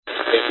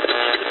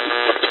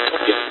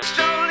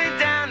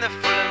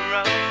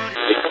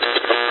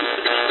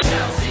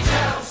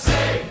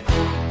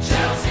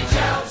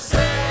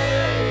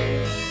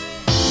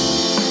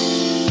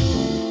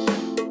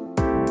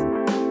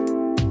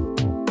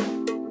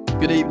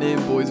Good evening,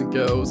 boys and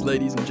girls,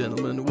 ladies and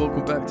gentlemen.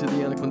 Welcome back to the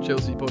Yannick on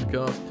Chelsea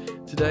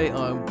podcast. Today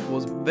I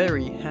was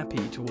very happy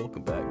to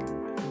welcome back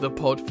the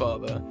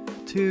Podfather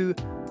to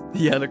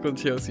the Yannick on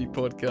Chelsea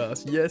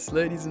podcast. Yes,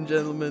 ladies and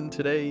gentlemen,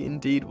 today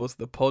indeed was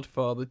the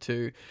Podfather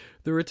to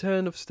the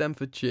return of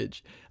Stamford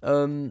Chidge.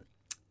 Me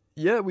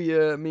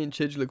and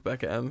Chidge look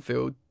back at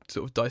Anfield,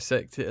 sort of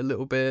dissect it a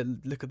little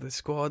bit, look at the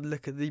squad,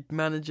 look at the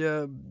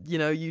manager,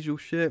 usual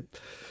shit.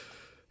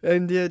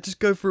 And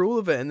just go through all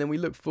of it, and then we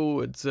look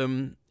forwards.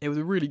 It was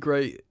a really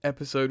great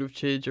episode of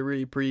Chidge. I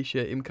really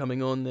appreciate him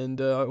coming on,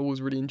 and I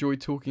always really enjoy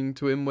talking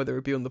to him, whether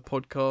it be on the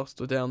podcast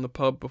or down the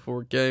pub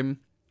before a game.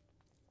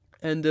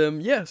 And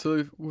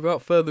so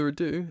without further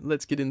ado,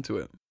 let's get into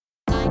it.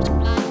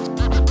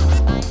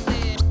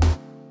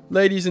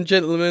 Ladies and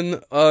gentlemen,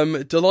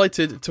 I'm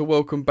delighted to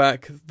welcome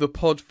back the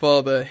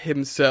Podfather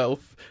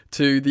himself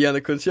to the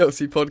Yannick on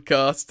Chelsea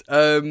podcast.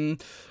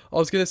 I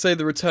was going to say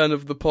the return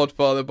of the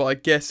Podfather, but I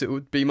guess it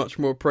would be much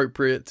more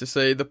appropriate to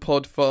say the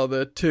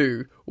Podfather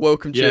 2.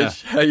 Welcome,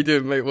 Chidge. How you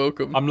doing, mate?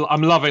 Welcome. I'm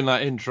loving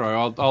that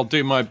intro. I'll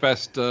do my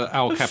best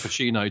Al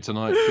Cappuccino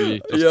tonight for you,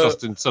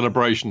 just in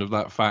celebration of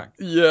that fact.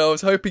 Yeah, I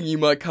was hoping you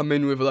might come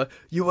in with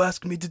you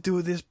asked me to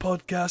do this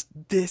podcast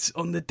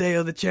on the day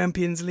of the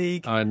Champions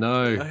League. I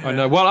know.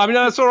 Well, I mean,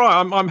 that's all right.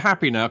 I'm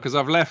happy now because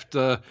I've left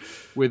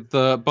with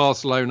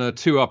Barcelona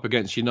 2 up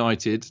against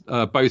United,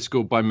 both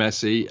scored by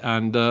Messi,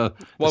 and the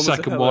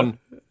second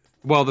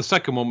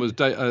one was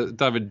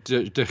David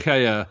De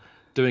Gea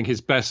doing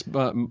his best.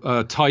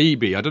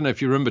 Taibbi. I don't know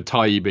if you remember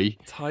Taibbi.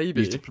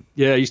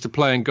 He used to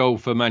play in goal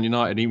for Man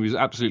United. He was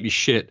absolutely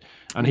shit,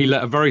 and he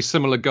let a very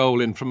similar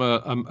goal in from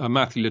a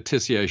Matthew Le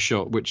Tissier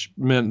shot, which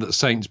meant that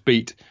Saints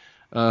beat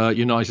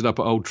United up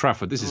at Old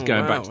Trafford. This is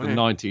going back to the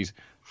 90s.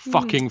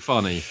 Fucking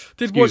funny.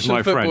 I did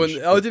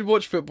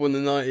watch football in the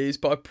 90s,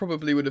 but I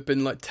probably would have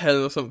been like 10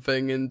 or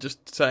something and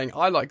just saying,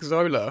 I like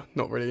Zola,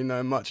 not really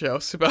knowing much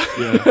else about,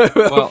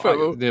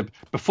 football.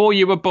 Before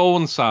you were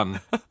born, son.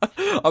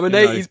 I'm an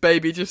 80s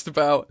baby, just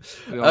about.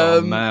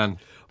 Oh, man.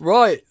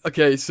 Right,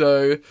 okay,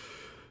 so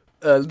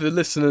the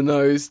listener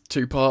knows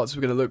 2 parts.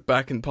 We're going to look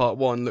back in part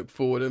 1, look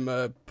forward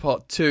in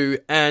part 2.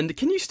 And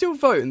can you still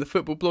vote in the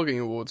Football Blogging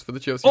Awards for the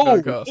Chelsea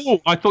Fancast? Oh,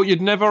 I thought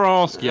you'd never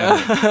ask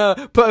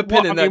yet. Put a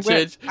pin in that,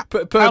 Chidge.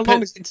 How long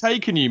has it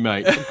taken you,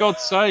 mate? For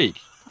God's sake.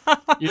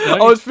 I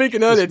was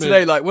thinking earlier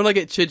today, when I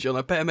get Chidge on,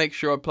 I better make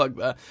sure I plug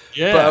that.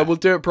 Yeah. But we'll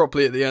do it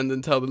properly at the end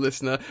and tell the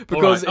listener.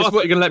 Because I thought you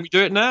were going to let me do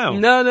it now.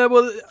 No,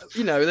 well,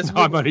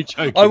 I'm only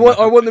joking. I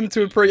want them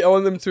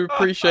to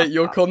appreciate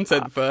your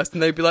content first,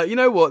 and they'd be like, you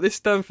know what, this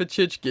Stamford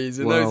Chidge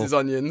geezer knows his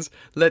onions.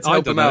 Let's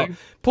help him out.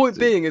 Point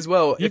being as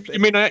well. You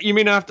mean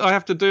I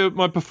have to do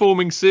my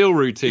performing seal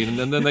routine,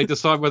 and then they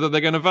decide whether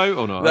they're going to vote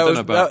or not?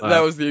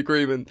 That was the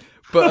agreement.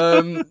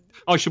 But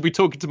I should be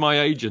talking to my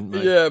agent,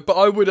 mate. Yeah, but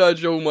I would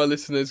urge all my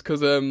listeners,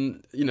 because,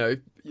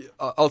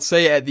 I'll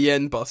say it at the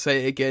end, but I'll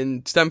say it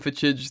again. Stamford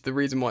Chidge is the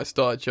reason why I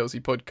started Chelsea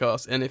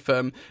Podcast. And if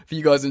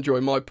you guys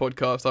enjoy my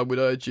podcast, I would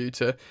urge you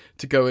to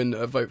go and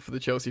vote for the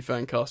Chelsea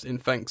Fancast in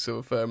thanks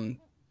of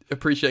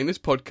appreciating this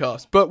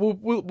podcast. But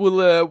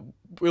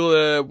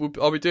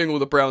I'll be doing all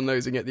the brown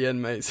nosing at the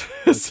end, mates.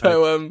 Okay.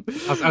 So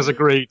as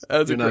agreed.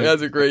 As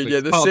agreed.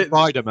 Yeah,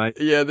 mate.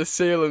 Yeah, the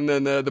seal and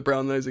then the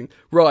brown nosing.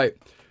 Right.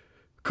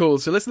 Cool,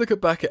 so let's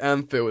look back at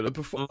Anfield.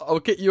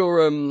 I'll get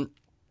your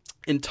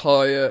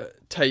entire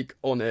take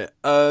on it.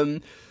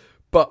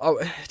 But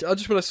I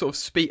just want to sort of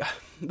speak.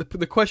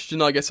 The question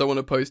I guess I want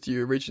to pose to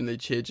you originally,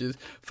 Chidge, is,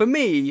 for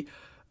me,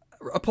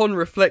 upon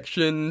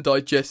reflection,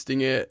 digesting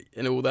it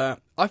and all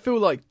that, I feel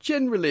like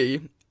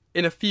generally,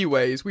 in a few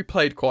ways, we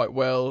played quite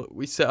well.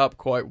 We set up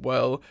quite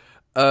well.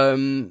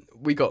 It's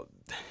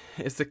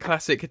the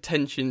classic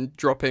attention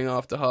dropping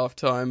after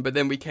half-time, but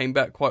then we came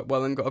back quite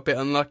well and got a bit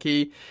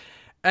unlucky.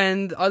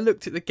 And I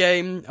looked at the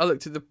game,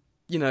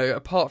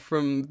 apart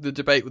from the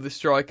debate with the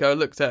striker, I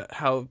looked at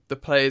how the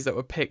players that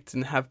were picked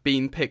and have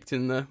been picked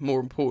in the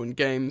more important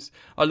games.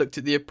 I looked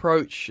at the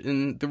approach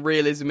and the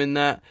realism in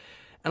that.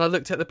 And I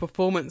looked at the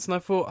performance and I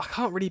thought, I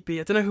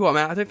don't know who I'm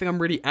at. I don't think I'm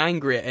really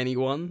angry at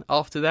anyone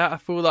after that. I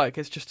feel like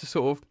it's just a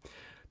sort of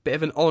bit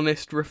of an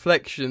honest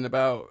reflection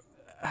about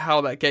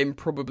how that game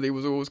probably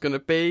was always going to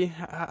be.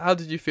 How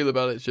did you feel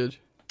about it, Chidge?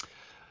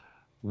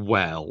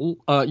 Well,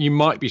 you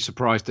might be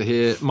surprised to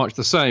hear much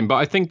the same, but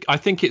I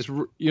think it's,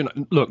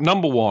 look,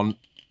 number one,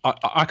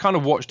 I kind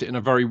of watched it in a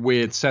very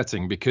weird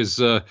setting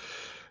because, I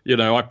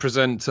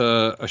present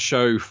a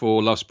show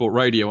for Love Sport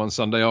Radio on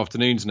Sunday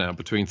afternoons now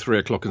between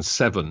 3:00 and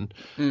 7,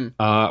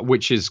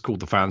 which is called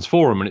the Fans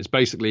Forum. And it's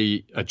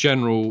basically a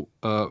general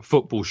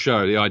football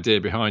show. The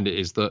idea behind it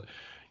is that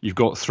you've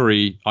got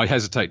 3, I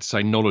hesitate to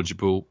say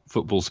knowledgeable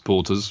football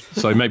supporters,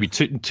 so maybe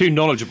two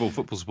knowledgeable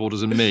football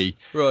supporters and me.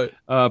 Right.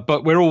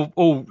 But we're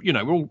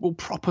all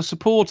proper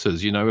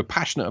supporters. We're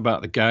passionate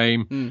about the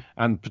game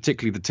and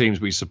particularly the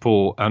teams we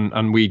support,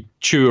 and we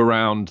chew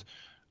around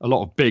a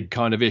lot of big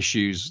kind of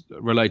issues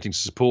relating to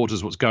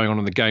supporters, what's going on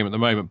in the game at the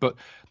moment. But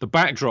the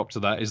backdrop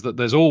to that is that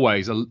there's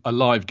always a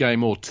live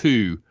game or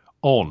 2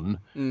 on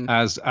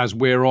as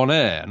we're on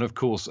air. And of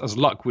course, as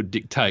luck would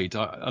dictate,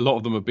 a lot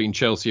of them have been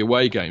Chelsea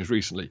away games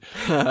recently.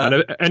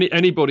 And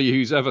anybody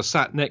who's ever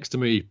sat next to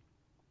me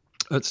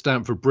at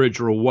Stamford Bridge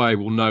or away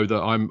will know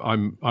that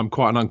I'm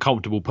quite an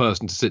uncomfortable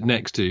person to sit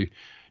next to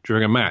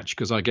during a match,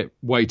 because I get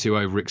way too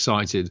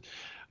overexcited.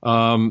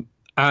 What's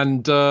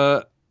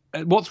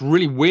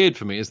really weird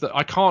for me is that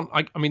I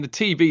mean, the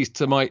TV's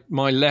to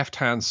my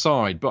left-hand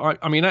side, but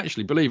I mean,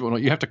 actually, believe it or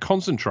not, you have to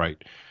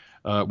concentrate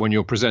when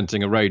you're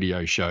presenting a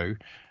radio show.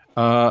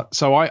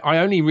 So I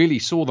only really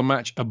saw the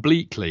match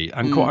obliquely.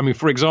 And I mean,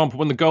 for example,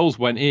 when the goals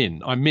went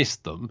in, I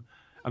missed them.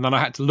 And then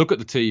I had to look at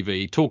the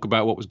TV, talk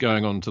about what was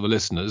going on to the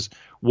listeners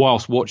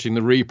whilst watching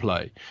the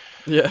replay.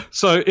 Yeah.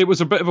 So it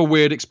was a bit of a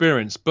weird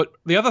experience. But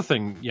the other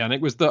thing,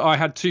 Yannick, was that I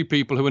had two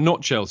people who were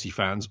not Chelsea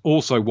fans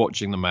also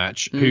watching the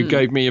match who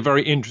gave me a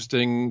very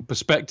interesting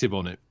perspective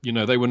on it. You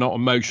know, they were not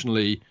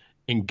emotionally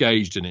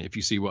engaged in it, if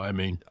you see what I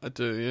mean. I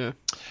do, yeah.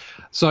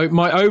 So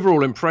my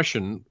overall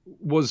impression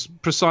was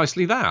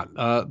precisely that,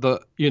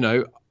 that, you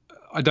know,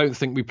 I don't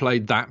think we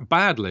played that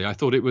badly. I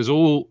thought it was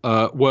all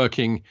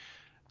working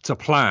to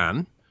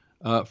plan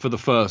for the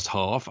first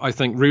half. I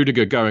think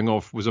Rudiger going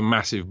off was a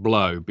massive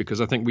blow,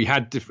 because I think we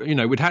had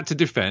we'd had to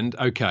defend.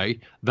 Okay,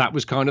 that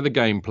was kind of the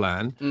game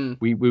plan.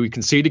 We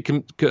conceded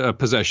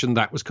possession.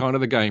 That was kind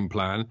of the game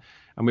plan,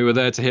 and we were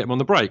there to hit him on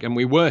the break, and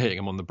we were hitting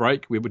him on the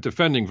break. We were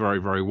defending very,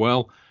 very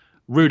well.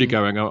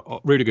 Rudiger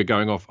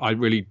going off, I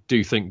really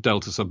do think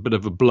dealt us a bit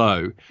of a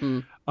blow.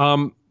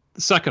 The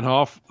second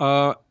half,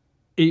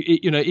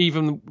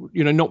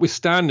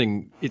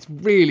 notwithstanding, it's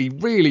really,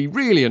 really,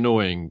 really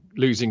annoying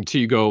losing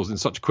 2 goals in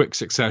such quick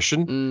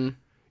succession.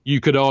 You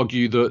could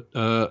argue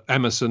that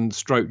Emerson /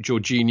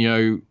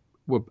 Jorginho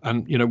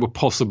were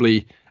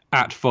possibly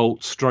at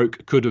fault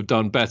 / could have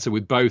done better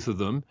with both of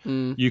them.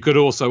 You could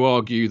also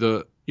argue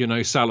that,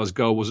 Salah's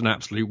goal was an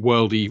absolute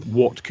worldie.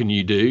 What can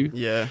you do?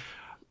 Yeah.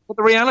 But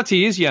the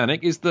reality is,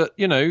 Yannick, is that,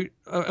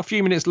 a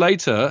few minutes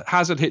later,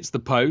 Hazard hits the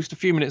post. A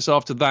few minutes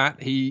after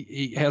that,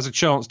 he has a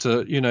chance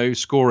to,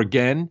 score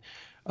again.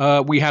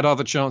 We had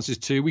other chances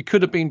too. We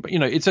could have been,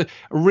 it's a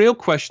real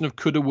question of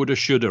coulda, woulda,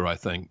 shoulda, I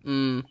think.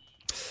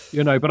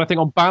 But I think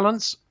on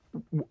balance,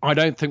 I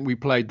don't think we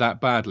played that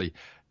badly.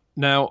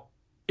 Now,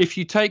 if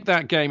you take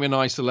that game in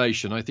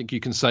isolation, I think you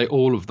can say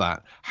all of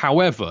that.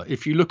 However,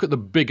 if you look at the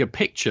bigger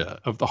picture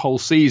of the whole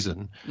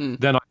season,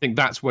 then I think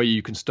that's where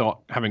you can start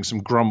having some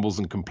grumbles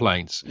and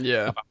complaints.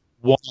 Yeah. About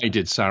why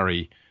did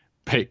Sarri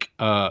pick,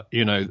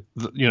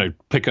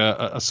 pick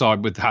a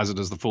side with Hazard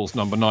as the false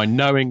number 9,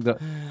 knowing that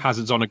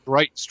Hazard's on a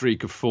great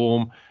streak of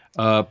form,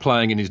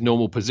 playing in his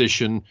normal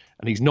position,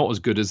 and he's not as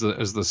good as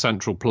the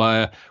central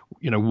player.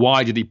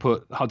 Why did he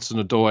put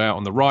Hudson-Odoi out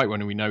on the right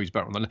when we know he's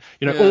better on the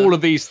left? All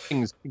of these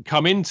things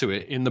come into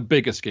it in the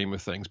bigger scheme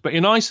of things. But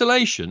in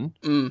isolation,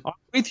 I'm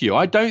with you.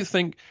 I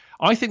think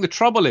the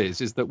trouble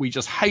is that we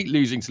just hate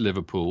losing to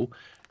Liverpool.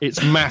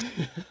 It's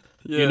massive.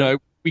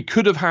 We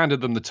could have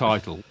handed them the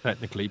title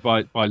technically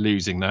by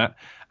losing that,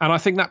 and I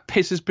think that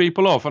pisses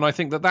people off, and I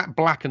think that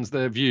blackens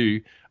their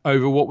view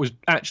over what was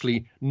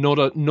actually not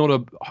a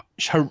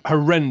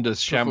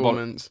horrendous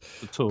performance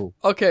at all.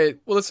 Okay,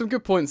 well, there's some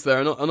good points there,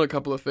 and on a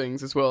couple of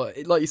things as well.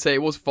 Like you say,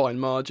 it was fine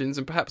margins,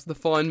 and perhaps the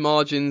fine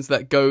margins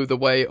that go the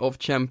way of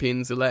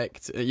champions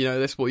elect.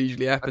 That's what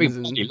usually happens.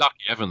 They've been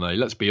lucky, haven't they?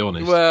 Let's be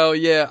honest. Well,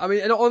 yeah. I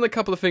mean, and on a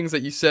couple of things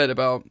that you said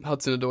about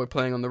Hudson-Odoi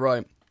playing on the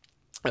right.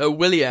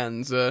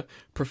 Willian's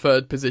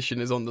preferred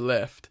position is on the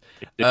left.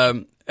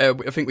 I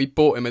think we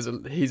bought him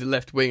he's a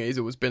left winger. He's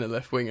always been a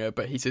left winger,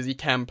 but he says he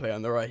can play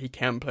on the right.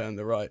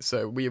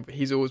 So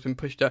he's always been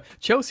pushed out.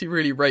 Chelsea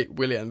really rate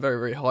Willian very,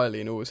 very highly,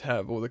 and always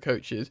have, all the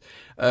coaches.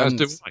 As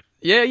do I.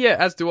 Yeah,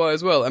 as do I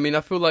as well. I mean,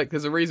 I feel like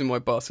there's a reason why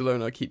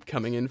Barcelona keep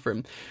coming in for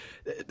him.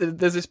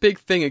 There's this big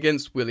thing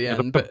against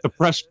Willian, but the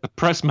press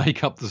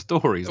make up the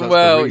stories. That's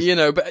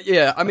but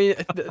yeah, I mean,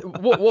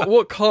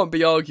 what can't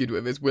be argued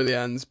with is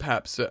Willian's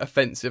perhaps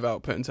offensive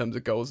output in terms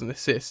of goals and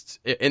assists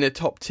in a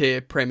top tier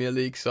Premier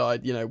League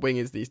side.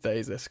 Wingers these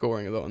days, they're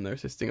scoring a lot and they're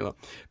assisting a lot.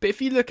 But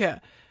if you look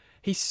at,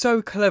 he's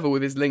so clever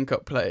with his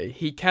link-up play.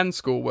 He can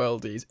score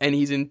worldies, and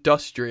he's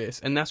industrious,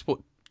 and that's what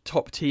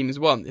top teams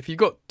want. If you've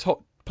got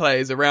top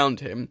players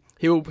around him,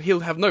 he'll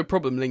have no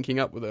problem linking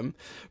up with them.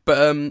 But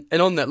and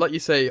on that, like you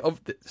say,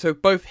 so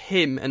both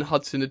him and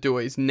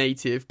Hudson-Odoi's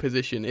native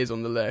position is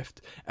on the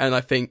left, and I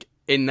think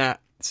in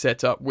that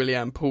setup,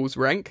 Willian pulls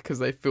rank because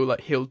they feel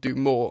like he'll do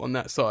more on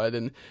that side,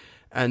 and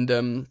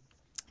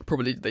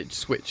probably they'd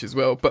switch as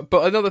well. But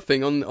another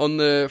thing on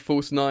the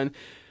false 9,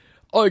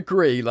 I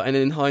agree. And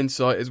in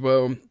hindsight as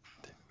well,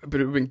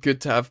 but it would have been good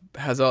to have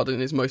Hazard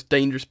in his most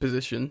dangerous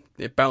position,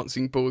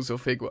 bouncing balls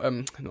off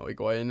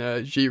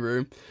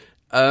Giroud.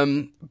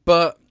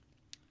 But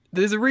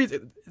there's a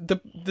reason.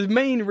 The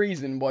main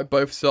reason why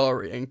both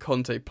Sarri and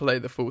Conte play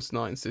the false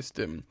 9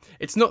 system,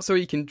 it's not so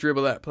he can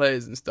dribble at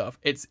players and stuff.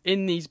 It's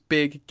in these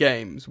big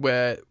games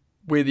where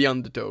we're the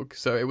underdog.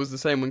 So it was the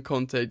same when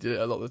Conte did it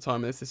a lot of the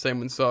time, and it's the same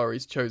when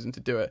Sarri's chosen to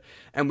do it.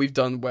 And we've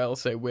done well,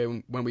 say,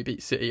 when we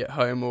beat City at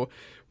home, or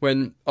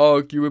when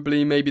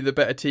arguably maybe the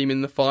better team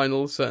in the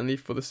final, certainly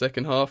for the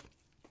second half.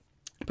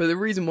 But the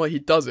reason why he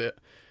does it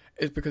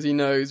is because he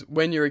knows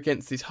when you're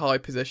against these high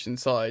possession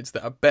sides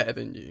that are better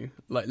than you,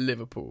 like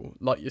Liverpool,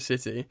 like your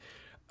City,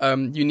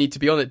 you need to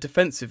be on it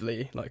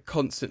defensively, like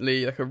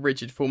constantly, like a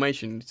rigid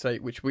formation, say,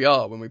 which we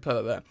are when we play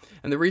like that.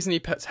 And the reason he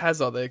puts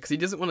Hazard there, because he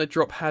doesn't want to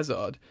drop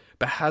Hazard,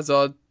 but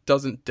Hazard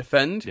doesn't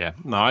defend. Yeah,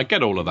 no, I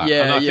get all of that.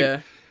 Yeah,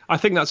 and I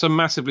think that's a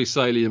massively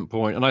salient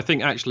point, and I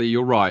think actually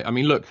you're right. I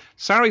mean, look,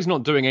 Sarri's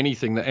not doing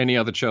anything that any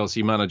other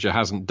Chelsea manager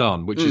hasn't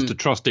done, which is to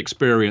trust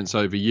experience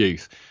over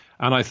youth.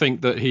 And I think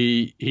that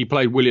he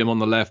played Willian on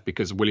the left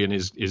because Willian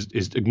is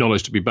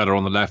acknowledged to be better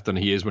on the left than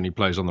he is when he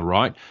plays on the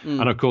right.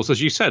 And of course, as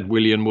you said,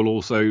 Willian will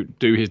also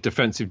do his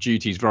defensive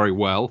duties very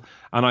well.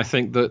 And I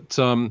think that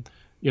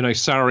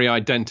Sarri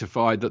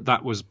identified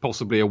that was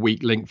possibly a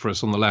weak link for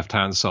us on the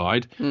left-hand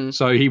side.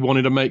 So he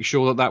wanted to make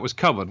sure that was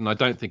covered. And I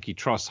don't think he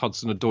trusts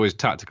Hudson-Odoi's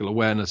tactical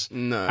awareness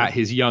at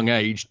his young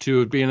age to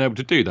have been able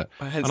to do that.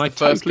 And I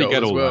totally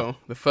get all that.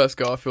 The first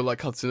goal, I feel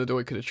like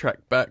Hudson-Odoi could have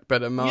tracked back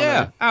better. Mane.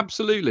 Yeah,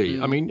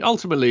 absolutely. I mean,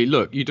 ultimately,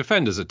 look, you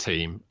defend as a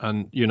team.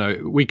 And,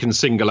 we can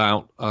single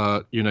out,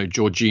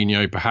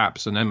 Jorginho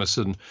perhaps and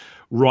Emerson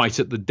right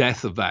at the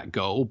death of that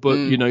goal. But,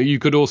 you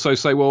could also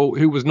say, well,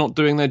 who was not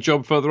doing their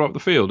job further up the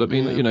field? I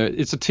mean,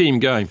 it's a team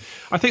game.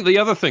 I think the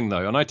other thing,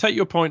 though, and I take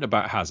your point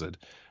about Hazard,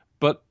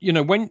 but,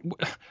 when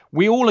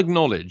we all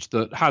acknowledge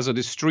that Hazard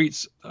is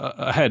streets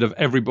ahead of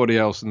everybody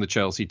else in the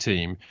Chelsea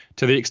team,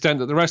 to the extent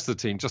that the rest of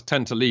the team just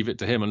tend to leave it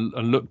to him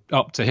and look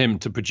up to him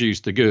to produce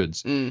the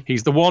goods.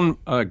 He's the one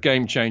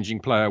game-changing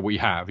player we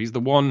have. He's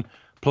the one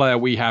player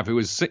we have who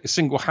is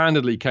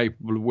single-handedly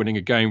capable of winning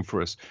a game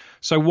for us.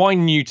 So why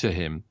neuter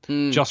him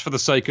just for the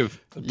sake of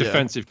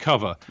defensive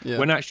cover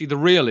when actually the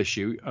real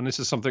issue, and this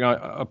is something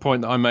a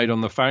point that I made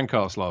on the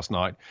Fancast last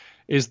night,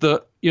 is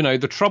that,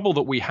 the trouble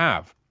that we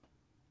have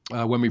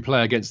when we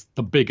play against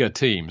the bigger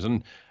teams,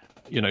 and,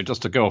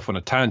 just to go off on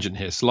a tangent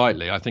here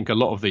slightly, I think a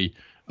lot of the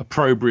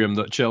opprobrium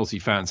that Chelsea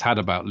fans had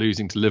about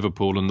losing to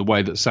Liverpool and the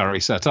way that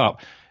Sarri set up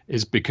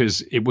is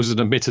because it was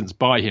an admittance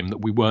by him that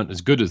we weren't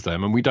as good as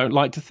them, and we don't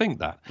like to think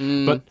that.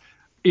 But,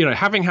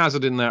 having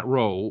Hazard in that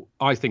role,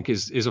 I think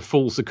is a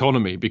false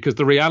economy, because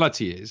the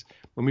reality is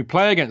when we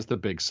play against the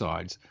big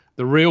sides,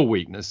 the real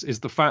weakness is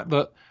the fact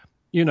that,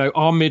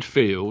 our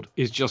midfield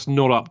is just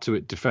not up to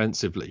it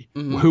defensively.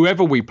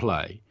 Whoever we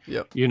play,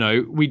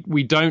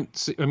 we don't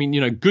see, I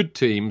mean, good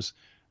teams,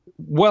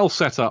 well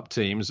set up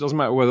teams, doesn't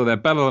matter whether they're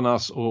better than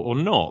us or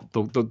not,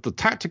 the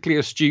tactically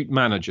astute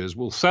managers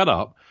will set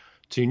up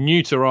to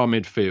neuter our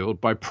midfield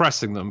by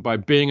pressing them, by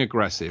being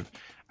aggressive.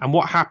 And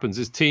what happens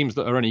is teams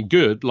that are any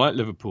good, like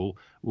Liverpool,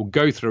 will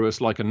go through us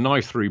like a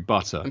knife through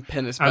butter. And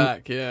pin us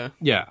back, yeah.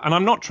 Yeah, and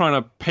I'm not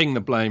trying to ping the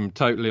blame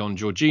totally on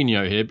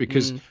Jorginho here,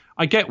 because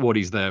I get what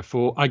he's there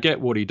for, I get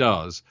what he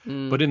does.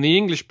 But in the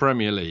English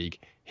Premier League,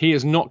 he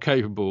is not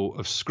capable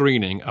of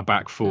screening a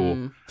back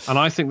four. And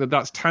I think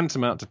that's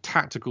tantamount to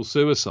tactical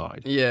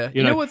suicide. Yeah.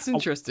 You know what's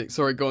interesting?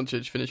 Sorry, go on,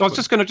 Chidge, finish. I was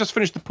just going to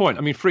finish the point.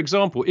 I mean, for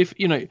example, if,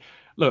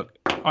 look,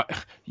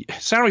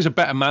 Sarri's a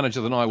better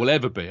manager than I will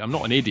ever be. I'm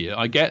not an idiot.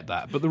 I get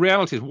that. But the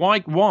reality is,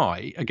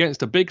 why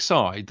against a big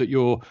side that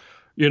you're,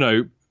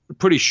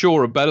 pretty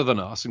sure are better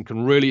than us and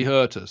can really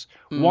hurt us,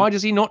 why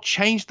does he not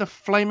change the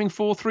flaming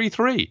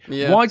 4-3-3?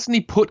 Yeah. Why doesn't he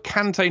put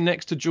Kante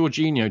next to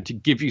Jorginho to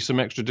give you some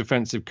extra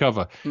defensive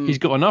cover? He's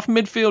got enough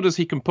midfielders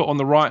he can put on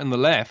the right and the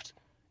left.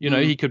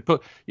 He could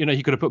put,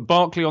 he could have put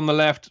Barkley on the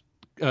left,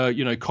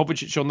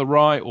 Kovacic on the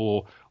right,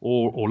 or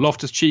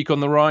Loftus-Cheek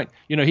on the right.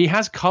 He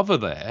has cover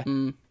there.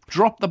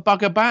 Drop the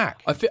bugger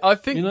back. I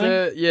think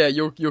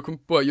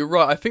you're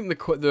right. I think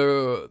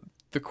the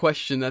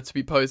question that's to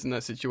be posed in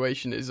that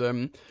situation is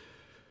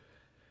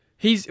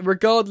he's,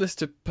 regardless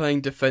to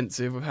playing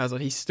defensive with Hazard,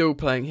 he's still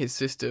playing his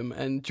system,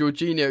 and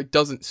Jorginho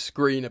doesn't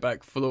screen a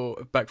back four.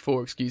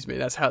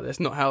 That's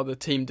not how the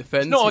team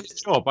defends. It's not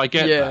his job. I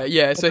get that.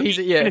 Yeah. So if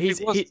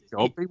it was his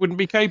job, he wouldn't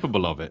be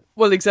capable of it.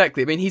 Well,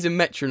 exactly. I mean, he's a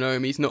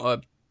metronome. He's not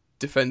a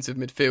defensive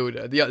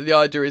midfielder. The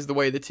idea is the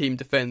way the team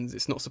defends,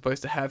 it's not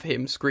supposed to have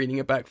him screening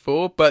a back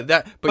four. He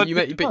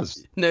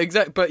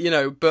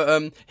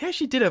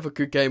actually did have a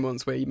good game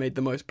once where he made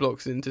the most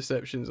blocks and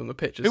interceptions on the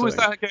pitch. Who was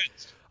that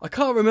against? I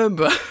can't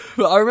remember,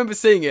 but I remember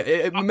seeing it.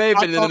 It may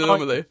have been an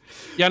anomaly.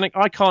 Yannick,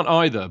 I can't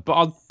either, but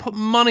I'll put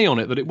money on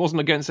it that it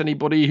wasn't against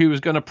anybody who was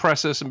going to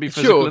press us and be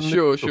physical.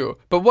 Sure.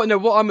 But what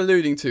I'm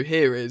alluding to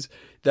here is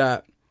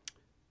that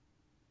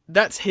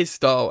that's his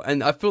style,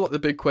 and I feel like the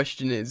big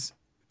question is,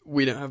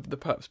 we don't have the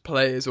perhaps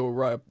players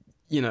or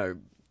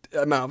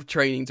amount of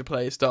training to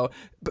play his style.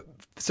 But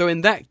so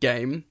in that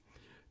game,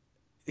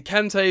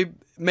 Kante,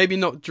 maybe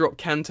not drop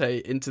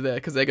Kante into there,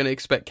 because they're going to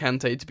expect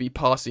Kante to be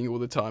passing all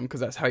the time,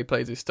 because that's how he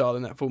plays his style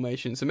in that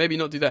formation. So maybe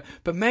not do that.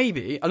 But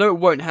maybe, I know it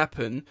won't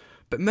happen,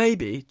 but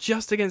maybe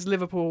just against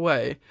Liverpool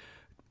away,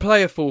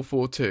 play a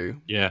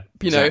 4-4-2. Yeah,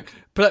 play a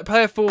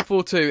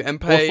 4-4-2 and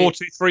play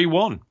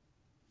 4-2-3-1.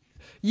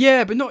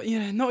 Yeah, but not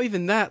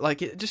even that.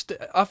 Like, it just,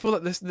 I feel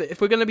like this. If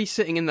we're going to be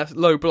sitting in that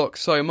low block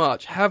so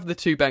much, have the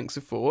two banks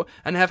of four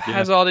and have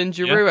Hazard and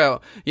Giroud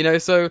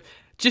out. So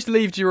just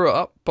leave Giroud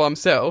up by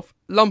himself,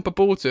 lump a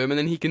ball to him, and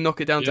then he can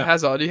knock it down to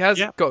Hazard, who has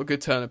got a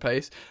good turn of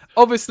pace.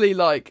 Obviously,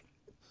 like,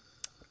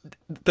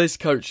 this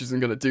coach isn't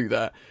going to do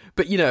that.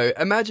 But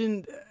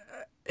imagine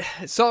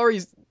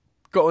Sarri's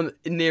got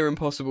a near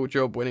impossible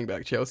job winning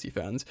back Chelsea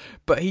fans,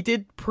 but he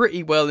did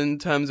pretty well in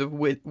terms of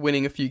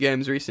winning a few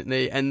games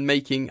recently and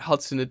making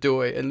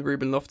Hudson-Odoi and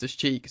Ruben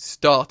Loftus-Cheek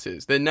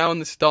starters. They're now in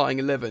the starting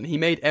 11. He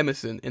made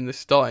Emerson in the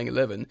starting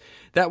 11.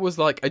 That was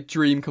like a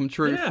dream come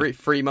true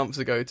 3 months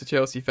ago to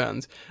Chelsea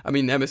fans. I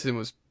mean, Emerson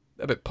was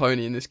a bit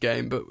pony in this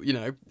game, but you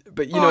know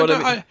what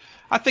I mean.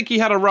 I think he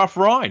had a rough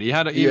ride. He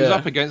was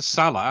up against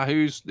Salah,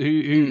 who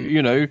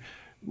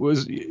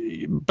was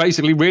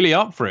basically really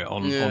up for it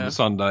on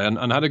Sunday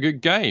and had a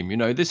good game.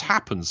 This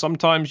happens.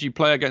 Sometimes you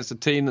play against a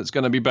team that's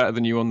going to be better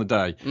than you on the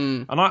day.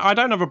 And I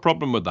don't have a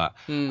problem with that.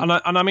 And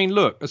I mean,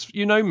 look, as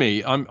you know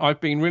me,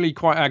 I've been really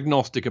quite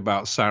agnostic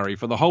about Sarri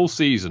for the whole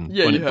season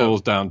when it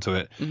boils down to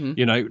it.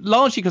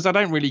 Largely because I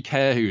don't really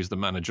care who's the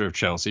manager of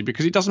Chelsea,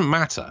 because it doesn't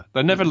matter.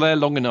 They're never there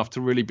long enough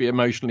to really be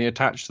emotionally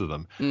attached to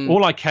them.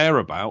 All I care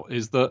about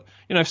is that,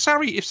 if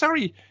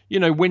Sarri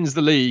wins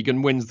the league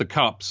and wins the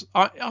cups,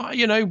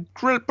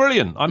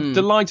 brilliant. I'm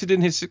delighted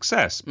in his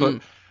success.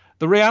 But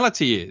the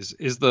reality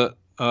is that,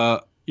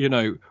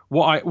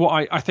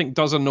 what I think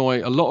does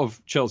annoy a lot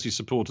of Chelsea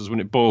supporters when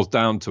it boils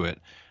down to it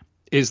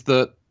is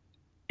that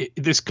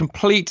this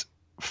complete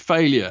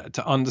failure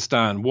to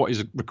understand what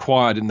is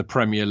required in the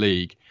Premier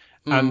League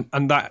and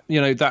that,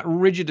 that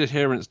rigid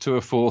adherence to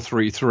a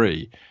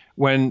 4-3-3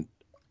 when,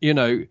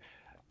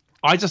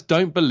 I just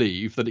don't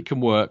believe that it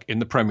can work in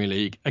the Premier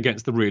League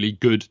against the really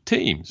good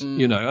teams,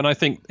 and I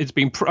think it's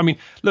been,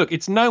 look,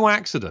 it's no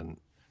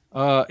accident.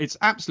 It's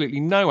absolutely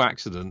no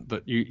accident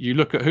that you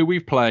look at who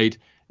we've played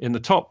in the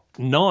top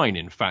 9,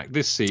 in fact,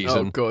 this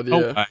season. Oh, God,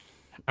 yeah.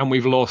 And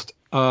we've lost,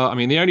 the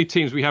only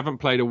teams we haven't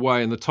played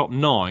away in the top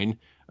 9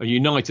 are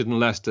United and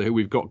Leicester, who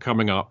we've got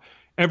coming up.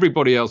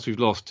 Everybody else we've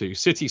lost to: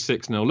 City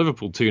 6-0,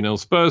 Liverpool 2-0,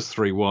 Spurs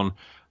 3-1,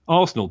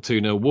 Arsenal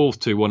 2-0, Wolves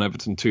 2-1,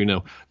 Everton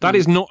 2-0. That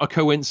is not a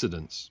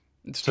coincidence.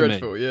 It's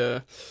dreadful,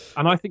 yeah.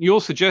 And I think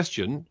your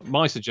suggestion,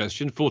 my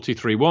suggestion,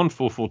 4-2-3-1,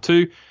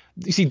 4-4-2,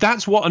 you see,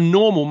 that's what a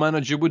normal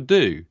manager would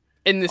do.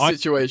 In this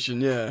situation,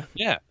 yeah.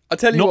 Yeah. I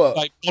tell you what.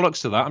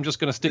 Bollocks to that. I'm just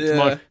going to stick to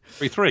my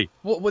 3-3.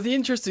 Well, the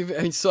interesting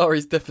thing,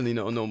 Sarri's definitely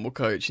not a normal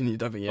coach, and you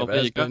don't think he ever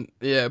has been.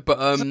 Yeah,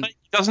 but he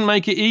doesn't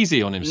make it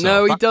easy on himself.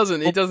 No, he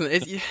doesn't. He doesn't.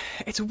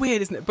 It's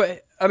weird, isn't it?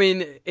 But I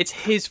mean, it's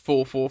his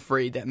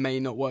 4-4-3 that may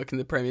not work in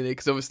the Premier League,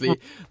 because obviously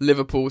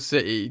Liverpool,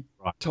 City,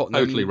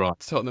 Tottenham, totally right.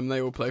 Tottenham,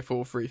 they all play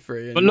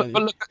 4-3-3.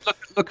 But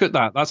look at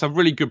that. That's a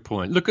really good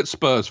point. Look at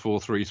Spurs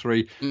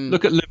 4-3-3.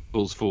 Look at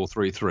Liverpool's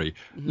 4-3-3.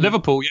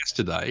 Liverpool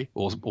yesterday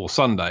or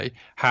Sunday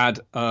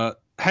had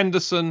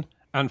Henderson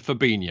and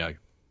Fabinho.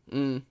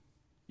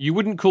 You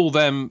wouldn't call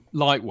them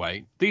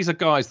lightweight. These are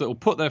guys that will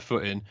put their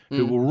foot in,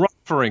 who will run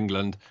for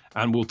England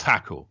and will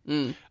tackle.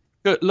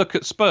 Look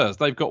at Spurs.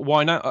 They've got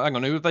Wijnaldum. Hang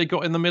on, who have they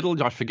got in the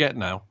middle? I forget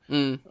now.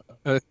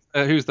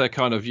 Who's their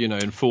kind of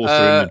enforcer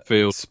in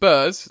midfield?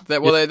 Spurs. They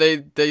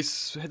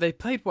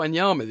played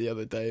Wanyama the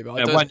other day. But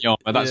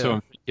Wanyama. That's who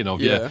I'm thinking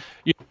of. Yeah.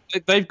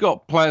 They've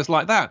got players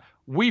like that.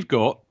 We've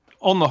got,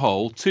 on the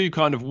whole, two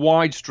kind of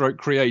wide-stroke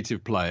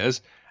creative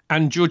players.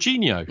 And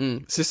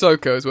Jorginho.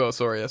 Sissoko as well,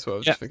 sorry, that's what I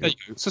was just thinking.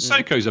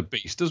 Sissoko's a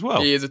beast as well.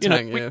 He is a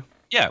tank,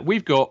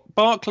 we've got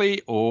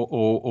Barkley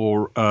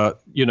or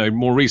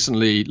more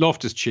recently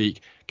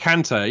Loftus-Cheek,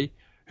 Kante,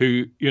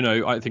 who,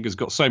 I think has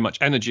got so much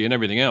energy and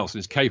everything else and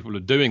is capable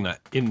of doing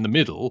that in the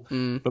middle,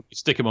 but we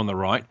stick him on the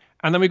right.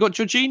 And then we've got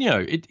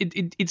Jorginho.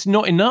 It's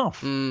not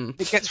enough.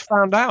 It gets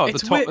found out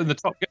in the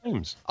top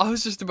games. I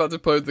was just about to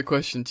pose the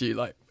question to you,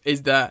 like,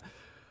 is that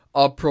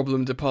our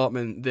problem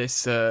department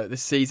this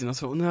season? I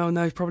thought,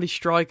 no, probably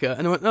striker.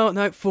 And I went, no,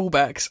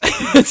 fullbacks.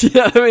 Do you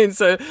know what I mean?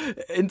 So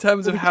in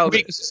terms of how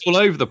it's all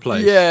over the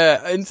place.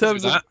 Yeah, in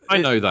terms of I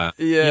know that.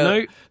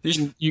 Yeah,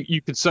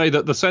 you could say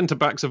that the centre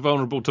backs are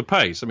vulnerable to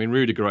pace. I mean,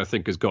 Rudiger, I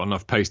think, has got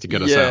enough pace to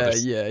get us out.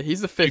 Yeah,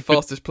 he's the fifth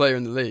fastest player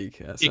in the league.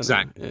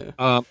 Exactly.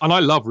 Yeah. And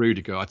I love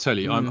Rudiger. I tell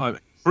you, I'm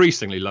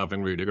increasingly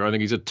loving Rudiger. I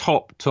think he's a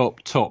top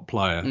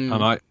player,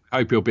 and I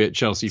hope he'll be at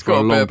Chelsea for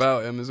a long time. Got a bit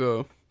about him as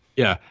well.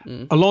 Yeah.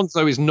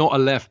 Alonso is not a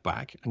left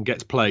back and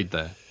gets played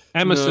there.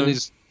 Emerson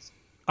is,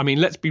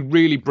 let's be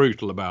really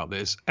brutal about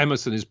this.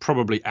 Emerson is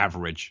probably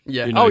average.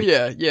 Yeah.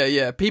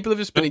 Yeah. People have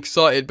just been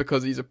excited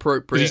because he's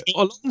appropriate. But he's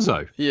not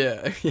Alonso.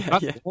 Yeah.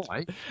 That's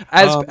why.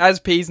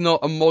 P's not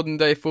a modern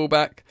day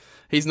fullback.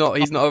 He's not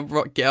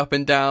a get up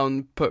and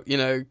down, put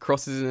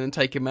crosses in and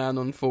take a man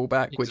on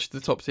fullback, which the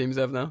top teams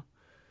have now.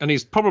 And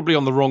he's probably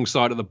on the wrong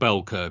side of the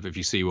bell curve, if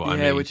you see what I mean.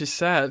 Yeah, which is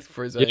sad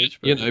for his age.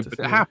 But it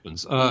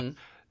happens.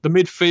 The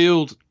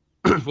midfield,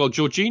 well,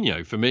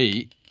 Jorginho, for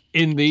me,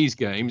 in these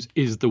games,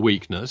 is the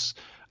weakness.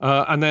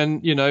 And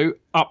then,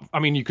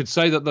 you could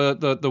say that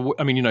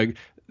the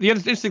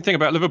interesting thing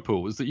about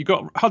Liverpool is that you've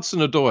got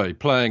Hudson-Odoi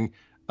playing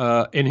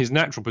in his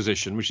natural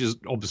position, which is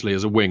obviously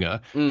as a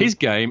winger. His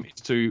game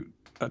is to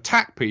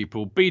attack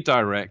people, be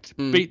direct,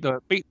 beat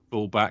the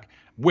fullback,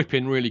 whip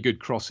in really good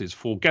crosses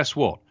for, guess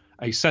what?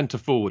 A centre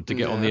forward to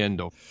get on the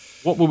end of.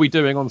 What were we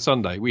doing on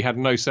Sunday? We had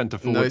no centre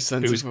forward. No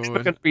centre who was forward.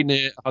 never going to be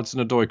near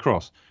Hudson-Odoi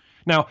cross.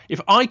 Now,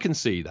 if I can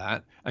see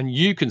that and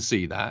you can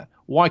see that,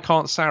 why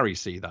can't Sarri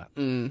see that?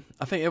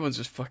 I think everyone's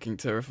just fucking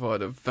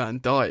terrified of Van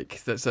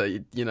Dijk. That's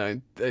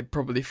they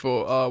probably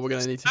thought, oh, we're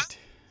going to need to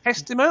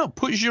test him out.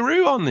 Put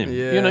Giroud on him.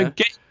 Yeah.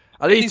 Get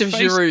at least if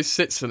Giroud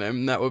sits on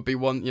him, that would be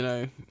one.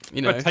 It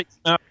takes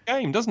him out of the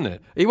game, doesn't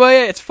it? Well,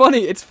 yeah, it's funny.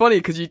 It's funny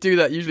because you do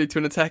that usually to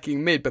an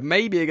attacking mid, but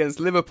maybe against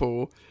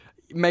Liverpool.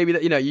 Maybe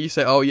that you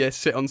say, oh yeah,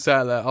 sit on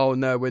Salah. Oh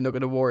no, we're not going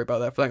to worry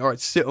about that. All right,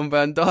 sit on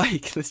Van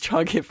Dijk. Let's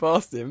try and get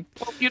past him.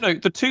 Well,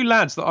 the two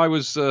lads that I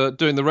was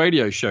doing the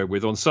radio show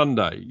with on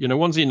Sunday,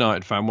 one's a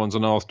United fan, one's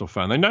an Arsenal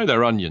fan. They know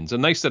they're onions,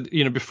 and they said,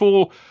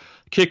 before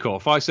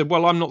kickoff, I said,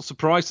 well, I'm not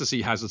surprised to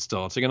see Hazard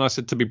starting, and I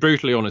said, to be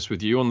brutally honest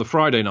with you, on the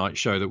Friday night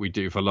show that we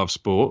do for Love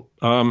Sport,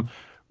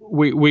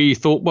 we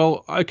thought,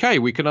 well, okay,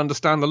 we can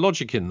understand the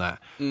logic in that.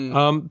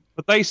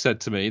 But they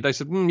said to me,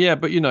 yeah,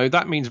 but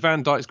that means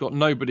Van Dijk's got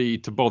nobody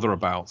to bother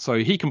about, so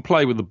he can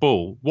play with the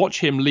ball. Watch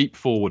him leap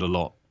forward a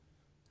lot.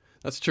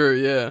 That's true,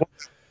 yeah.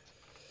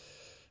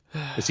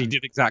 Because he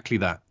did exactly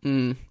that.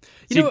 He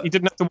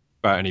didn't have to worry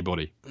about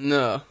anybody.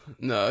 No,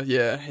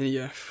 yeah.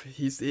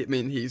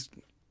 He's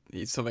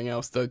something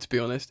else though, to be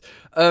honest.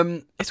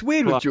 It's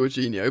weird with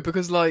Jorginho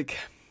because, like,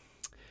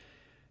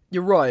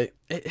 you're right.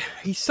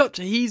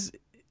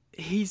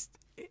 He's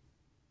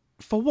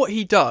for what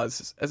he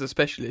does as a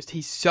specialist,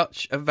 he's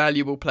such a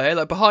valuable player.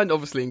 Like, behind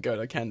obviously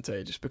N'Golo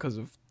Kante, just because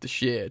of the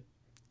sheer,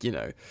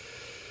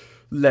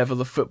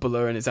 level of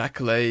footballer and his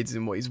accolades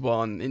and what he's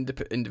won,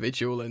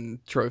 individual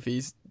and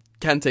trophies.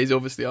 Kante's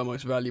obviously our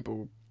most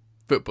valuable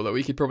footballer.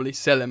 We could probably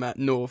sell him at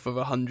north of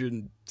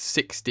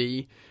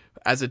 160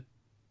 as a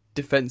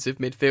defensive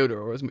midfielder,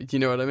 or do you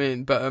know what I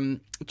mean? But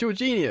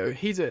Jorginho,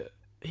 he's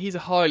a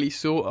highly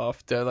sought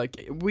after.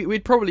 Like,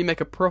 we'd probably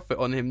make a profit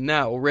on him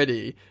now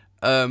already,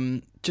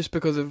 just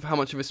because of how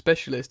much of a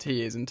specialist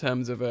he is in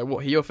terms of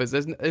what he offers.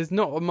 There's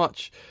not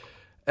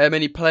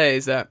many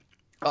players that.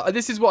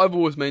 This is what I've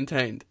always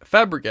maintained.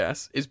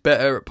 Fabregas is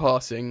better at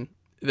passing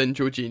than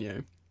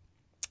Jorginho.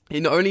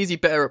 Not only is he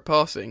better at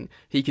passing,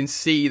 he can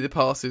see the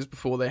passes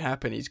before they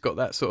happen. He's got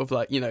that sort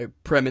of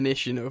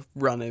premonition of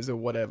runners or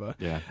whatever.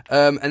 Yeah.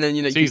 And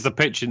then sees the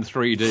pitch in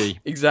 3D.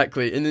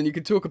 Exactly. And then you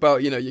could talk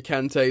about your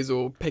Kantes,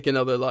 or pick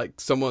another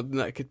someone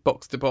that could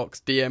box to box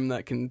DM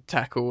that can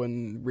tackle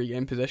and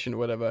regain possession or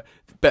whatever,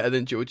 better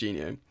than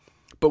Jorginho.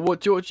 But what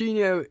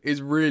Jorginho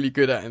is really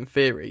good at in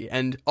theory,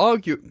 and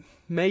argue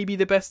maybe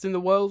the best in the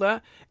world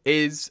at,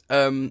 is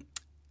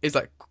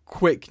like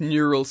quick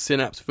neural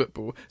synapse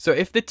football. So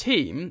if the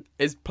team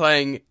is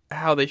playing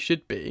how they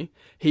should be,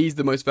 he's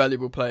the most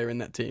valuable player in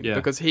that team,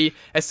 because he,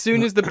 as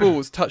soon as the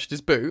ball's touched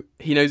his boot,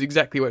 he knows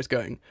exactly where it's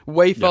going,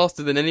 way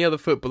faster than any other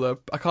footballer.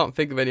 I can't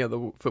think of any other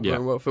footballer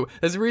in world football.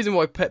 There's a reason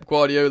why Pep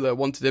Guardiola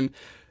wanted him.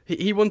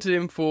 He wanted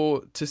him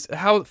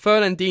how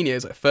Fernandinho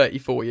is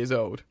 34 years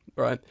old.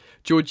 Right,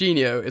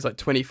 Jorginho is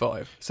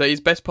 25, so he's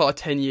best part of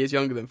 10 years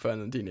younger than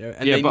Fernandinho.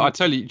 And but I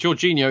tell you,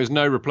 Jorginho is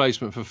no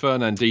replacement for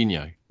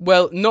Fernandinho.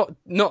 Well, not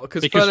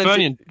because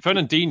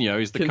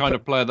Fernandinho is the kind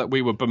of player that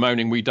we were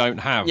bemoaning we don't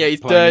have. Yeah,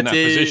 he's dirty. In that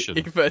position.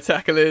 He can put a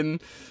tackle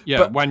in.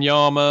 Yeah,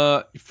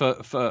 Wanyama,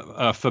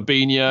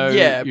 Fabinho.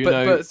 Yeah,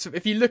 but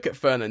if you look at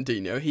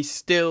Fernandinho, he's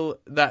still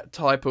that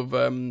type of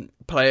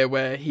player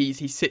where he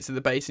sits at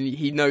the base and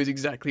he knows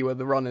exactly where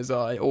the runners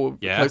are or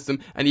close to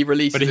them, and he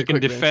releases. But he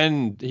can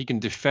defend. He can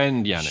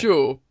defend, Yannick.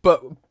 Sure,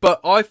 but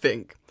I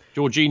think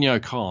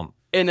Jorginho can't.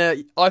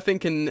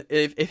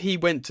 If he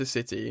went to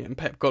City and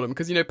Pep got him,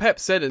 because Pep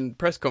said in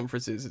press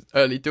conferences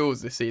early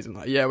doors this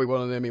season, we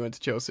wanted him, he went to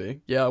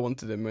Chelsea. Yeah, I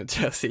wanted him, he went to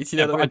Chelsea.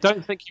 I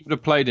don't think he would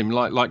have played him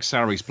like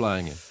Sarri's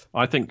playing him.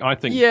 I think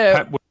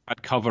Pep would have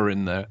had cover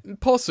in there.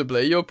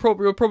 Possibly, you're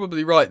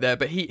probably right there,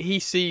 but he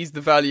sees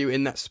the value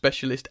in that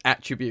specialist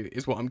attribute,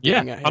 is what I'm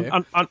getting at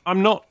here.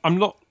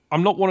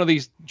 I'm not one of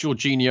these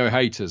Jorginho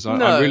haters.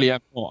 I really am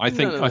not. I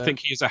think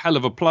he is a hell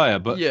of a player,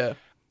 but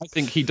I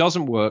think he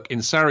doesn't work in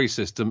Sarri's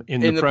system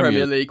in the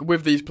Premier League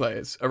with these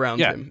players around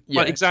him.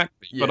 Yeah,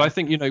 exactly. Yeah. But I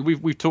think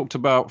we've talked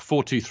about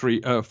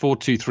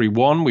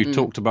 4-2-3-1. We've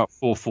talked about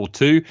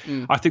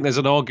 4-4-2. I think there's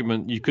an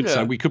argument you could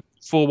say we could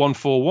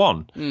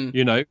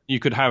 4-1-4-1. You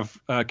could have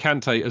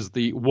Kante as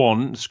the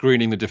one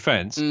screening the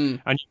defence, and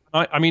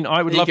I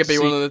would love to see. He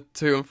could be one of the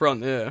two in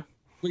front. Yeah.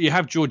 You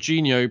have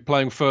Jorginho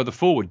playing further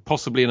forward,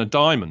 possibly in a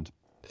diamond.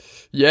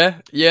 Yeah.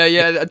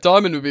 A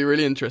diamond would be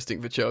really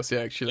interesting for Chelsea,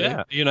 actually.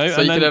 Yeah,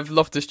 so you could have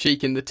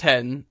Loftus-Cheek in the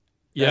 10.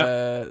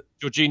 Yeah,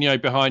 Jorginho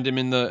behind him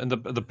in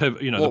the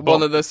pivot.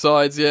 One of the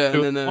sides,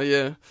 and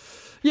then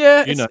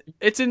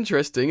it's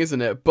interesting,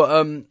 isn't it?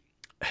 But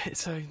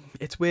it's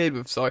weird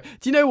with Sarri.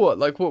 Do you know what?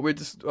 Like what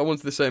I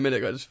wanted to say a minute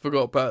ago, I just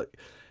forgot about.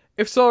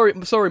 If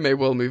Sarri may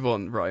well move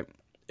on, right,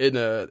 in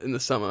the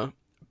summer,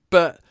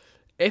 but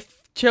if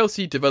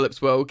Chelsea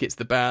develops well, gets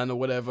the ban or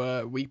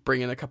whatever, we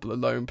bring in a couple of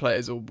loan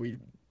players, or we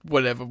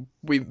whatever,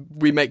 we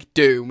make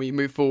do and we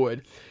move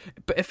forward.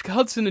 But if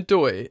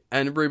Hudson-Odoi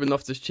and Ruben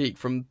Loftus-Cheek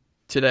from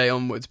today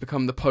onwards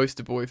become the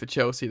poster boy for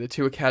Chelsea, the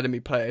two academy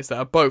players that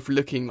are both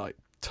looking like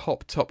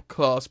top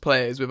class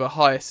players with a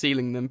higher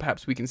ceiling than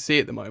perhaps we can see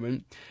at the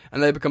moment,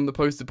 and they become the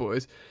poster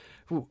boys,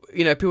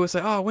 you know, people say,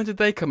 oh, when did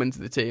they come into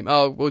the team?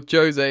 Oh, well,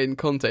 Jose and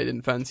Conte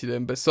didn't fancy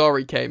them, but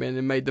Sarri came in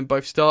and made them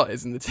both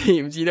starters in the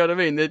team. Do you know what I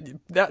mean?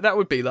 That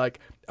would be like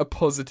a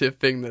positive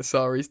thing that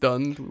Sarri's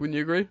done. Wouldn't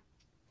you agree?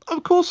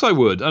 Of course I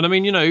would. And I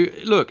mean, you know,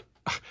 look,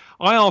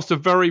 I asked a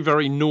very,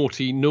 very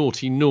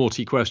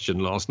naughty question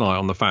last night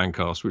on the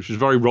Fancast, which was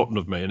very rotten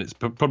of me, and it's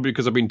probably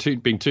because I've been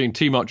doing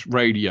too much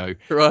radio,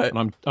 right?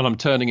 And I'm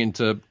turning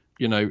into,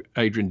 you know,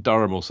 Adrian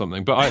Durham or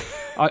something. But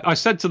I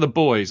said to the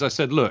boys, I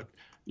said, look,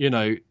 you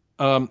know,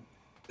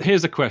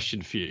 here's a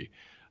question for you.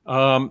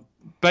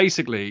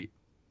 Basically,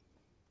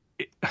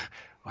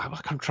 I'm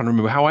trying to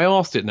remember how I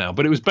asked it now,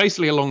 but it was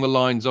basically along the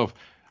lines of,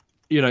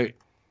 you know,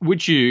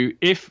 would you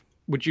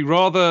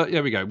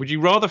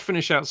rather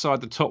finish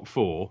outside the top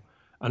four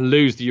and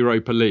lose the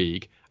Europa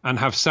League and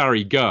have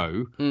Sarri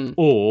go,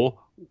 or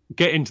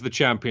get into the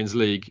Champions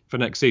League for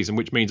next season,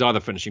 which means either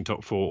finishing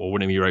top four or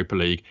winning the Europa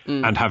League,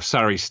 and have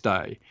Sarri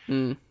stay?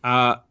 And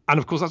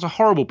of course, that's a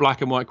horrible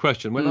black and white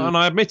question. And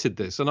I admitted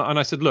this, and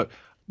I said, look,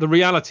 the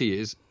reality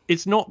is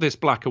it's not this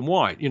black and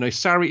white. You know,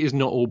 Sarri is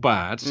not all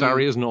bad.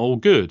 Sarri is not all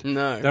good.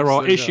 No, there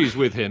are issues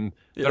with him.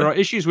 Yeah. There are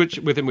issues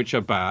with him which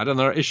are bad, and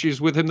there are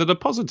issues with him that are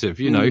positive.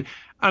 You know,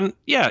 and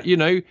yeah, you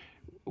know,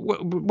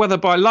 whether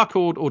by luck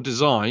or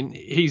design,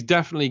 he's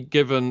definitely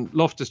given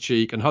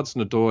Loftus-Cheek and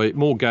Hudson-Odoi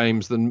more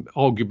games than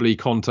arguably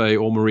Conte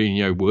or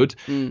Mourinho would.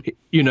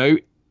 You know,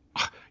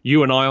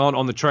 you and I aren't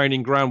on the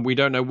training ground. We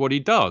don't know what he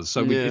does,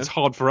 so it's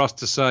hard for us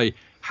to say,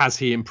 has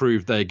he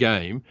improved their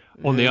game?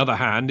 On the other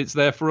hand, it's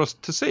there for us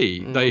to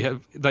see. They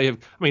have. I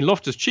mean,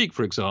 Loftus-Cheek,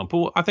 for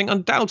example, I think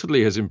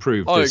undoubtedly has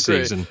improved this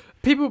season.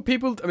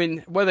 People. I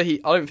mean, I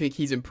don't think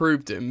he's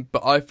improved him,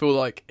 but I feel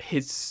like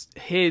his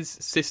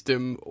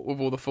system, with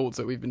all the faults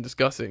that we've been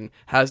discussing,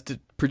 has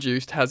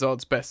produced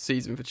Hazard's best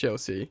season for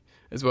Chelsea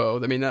as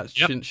well. I mean, that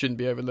shouldn't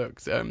be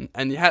overlooked. And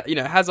you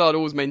know, Hazard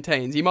always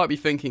maintains, he might be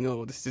thinking,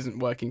 oh, this isn't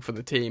working for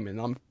the team, and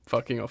I'm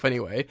fucking off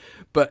anyway.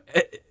 But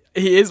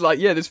he is like,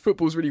 yeah, this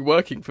football's really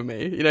working for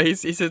me. You know, he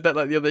said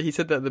that he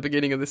said that at the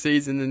beginning of the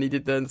season, and he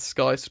did the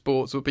Sky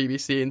Sports or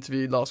BBC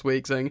interview last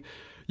week saying,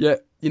 yeah,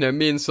 you know,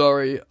 me and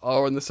Sarri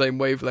are on the same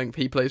wavelength.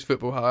 He plays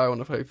football how I want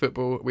to play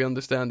football. We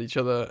understand each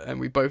other, and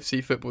we both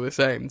see football the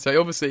same. So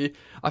obviously,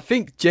 I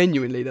think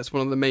genuinely that's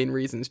one of the main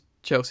reasons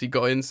Chelsea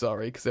got in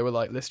Sarri, because they were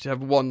like, let's just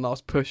have one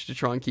last push to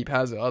try and keep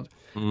Hazard.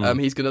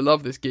 He's going to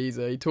love this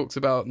geezer. He talks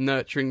about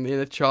nurturing the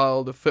inner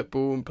child of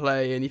football and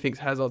play, and he thinks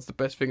Hazard's the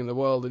best thing in the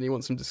world, and he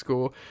wants him to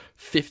score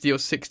 50 or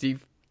 60,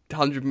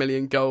 100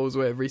 million goals,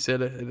 whatever he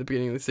said at the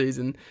beginning of the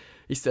season.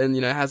 He said,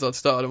 you know, Hazard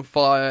started on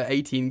fire,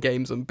 18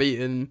 games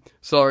unbeaten.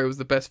 Sarri was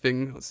the best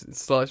thing since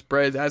sliced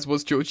bread, as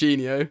was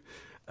Jorginho.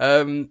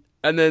 And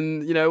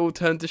then, you know, all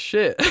turned to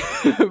shit.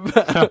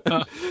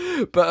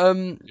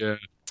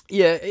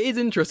 Yeah, it is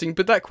interesting.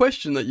 But that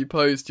question that you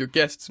posed to your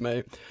guests,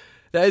 mate,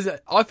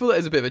 I feel that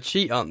is a bit of a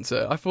cheat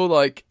answer. I feel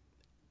like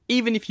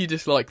even if you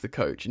dislike the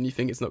coach and you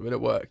think it's not going to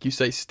work, you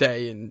say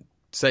stay and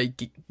say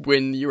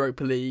win the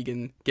Europa League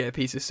and get a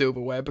piece of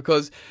silverware,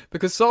 because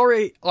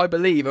Sarri, I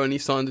believe, only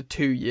signed a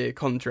 2-year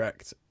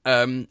contract,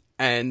 and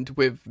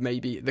with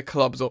maybe the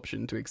club's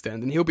option to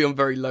extend, and he'll be on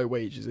very low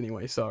wages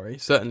anyway,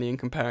 Sarri, certainly in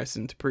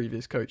comparison to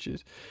previous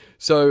coaches.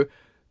 So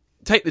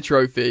take the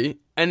trophy,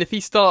 and if he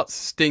starts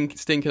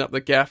stinking up the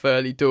gaff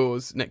early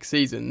doors next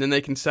season, then they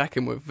can sack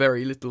him with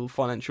very little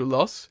financial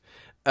loss,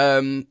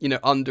 you know,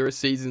 under a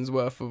season's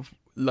worth of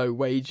low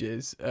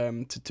wages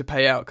to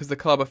pay out, because the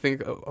club, I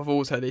think, have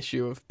always had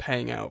issue of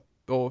paying out,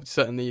 or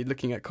certainly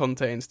looking at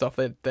Conte and stuff,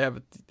 they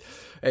have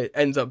it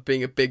ends up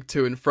being a big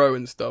to and fro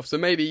and stuff. So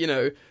maybe, you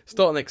know,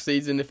 start next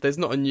season, if there's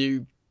not a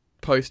new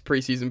post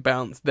preseason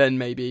bounce, then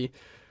maybe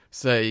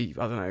say,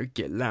 I don't know,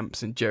 get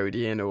Lamps and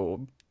Jody in, or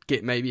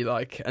get maybe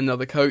like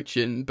another coach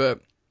in. But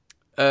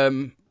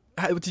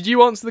did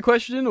you answer the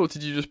question, or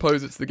did you just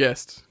pose it to the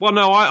guests? Well,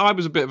 no, I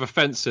was a bit of a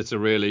fence sitter,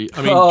 really.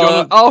 I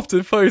mean,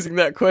 after posing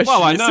that question,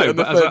 well, I know,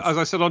 but as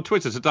I said on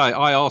Twitter today,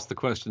 I ask the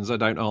questions, I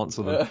don't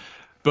answer them.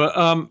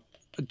 But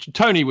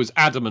Tony was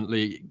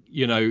adamantly,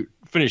 you know,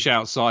 finish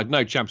outside,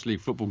 no Champions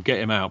League football, get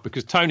him out,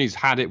 because Tony's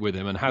had it with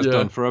him and has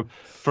done for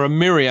a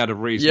myriad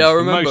of reasons. Yeah, I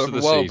remember most of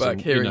the while season.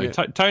 Back hearing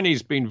it.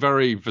 Tony's been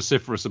very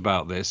vociferous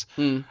about this.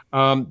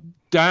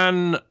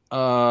 Dan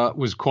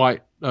was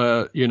quite,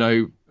 you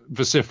know,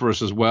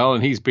 vociferous as well,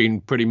 and he's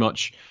been pretty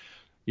much,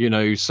 you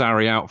know,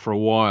 Sarri out for a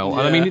while.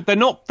 And I mean, they're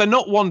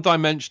not one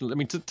dimensional. I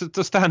mean,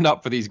 to stand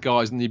up for these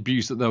guys and the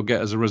abuse that they'll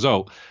get as a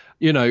result,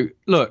 you know,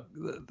 look,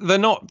 they're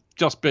not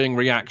just being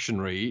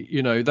reactionary.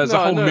 You know, there's a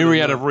whole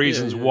myriad of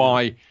reasons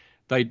why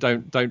they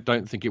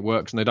don't think it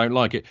works and they don't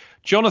like it.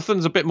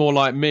 Jonathan's a bit more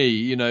like me,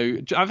 you know.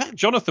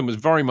 Jonathan was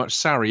very much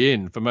Sarri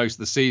in for most of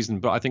the season,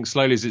 but I think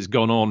slowly as it's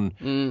gone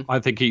on, I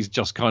think he's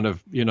just kind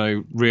of, you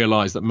know,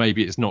 realised that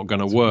maybe it's not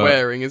going to work.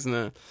 Wearing, isn't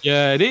it?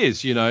 Yeah, it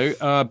is, you know.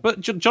 But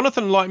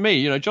Jonathan, like me,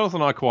 you know, Jonathan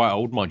and I are quite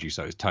old, mind you,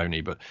 so is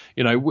Tony. But,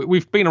 you know,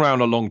 we've been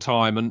around a long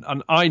time,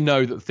 and I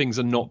know that things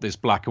are not this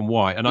black and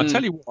white. And I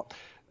tell you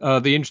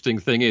what, the interesting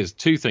thing is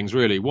two things,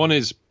 really. One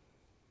is,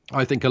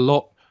 I think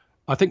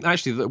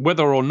actually that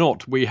whether or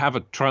not we have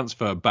a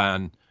transfer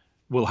ban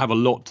will have a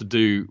lot to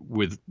do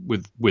with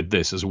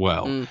this as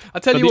well. I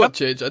tell you what,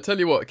 Chidge, I tell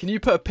you what, can you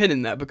put a pin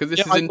in that? Because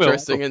this is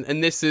interesting,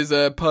 and this is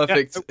a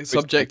perfect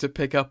subject to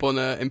pick up on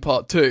in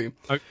part 2.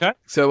 Okay.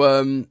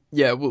 So,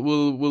 yeah,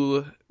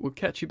 we'll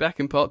catch you back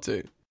in part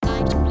 2.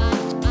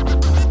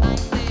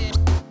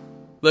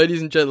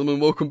 Ladies and gentlemen,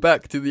 welcome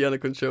back to the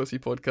Anakin Chelsea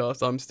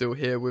podcast. I'm still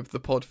here with the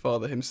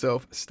podfather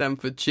himself,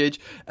 Stamford Chidge.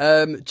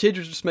 Chidge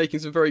was just making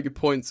some very good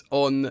points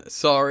on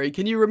Sarri.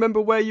 Can you remember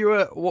where you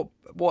were?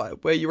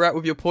 Where you're at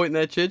with your point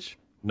there, Chidge?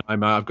 No,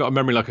 man, I've got a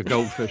memory like a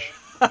goldfish.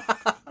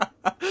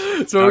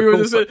 So we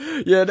were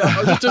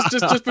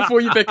just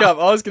before you pick up,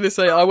 I was going to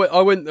say I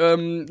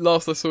went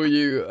last I saw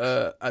you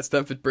at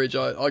Stamford Bridge.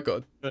 I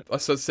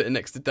started sitting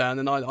next to Dan,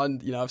 and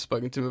I've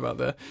spoken to him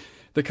about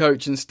the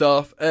coach and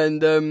stuff,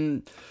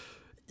 and.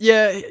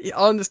 Yeah,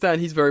 I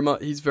understand he's very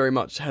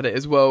much had it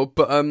as well,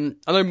 but I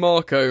know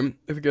Marco,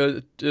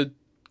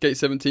 Gate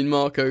 17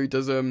 Marco, who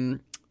does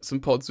some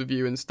pods with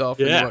you and stuff,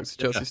 and he works at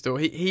Chelsea still.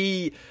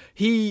 He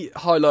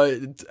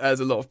highlighted,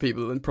 as a lot of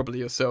people and probably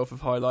yourself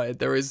have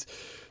highlighted,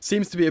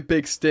 seems to be a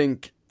big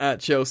stink at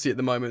Chelsea at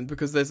the moment,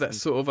 because there's that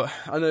sort of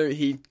I know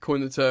he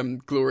coined the term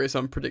glorious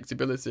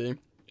unpredictability,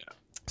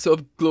 sort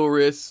of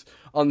glorious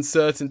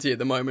uncertainty at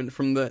the moment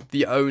from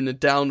the owner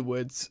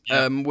downwards,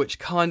 which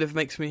kind of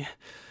makes me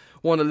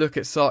want to look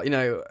at Sarri, you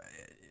know.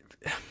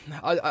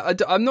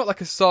 I'm not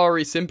like a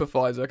Sarri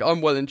sympathiser. Like, I'm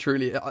well and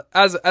truly,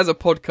 as a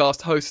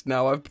podcast host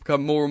now, I've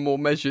become more and more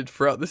measured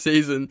throughout the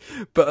season.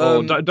 But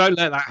don't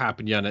let that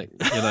happen, Yannick.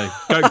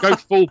 You know, go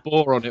full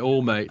bore on it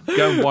all, mate.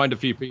 Go and wind a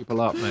few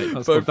people up, mate.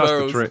 That's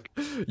the trick.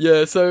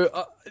 Yeah.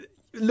 So.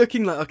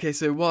 Looking like, okay,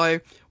 so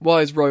why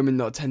is Roman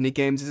not attending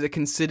games? Is it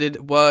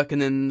considered work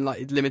and then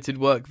like limited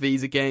work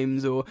visa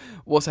games, or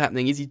what's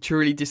happening? Is he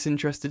truly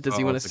disinterested? Does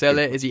he want to sell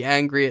it? Is he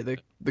angry at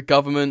the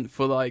government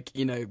for, like,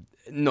 you know,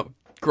 not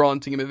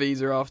granting him a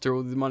visa after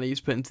all the money he's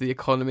put into the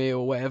economy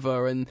or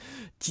whatever? And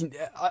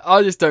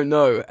I just don't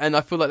know. And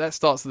I feel like that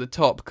starts at the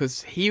top,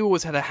 because he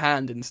always had a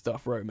hand in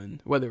stuff,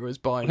 Roman, whether it was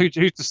buying. Who's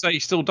to say he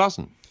still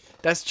doesn't?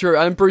 That's true,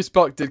 and Bruce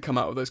Buck did come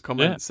out with those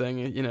comments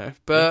saying, you know,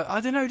 but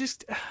I don't know,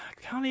 just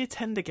can't he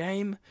attend a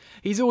game?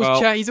 He's always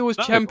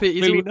champion.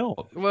 He's really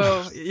not.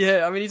 Well,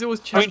 yeah, I mean, he's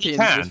always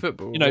championed his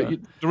football. You know,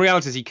 the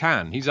reality is he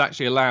can. He's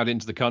actually allowed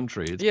into the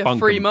country. It's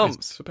 3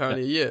 months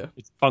apparently a year.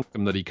 It's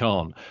bunkum that he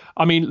can't.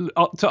 I mean,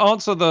 to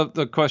answer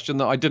the question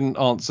that I didn't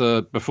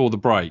answer before the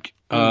break.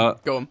 Go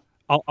on.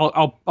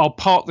 I'll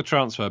park the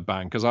transfer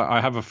ban, because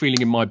I have a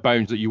feeling in my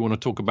bones that you want to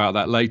talk about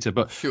that later.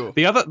 But sure.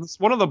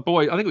 One of the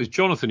boys, I think it was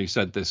Jonathan, who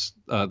said this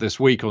this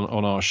week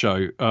on our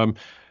show,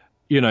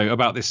 you know,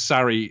 about this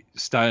Sarri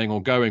staying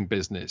or going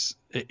business.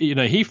 You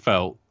know, he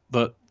felt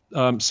that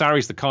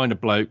Sarri's the kind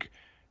of bloke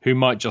who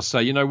might just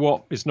say, you know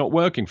what, it's not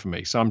working for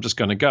me, so I'm just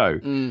going to go.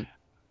 And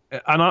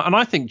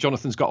I think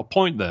Jonathan's got a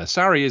point there.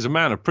 Sarri is a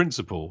man of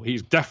principle.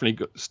 He's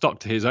definitely stuck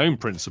to his own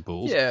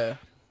principles. Yeah,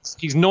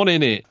 he's not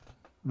in it.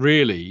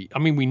 Really, I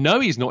mean, we know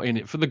he's not in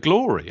it for the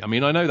glory. I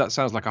mean, I know that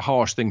sounds like a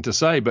harsh thing to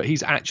say, but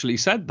he's actually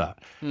said that.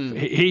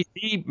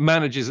 He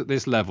manages at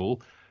this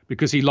level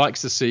because he likes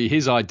to see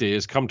his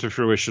ideas come to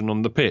fruition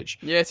on the pitch.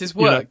 Yeah, it's his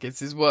work. You know, it's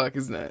his work,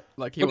 isn't it?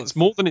 Like it's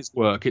more than his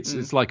work.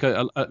 It's like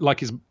a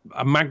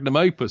magnum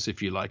opus,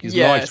 if you like.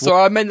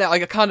 I meant that.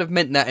 Like, I kind of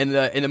meant that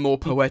in a more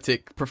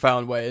poetic,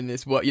 profound way. In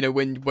this work, you know,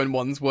 when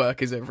one's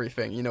work is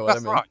everything. You know what I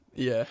mean? Right.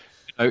 Yeah.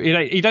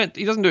 He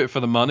doesn't do it for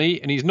the money,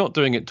 and he's not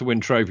doing it to win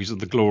trophies of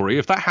the glory.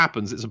 If that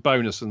happens, it's a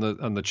bonus and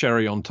the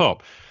cherry on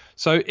top.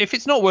 So if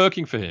it's not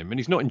working for him and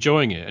he's not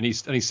enjoying it, and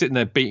he's sitting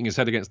there beating his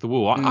head against the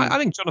wall, I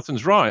think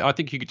Jonathan's right. I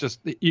think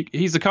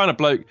he's the kind of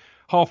bloke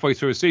halfway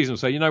through a season will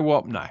say, you know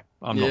what, no,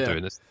 I'm not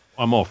doing this.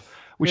 I'm off.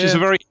 Which is a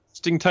very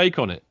interesting take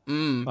on it. I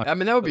mean,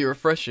 that would be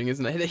refreshing,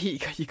 isn't it?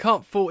 You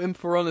can't fault him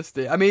for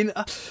honesty. I mean,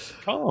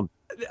 can't.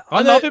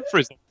 I love him for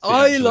his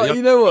honesty.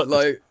 You know what,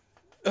 like,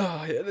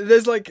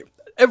 there's like.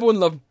 Everyone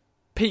loved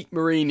Pete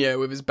Mourinho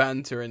with his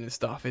banter and his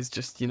stuff. Is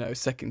just, you know,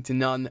 second to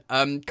none.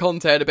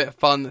 Conte had a bit of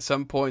fun at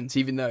some points,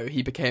 even though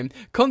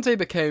Conte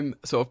became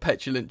a sort of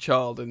petulant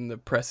child in the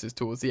presses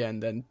towards the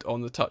end and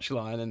on the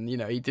touchline, and, you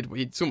know,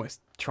 he's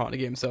almost trying to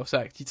get himself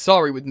sacked.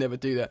 Sarri would never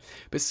do that,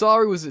 but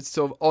Sarri was a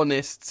sort of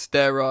honest,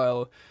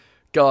 sterile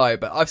guy.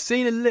 But I've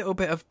seen a little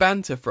bit of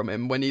banter from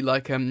him when he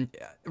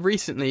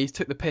recently he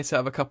took the piss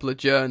out of a couple of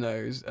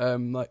journos,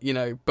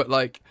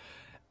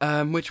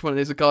 which one?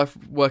 There's a guy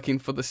working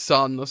for The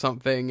Sun or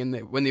something,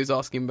 and when he was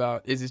asking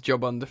about is his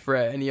job under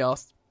threat, and he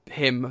asked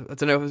him. I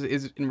don't know if it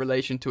was in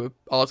relation to an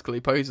article he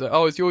posted. Like,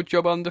 oh, is your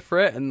job under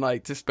threat? And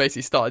like just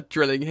basically started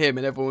drilling him,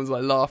 and everyone was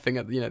like laughing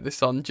at the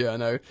Sun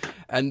journo.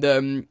 And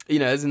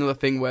there's another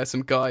thing where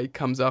some guy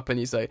comes up and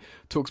he's like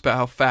talks about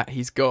how fat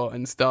he's got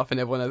and stuff, and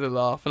everyone has a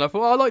laugh. And I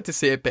thought, well, I'd like to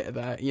see a bit of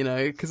that,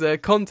 because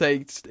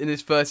Conte in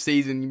his first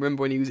season, you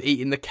remember when he was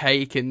eating the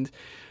cake and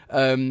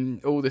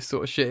all this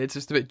sort of shit. It's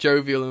just a bit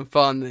jovial and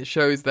fun, and it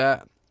shows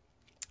that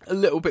a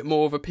little bit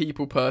more of a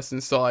people person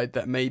side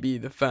that maybe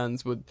the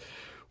fans would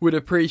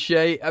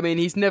appreciate. I mean,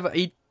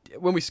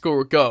 when we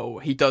score a goal,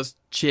 he does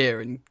cheer,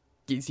 and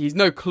he's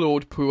no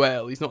Claude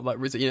Puel. He's not like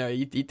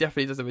he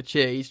definitely does have a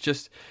cheer.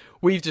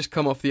 We've just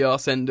come off the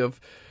arse end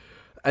of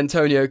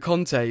Antonio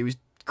Conte. He was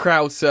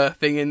crowd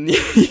surfing in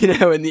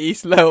in the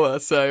East Lower,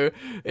 so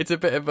it's a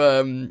bit of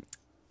a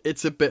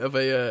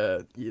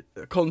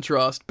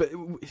contrast. But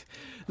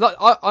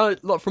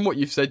like from what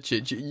you've said,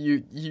 Chidge,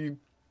 you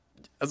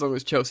as long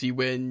as Chelsea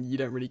win, you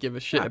don't really give a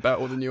shit about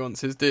all the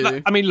nuances, do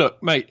you? I mean,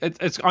 look, mate,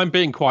 I'm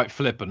being quite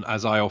flippant,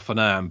 as I often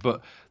am,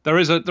 but there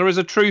is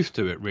a truth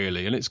to it,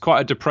 really, and it's quite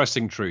a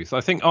depressing truth.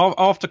 I think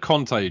after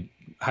Conte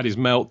had his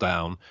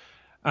meltdown,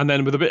 and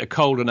then with a bit of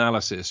cold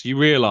analysis, you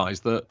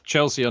realise that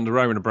Chelsea under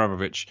Roman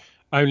Abramovich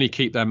only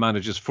keep their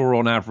managers for,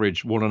 on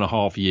average,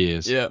 1.5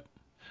 years. Yeah.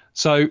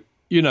 So,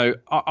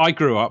 I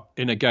grew up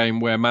in a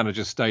game where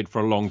managers stayed for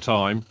a long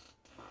time.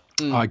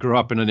 I grew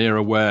up in an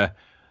era where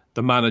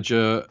the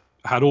manager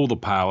had all the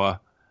power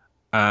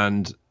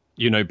and,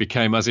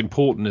 became as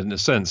important in a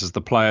sense as the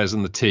players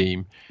and the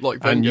team.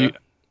 Like Wenger.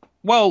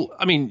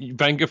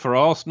 Wenger for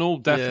Arsenal,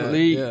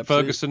 definitely. Yeah,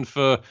 Ferguson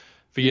for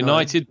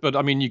United.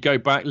 But, you go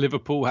back,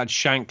 Liverpool had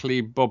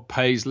Shankly, Bob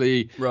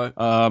Paisley. Right.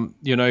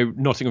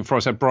 Nottingham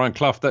Forest had Brian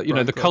Clough.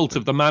 The cult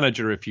of the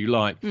manager, if you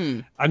like.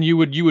 And you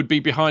would be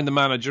behind the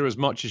manager as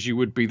much as you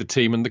would be the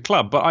team and the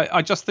club. But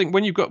I just think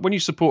when you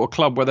support a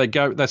club where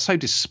they're so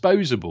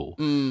disposable,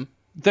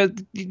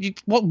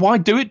 why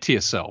do it to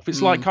yourself?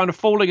 It's like kind of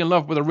falling in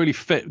love with a really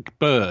fit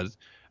bird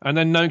and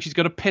then knowing she's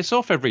going to piss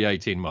off every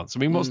 18 months. I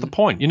mean, what's the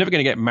point? You're never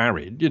going to get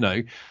married,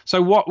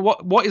 So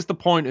what is the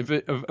point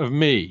of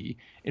me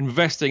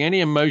investing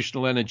any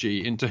emotional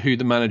energy into who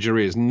the manager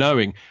is,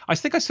 knowing, I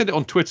think I said it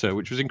on Twitter,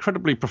 which was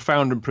incredibly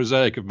profound and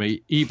prosaic of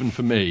me, even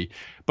for me.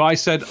 But I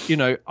said,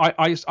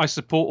 I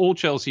support all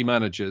Chelsea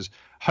managers,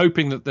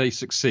 hoping that they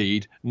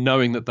succeed,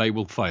 knowing that they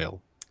will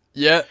fail.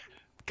 Yeah.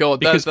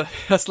 God,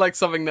 that's like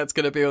something that's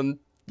going to be on,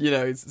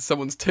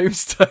 someone's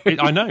tombstone.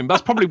 I know.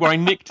 That's probably where I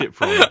nicked it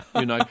from.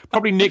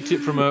 Probably nicked it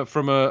from a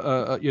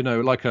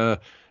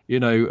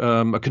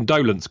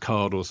condolence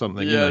card or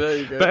something. Yeah, there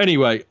you go. But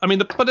anyway,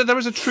 but there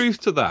is a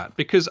truth to that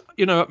because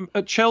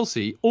at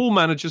Chelsea, all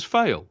managers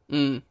fail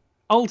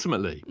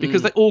ultimately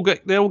because they all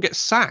get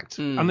sacked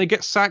and they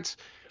get sacked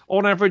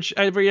on average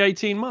every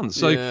 18 months.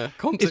 So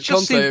Conte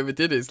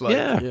overdid his over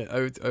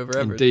average.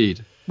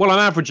 Indeed. Well, I'm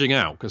averaging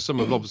out because some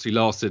have obviously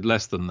lasted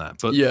less than that.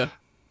 But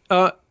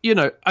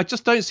I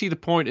just don't see the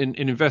point in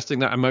investing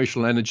that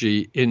emotional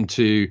energy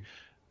into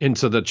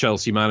the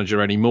Chelsea manager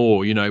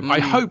anymore. I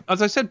hope,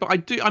 as I said, but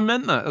I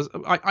meant that.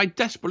 I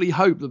desperately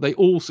hope that they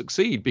all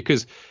succeed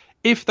because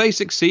if they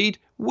succeed,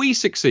 we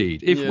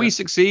succeed. If we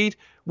succeed,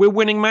 we're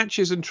winning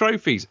matches and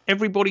trophies.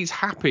 Everybody's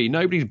happy.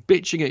 Nobody's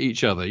bitching at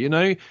each other.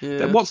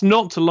 What's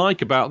not to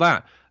like about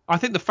that? I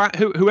think the fact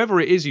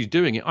whoever it is who's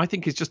doing it, I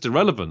think is just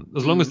irrelevant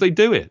as long as they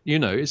do it.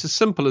 It's as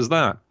simple as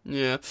that.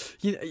 Yeah,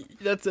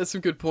 that's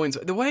some good points.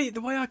 The way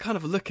I kind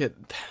of look at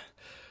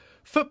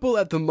football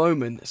at the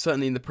moment,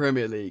 certainly in the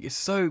Premier League, is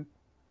so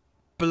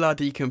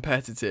bloody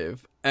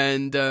competitive.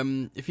 And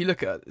if you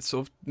look at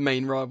sort of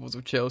main rivals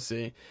of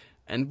Chelsea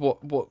and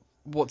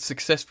what's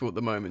successful at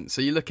the moment,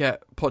 so you look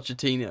at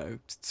Pochettino.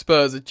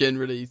 Spurs are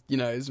generally,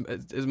 as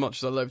much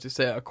as I love to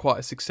say it, are quite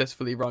a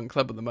successfully run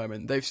club at the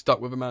moment. They've stuck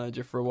with a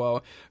manager for a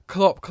while.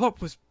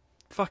 Klopp was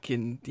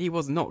he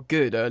was not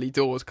good early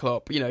doors.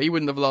 Klopp, he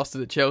wouldn't have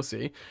lasted at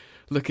Chelsea.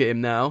 Look at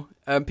him now.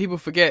 People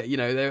forget,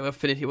 they were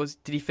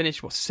finished. Did he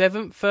finish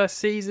 7th first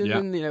season? Yeah.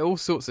 And all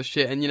sorts of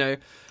shit. And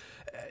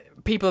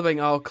people are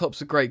saying, "Oh,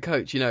 Klopp's a great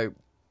coach."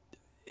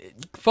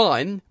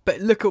 Fine, but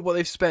look at what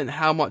they've spent,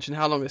 how much and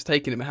how long it's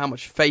taken him, how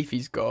much faith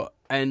he's got,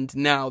 and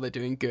now they're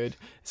doing good.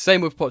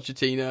 Same with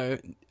Pochettino.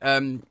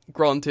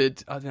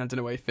 Granted, I don't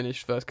know where he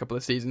finished first couple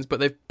of seasons, but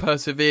they've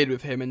persevered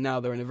with him, and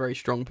now they're in a very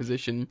strong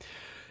position.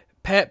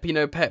 Pep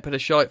had a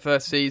shite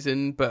first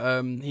season,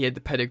 but he had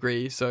the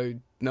pedigree, so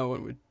no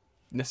one would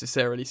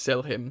necessarily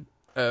sell him.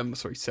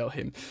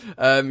 Terminate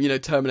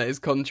his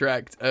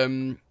contract.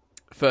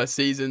 First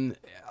season,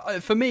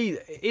 for me,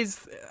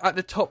 is at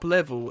the top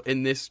level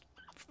in this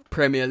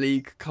Premier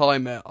League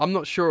climate. I'm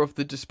not sure if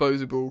the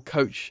disposable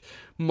coach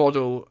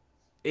model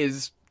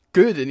is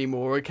good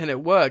anymore, or can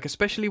it work,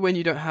 especially when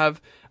you don't have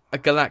a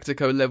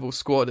Galactico level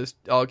squad as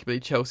arguably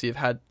Chelsea have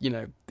had,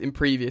 in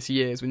previous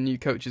years when new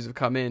coaches have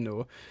come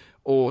in,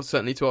 or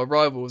certainly to our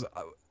rivals.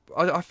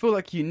 I feel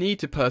like you need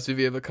to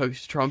persevere with a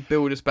coach to try and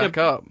build us back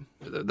up.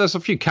 There's a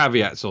few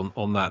caveats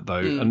on that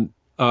though,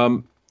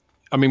 and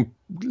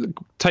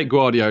take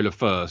Guardiola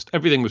first.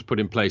 Everything was put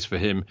in place for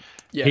him.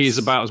 Yes. He is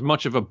about as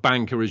much of a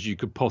banker as you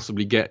could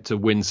possibly get to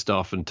win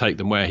stuff and take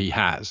them where he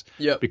has.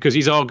 Yep. Because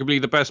he's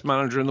arguably the best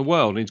manager in the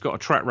world, and he's got a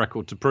track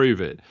record to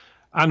prove it.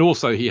 And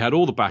also, he had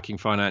all the backing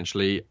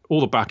financially, all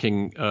the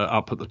backing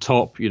up at the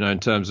top, in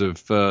terms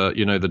of,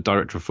 the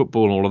director of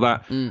football and all of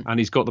that. And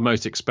he's got the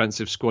most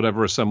expensive squad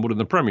ever assembled in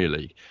the Premier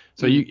League.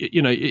 So,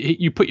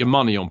 you put your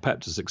money on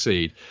Pep to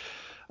succeed.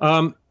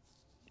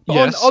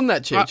 Yes. On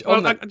that,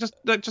 Chidge.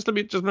 Just let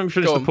me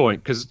finish the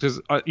point,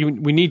 because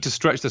we need to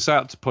stretch this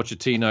out to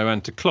Pochettino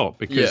and to Klopp,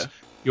 because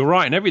you're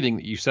right in everything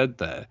that you said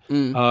there.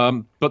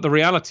 But the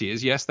reality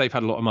is, yes, they've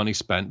had a lot of money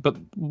spent, but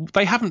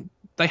they haven't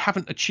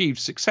achieved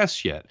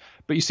success yet.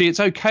 But you see, it's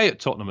okay at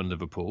Tottenham and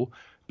Liverpool,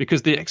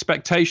 because the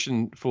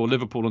expectation for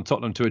Liverpool and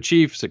Tottenham to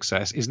achieve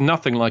success is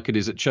nothing like it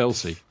is at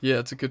Chelsea. Yeah,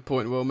 it's a good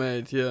point. Well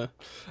made. Yeah,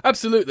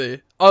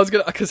 absolutely. So I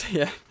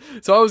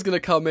was gonna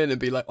come in and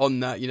be like on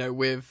that,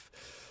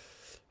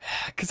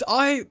 because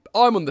I'm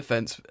on the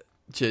fence,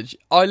 Chidge.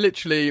 I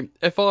literally,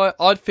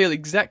 I'd feel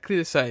exactly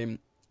the same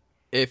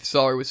if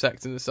Sarri was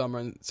sacked in the summer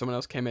and someone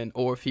else came in,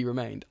 or if he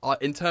remained.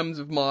 In terms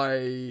of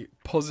my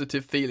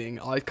positive feeling,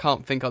 I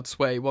can't think I'd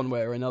sway one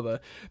way or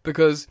another,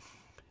 because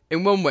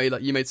in one way,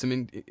 like, you made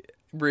some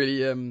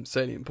really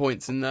salient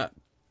points in that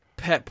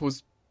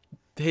Pep's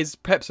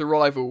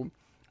arrival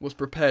was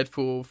prepared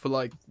for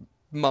like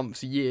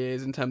months,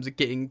 years, in terms of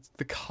getting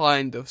the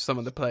kind of some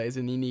of the players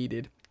in he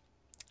needed.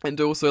 And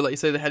also, like you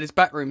say, they had his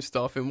backroom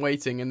staff in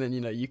waiting, and then,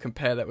 you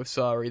compare that with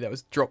Sarri, that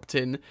was dropped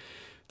in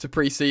to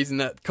pre-season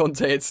that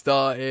Conte had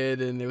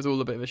started, and it was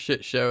all a bit of a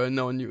shit show and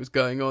no one knew what was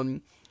going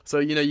on. So,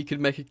 you could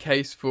make a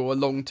case for a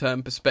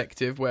long-term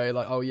perspective where,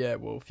 like, oh yeah,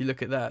 well, if you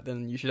look at that,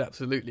 then you should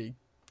absolutely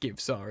give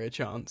Sarri a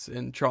chance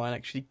and try and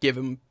actually give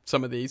him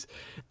some of these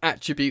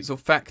attributes or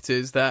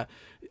factors that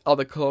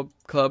other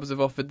clubs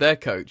have offered their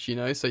coach,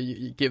 so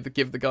you give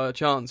the guy a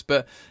chance.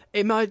 But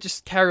it might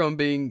just carry on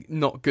being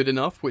not good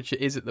enough, which it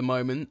is at the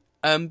moment.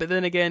 But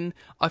then again,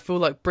 I feel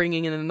like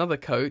bringing in another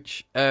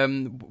coach,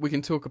 we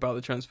can talk about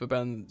the transfer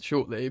ban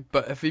shortly,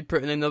 but if we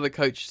put in another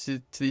coach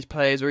to these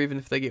players, or even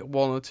if they get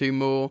one or two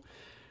more,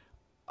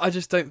 I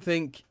just don't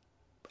think,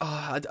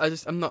 I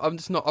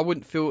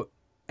wouldn't feel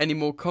any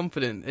more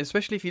confident,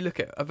 especially if you look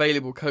at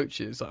available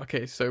coaches. Like,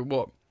 okay, so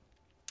what?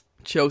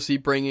 Chelsea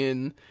bring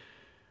in,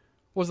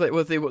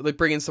 they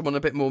bring in someone a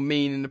bit more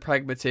mean and a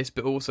pragmatist,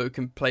 but also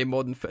can play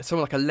modern,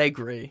 someone like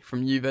Allegri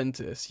from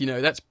Juventus.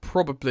 That's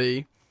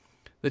probably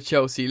the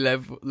Chelsea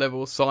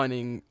level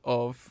signing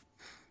of,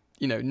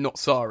 not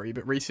Sarri,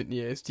 but recent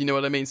years. Do you know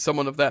what I mean?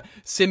 Someone of that.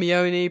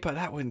 Simeone, but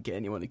that wouldn't get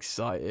anyone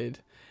excited.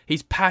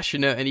 He's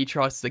passionate and he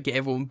tries to get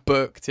everyone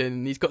booked,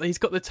 and he's got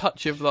the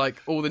touch of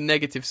like all the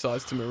negative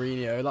sides to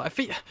Mourinho. Like,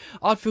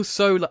 I'd feel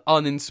so like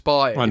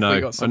uninspired. I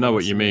know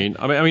what you mean.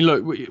 I mean,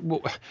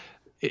 look.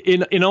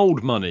 In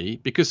old money,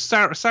 because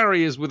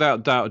Sarri is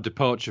without doubt a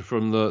departure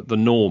from the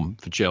norm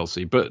for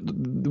Chelsea. But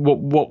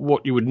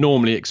what you would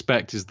normally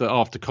expect is that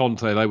after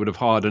Conte, they would have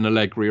hired an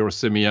Allegri or a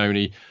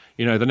Simeone,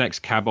 the next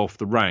cab off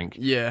the rank.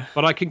 Yeah.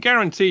 But I can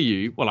guarantee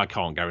you, well, I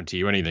can't guarantee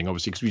you anything,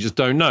 obviously, because we just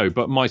don't know.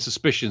 But my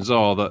suspicions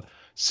are that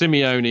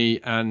Simeone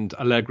and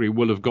Allegri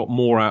will have got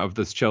more out of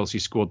this Chelsea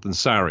squad than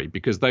Sarri,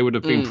 because they would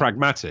have been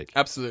pragmatic.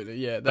 Absolutely,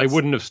 yeah. They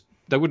wouldn't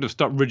have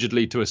stuck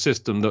rigidly to a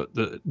system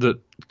that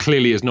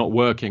clearly is not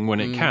working when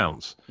it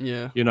counts.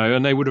 Yeah.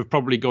 And they would have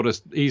probably got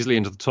us easily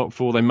into the top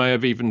four. They may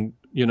have even,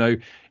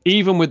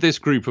 even with this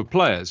group of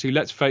players, who,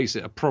 let's face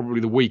it, are probably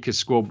the weakest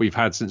squad we've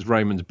had since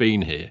Raymond's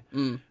been here,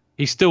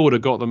 he still would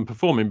have got them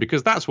performing,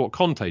 because that's what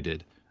Conte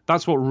did.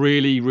 That's what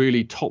really,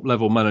 really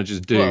top-level managers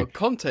do. Well,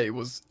 Conte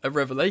was a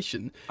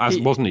revelation.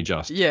 Wasn't he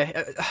just?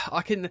 Yeah,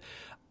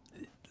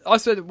 I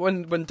said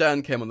when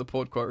Dan came on the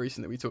pod quite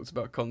recently, we talked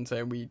about Conte,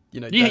 and we,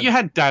 Dan, you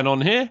had Dan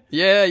on here.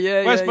 Yeah.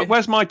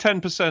 Where's my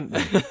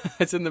 10%?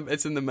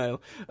 It's in the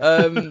mail.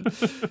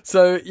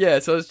 So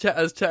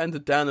I was chatting to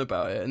Dan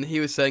about it, and he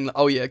was saying, like,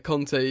 oh yeah,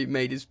 Conte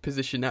made his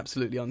position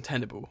absolutely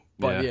untenable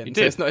by the end.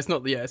 So it's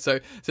not so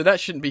that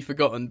shouldn't be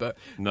forgotten. But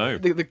no,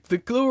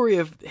 the glory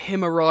of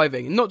him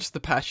arriving, and not just the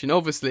passion.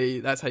 Obviously,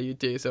 that's how you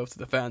do yourself to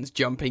the fans,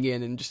 jumping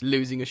in and just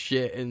losing a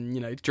shit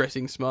and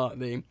dressing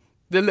smartly.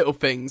 The little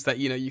things that,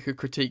 you could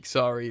critique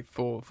Sarri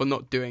for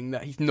not doing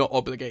that he's not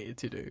obligated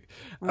to do.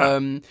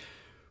 Right.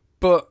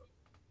 But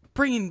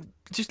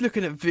just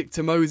looking at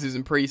Victor Moses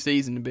in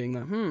pre-season and being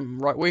like,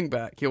 right wing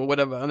back or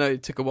whatever. I know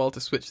it took a while to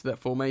switch to that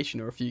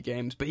formation or a few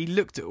games, but he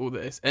looked at all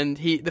this, and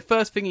the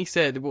first thing he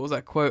said, what was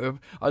that quote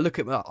of,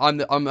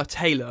 I'm a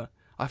tailor.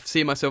 I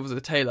see myself as a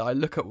tailor. I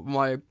look at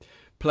my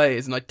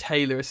players and I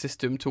tailor a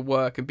system to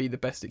work and be the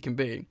best it can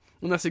be.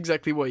 And that's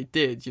exactly what he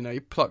did. He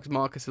plucked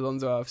Marcos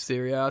Alonso out of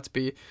Serie A to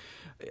be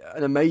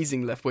an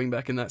amazing left wing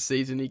back in that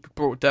season. He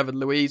brought David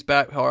Luiz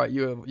back. All right,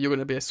 you're going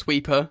to be a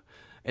sweeper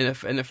in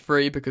a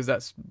free, because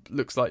that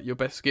looks like your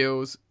best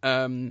skills.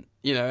 And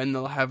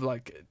they'll have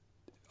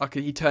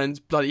he turns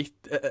bloody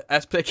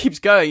Azpilicueta keeps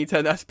going. He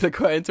turned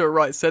Azpilicueta into a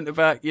right centre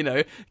back.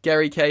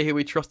 Gary Cahill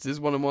we trusted as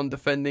 1-on-1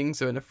 defending,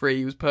 so in a free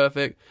he was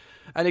perfect.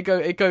 And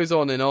it goes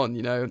on and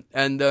on,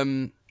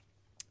 and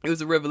it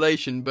was a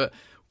revelation. But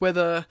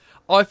whether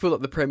I feel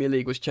like the Premier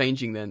League was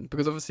changing then,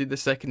 because obviously the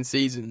second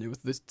season it was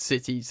the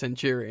City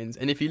Centurions,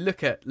 and if you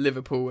look at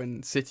Liverpool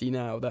and City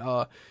now that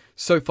are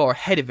so far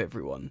ahead of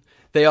everyone,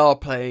 they are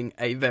playing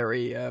a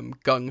very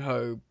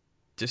gung-ho,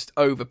 just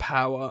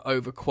overpower,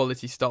 over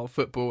quality style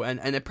football,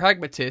 and a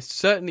pragmatist,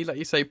 certainly, like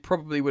you say,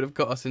 probably would have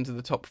got us into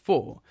the top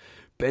 4.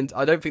 But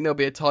I don't think there'll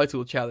be a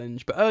title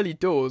challenge. But early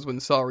doors, when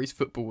Sarri's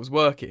football was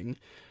working,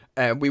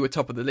 we were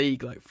top of the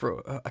league like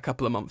for a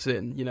couple of months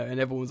in, you know, and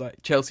everyone was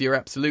like, Chelsea are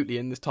absolutely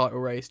in this title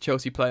race.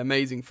 Chelsea play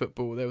amazing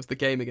football. There was the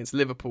game against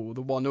Liverpool,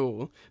 the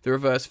 1-1, the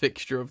reverse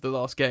fixture of the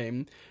last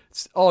game.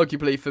 It's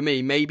arguably, for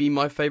me, maybe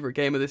my favourite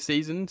game of the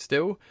season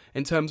still,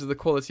 in terms of the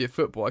quality of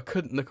football. I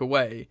couldn't look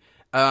away.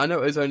 I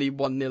know it was only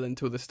 1-0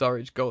 until the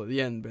Sturridge goal at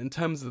the end, but in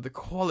terms of the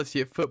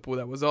quality of football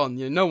that was on,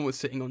 you know, no one was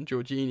sitting on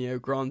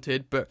Jorginho,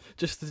 granted, but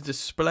just the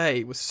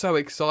display was so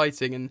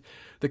exciting, and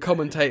the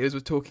commentators were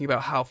talking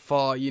about how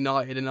far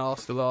United and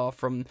Arsenal are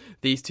from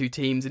these two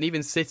teams, and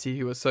even City,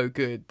 who are so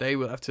good, they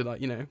will have to, like,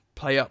 you know,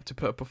 play up to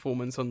put a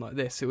performance on like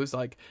this. It was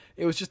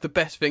just the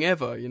best thing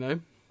ever, you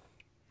know.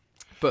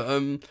 But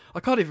I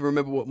can't even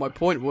remember what my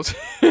point was.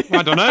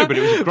 I don't know, but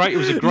it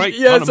was a great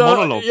kind of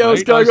monologue. Yeah, I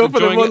was going off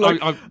on a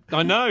monologue.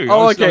 I know.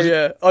 Oh,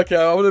 okay.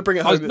 I want to bring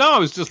it home. I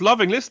was just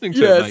loving listening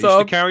to it, mate.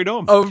 So carried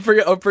on. I'll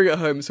bring it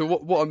home. So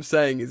what I'm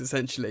saying is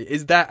essentially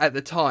is that at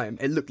the time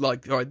it looked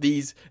like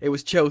it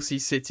was Chelsea,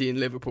 City, and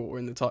Liverpool were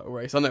in the title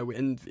race. I know,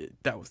 and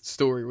that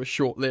story was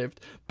short lived,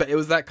 but it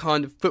was that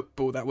kind of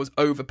football that was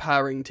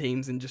overpowering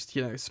teams and just,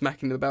 you know,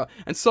 smacking them about.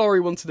 And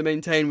Sarri wanted to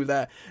maintain with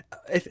that.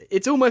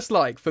 It's almost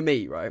like, for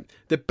me, right,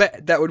 the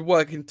bet that would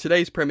work in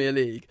today's Premier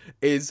League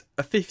is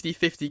a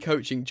 50-50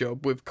 coaching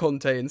job with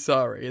Conte and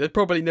Sarri. They'd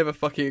probably never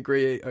fucking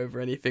agree over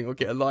anything or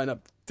get a lineup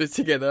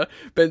together.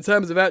 But in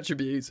terms of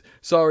attributes,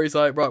 Sarri's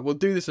like, right, we'll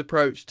do this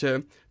approach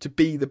to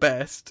be the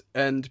best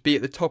and be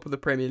at the top of the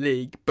Premier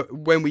League. But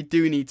when we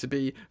do need to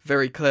be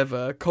very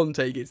clever,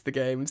 Conte gets the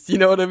games. You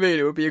know what I mean?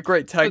 It would be a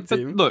great tag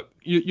team. Look,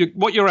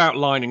 what you're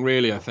outlining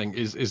really, I think,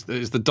 is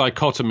the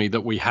dichotomy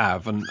that we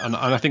have, and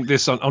I think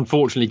this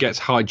unfortunately gets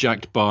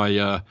hijacked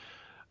by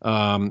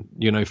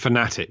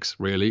fanatics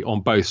really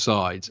on both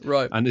sides.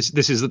 Right. And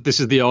this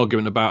is the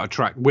argument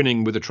about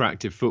winning with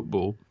attractive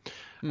football.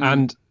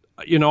 And,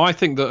 you know, I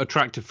think that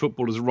attractive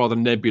football is a rather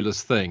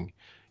nebulous thing.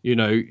 You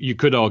know, you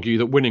could argue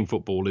that winning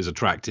football is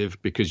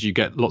attractive because you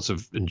get lots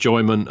of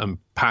enjoyment and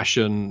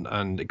passion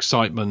and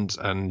excitement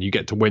and you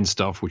get to win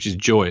stuff, which is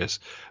joyous.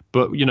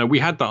 But, you know, we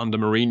had that under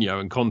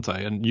Mourinho and Conte,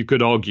 and you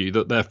could argue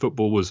that their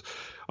football was,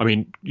 I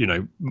mean, you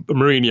know,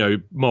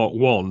 Mourinho, Mark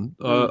 1,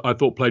 I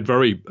thought played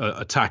very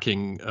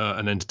attacking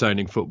and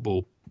entertaining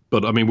football.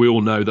 But, I mean, we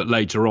all know that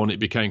later on it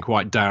became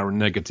quite dour and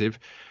negative.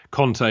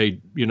 Conte,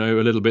 you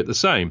know, a little bit the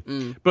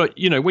same. But,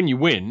 you know, when you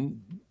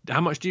win, how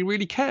much do you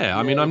really care? Yeah.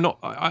 I mean,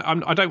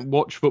 I don't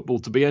watch football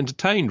to be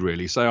entertained,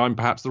 really, so I'm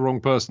perhaps the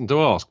wrong person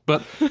to ask.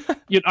 But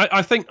you know,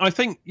 I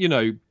think, you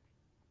know,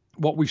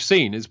 what we've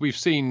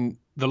seen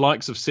the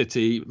likes of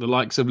City, the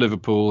likes of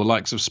Liverpool, the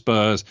likes of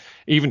Spurs,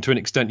 even to an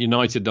extent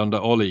United under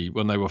Ollie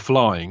when they were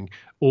flying,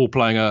 all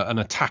playing an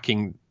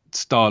attacking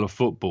style of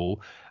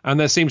football. And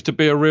there seems to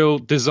be a real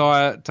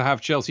desire to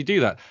have Chelsea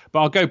do that. But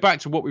I'll go back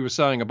to what we were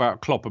saying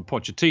about Klopp and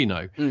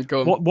Pochettino.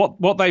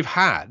 What they've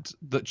had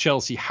that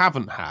Chelsea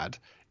haven't had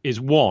is,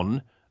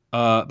 one,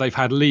 they've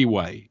had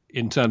leeway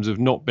in terms of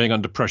not being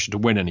under pressure to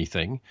win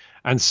anything.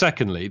 And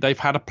secondly, they've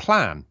had a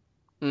plan.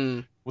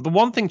 Well, the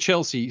one thing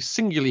Chelsea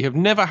singularly have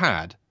never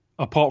had,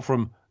 apart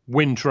from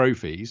win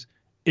trophies,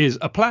 is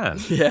a plan.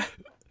 Yeah.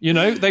 You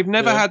know, they've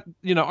never had,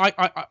 you know,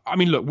 I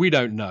mean, look, we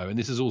don't know, and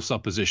this is all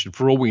supposition.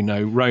 For all we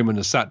know, Roman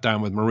has sat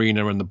down with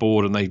Mourinho and the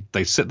board, and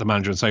they sit the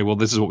manager and say, well,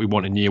 this is what we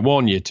want in year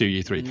 1, year 2,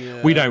 year 3.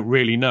 Yeah. We don't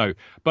really know.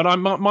 But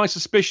my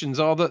suspicions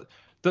are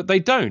that they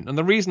don't. And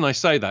the reason I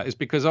say that is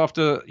because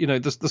after, you know,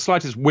 the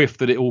slightest whiff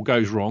that it all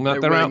goes wrong,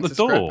 they're out the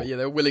door. Yeah,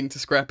 they're willing to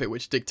scrap it,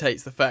 which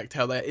dictates the fact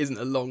how there isn't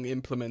a long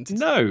implemented.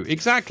 No,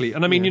 exactly.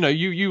 And I mean, you know,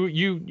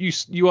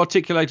 you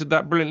articulated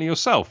that brilliantly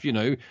yourself. You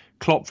know,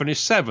 Klopp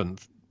finished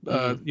 7th.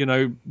 You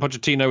know,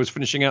 Pochettino was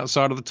finishing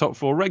outside of the top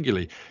 4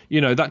 regularly. You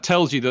know, that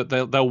tells you that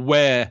they'll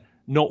wear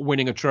not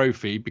winning a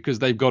trophy because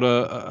they've got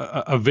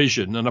a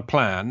vision and a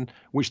plan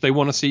which they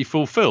want to see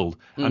fulfilled.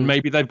 And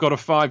maybe they've got a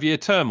 5-year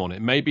term on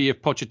it. Maybe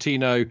if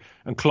Pochettino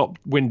and Klopp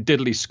win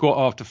diddly squat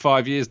after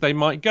 5 years, they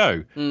might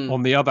go.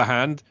 On the other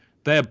hand,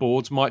 their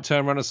boards might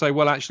turn around and say,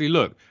 well, actually,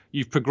 look,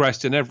 you've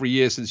progressed in every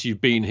year since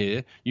you've been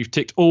here. You've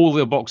ticked all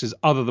the boxes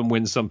other than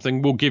win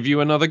something. We'll give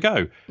you another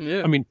go.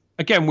 Yeah. I mean,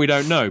 again, we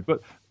don't know,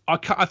 but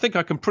I think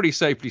I can pretty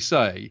safely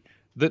say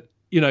that,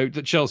 you know,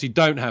 that Chelsea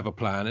don't have a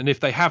plan. And if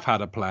they have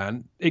had a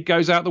plan, it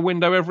goes out the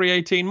window every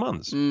 18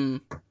 months.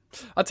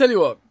 I'll tell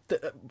you what,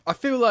 I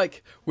feel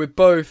like we've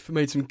both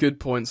made some good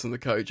points on the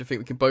coach. I think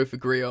we can both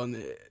agree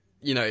on,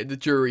 you know, the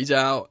jury's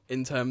out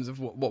in terms of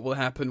what will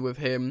happen with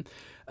him.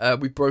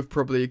 We both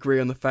probably agree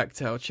on the fact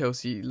how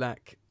Chelsea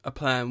lack a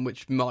plan,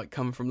 which might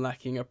come from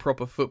lacking a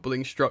proper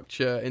footballing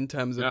structure in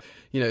terms of,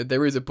 you know,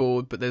 there is a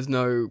board, but there's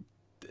no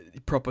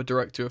proper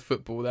director of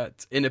football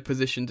that's in a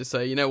position to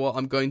say, you know what,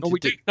 I'm going to. We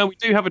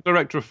do have a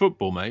director of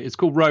football, mate. It's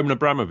called Roman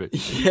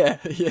Abramovich. Yeah,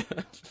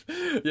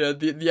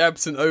 the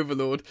absent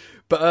overlord.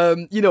 But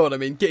you know what I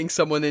mean. Getting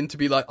someone in to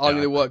be like, I'm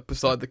going to work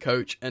beside the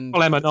coach, and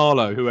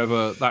Emanalo,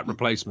 whoever that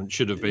replacement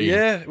should have been.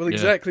 Yeah, well,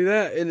 exactly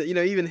that. And you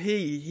know, even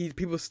he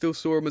people still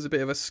saw him as a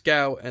bit of a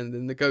scout and a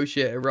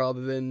negotiator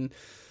rather than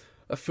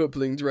a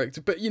footballing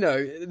director. But you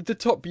know, the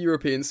top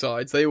European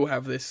sides, they all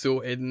have this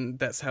sorted, and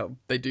that's how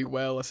they do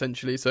well,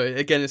 essentially. So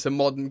again, it's a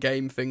modern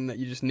game thing that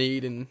you just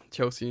need, and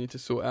Chelsea need to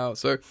sort out.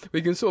 So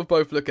we can sort of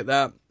both look at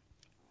that.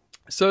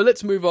 So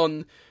let's move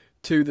on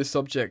to the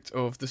subject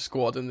of the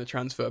squad and the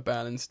transfer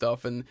ban and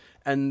stuff. And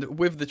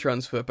with the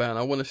transfer ban,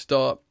 I want to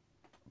start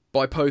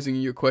by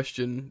posing a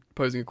question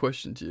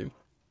to you.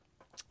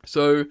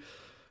 So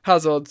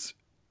Hazard's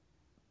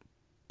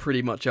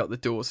pretty much out the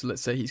door. So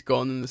let's say he's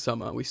gone in the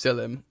summer. We sell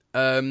him.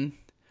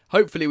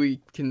 Hopefully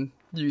we can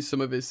use some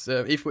of his.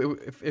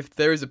 If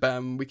there is a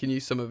ban, we can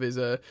use some of his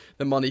the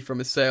money from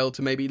his sale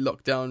to maybe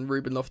lock down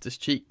Ruben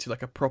Loftus-Cheek to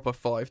like a proper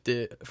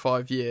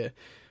 5-year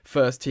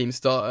first team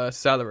starter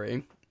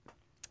salary,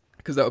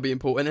 because that would be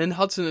important. And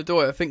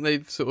Hudson-Odoi, I think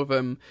they've sort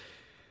of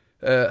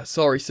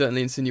Sarri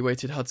certainly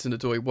insinuated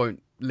Hudson-Odoi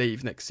won't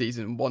leave next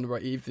season,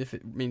 even if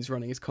it means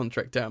running his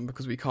contract down,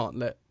 because we can't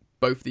let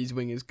both these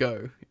wingers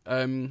go.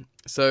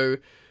 So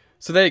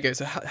there you go.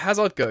 So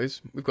Hazard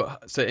goes.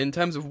 So in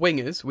terms of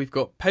wingers, we've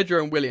got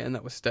Pedro and Willian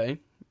that will stay,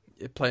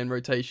 play in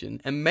rotation,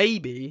 and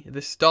maybe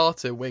the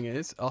starter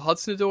wingers are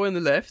Hudson-Odoi on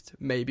the left,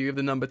 maybe with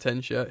the number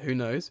 10 shirt, who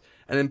knows,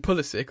 and then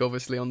Pulisic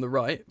obviously on the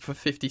right for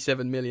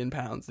 £57 million.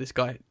 This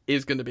guy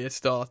is going to be a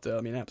starter.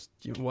 I mean,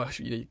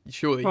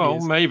 surely he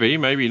is.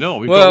 Maybe not.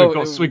 We've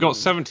got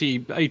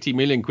 70-80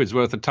 million quid's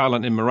worth of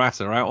talent in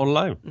Morata out on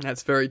loan.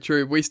 That's very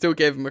true. We still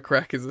gave him a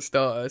crack as a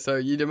starter, so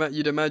you'd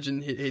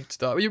imagine he'd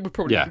start. We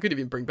could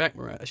even bring back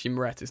Morata. Actually,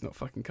 Morata's not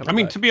fucking coming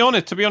back. To be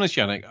honest,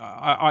 Yannick,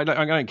 I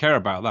don't care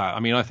about that. I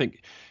mean, I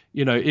think,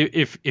 you know,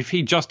 if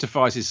he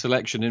justifies his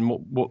selection in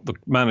what the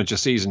manager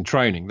sees in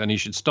training, then he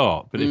should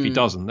start. But if he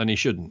doesn't, then he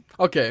shouldn't.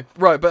 Okay,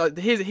 right. But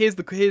here's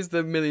the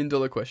 $1 million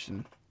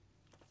question.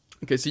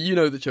 Okay, so you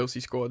know the Chelsea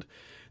squad.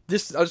 I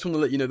just want to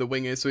let you know the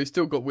wingers. So he's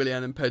still got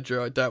Willian and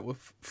Pedro. I doubt we'll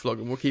flog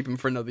them. We'll keep them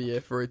for another year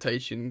for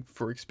rotation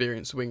for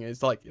experienced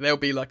wingers. Like they'll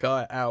be like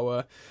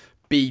our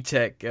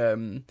B-Tech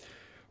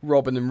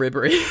Robin and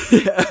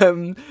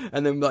Ribery,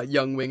 and then like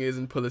young wingers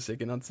and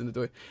Pulisic and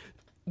Hudson-Odoi.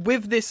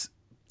 With this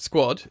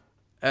squad.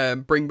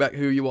 Bring back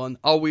who you want.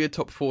 Are we a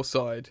top 4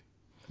 side?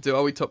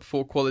 Are we top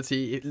 4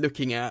 quality?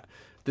 Looking at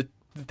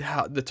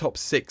the top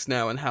 6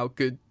 now and how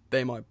good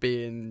they might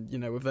be, and you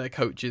know, with their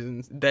coaches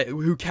and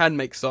who can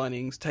make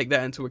signings, take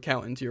that into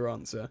account into your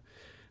answer.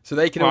 So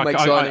they can all make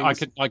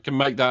signings. I can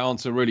make that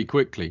answer really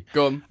quickly.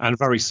 Go on. And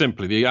very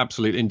simply, the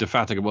absolute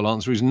indefatigable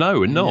answer is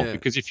no, and not. Yeah.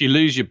 Because if you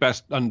lose your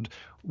best, and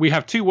we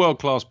have 2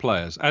 world-class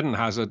players, Eden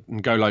Hazard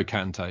and N'Golo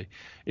Kante.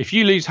 If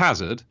you lose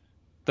Hazard,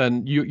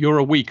 then you're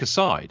a weaker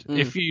side.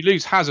 If you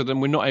lose Hazard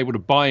and we're not able to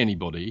buy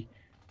anybody,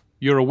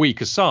 you're a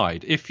weaker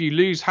side. If you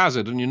lose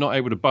Hazard and you're not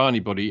able to buy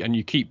anybody and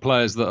you keep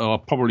players that are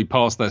probably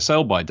past their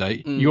sell-by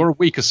date, you're a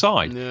weaker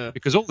side. Yeah.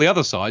 Because all the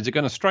other sides are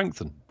going to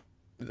strengthen.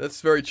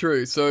 That's very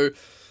true. So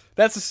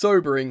that's a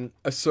sobering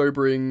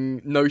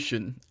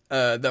notion.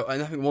 That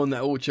I think one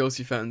that all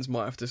Chelsea fans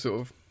might have to sort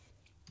of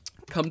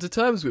come to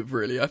terms with,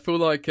 really. I feel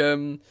like...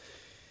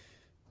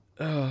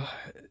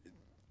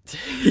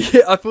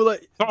 yeah, I feel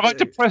like... Have I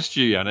depressed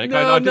you, Yannick?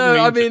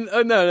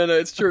 No,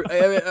 it's true.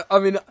 I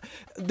mean,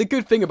 the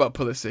good thing about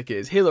Pulisic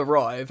is he'll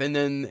arrive and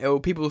then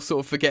people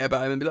sort of forget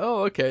about him and be like,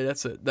 oh, okay,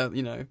 that's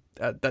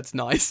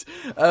nice.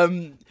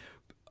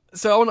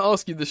 So I want to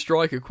ask you the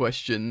striker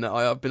question that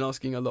I've been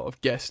asking a lot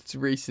of guests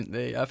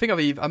recently. I think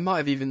I might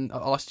have even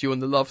asked you on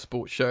the Love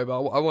Sports show,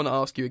 but I want to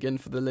ask you again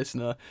for the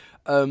listener.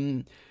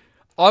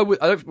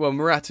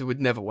 Morata would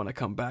never want to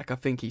come back. I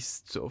think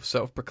he's sort of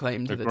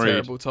self-proclaimed had a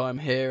terrible time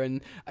here,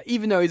 and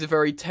even though he's a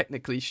very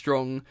technically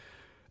strong,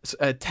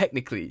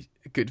 technically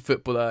good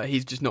footballer,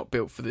 he's just not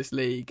built for this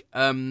league.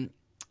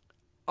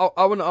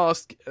 I want to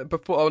ask I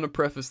want to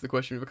preface the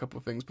question with a couple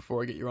of things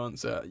before I get your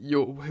answer.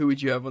 Who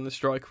would you have on the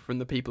striker from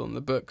the people on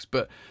the books?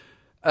 But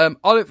I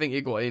don't think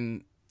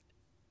Higuain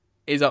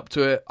is up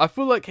to it. I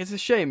feel like it's a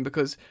shame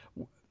because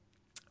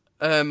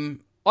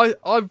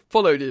I've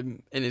followed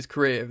him in his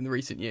career in the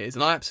recent years,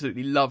 and I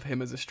absolutely love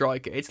him as a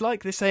striker. It's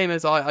like the same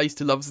as I used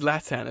to love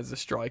Zlatan as a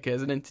striker,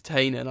 as an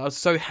entertainer, and I was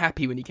so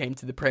happy when he came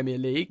to the Premier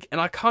League, and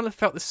I kind of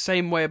felt the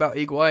same way about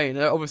Higuain.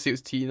 Obviously, it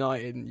was to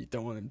United, and you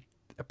don't want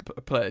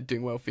a player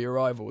doing well for your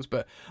rivals,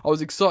 but I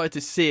was excited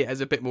to see it as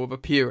a bit more of a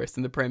purist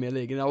in the Premier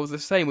League, and I was the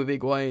same with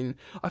Higuain.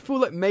 I feel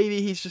like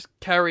maybe he's just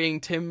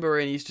carrying timber,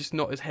 and he's just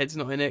not, his head's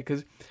not in it,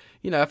 because,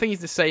 you know, I think he's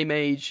the same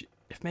age,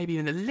 if maybe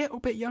even a little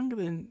bit younger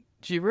than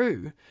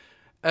Giroud.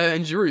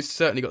 And Giroud's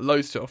certainly got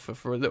loads to offer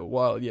for a little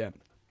while, yeah.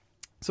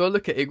 So I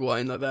look at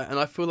Higuain like that, and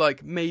I feel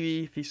like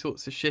maybe if he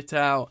sorts his shit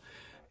out,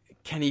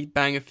 can he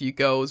bang a few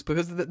goals?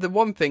 Because the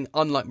one thing,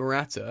 unlike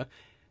Morata,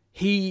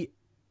 he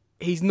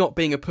he's not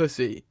being a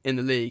pussy in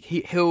the league.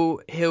 He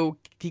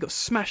got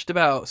smashed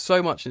about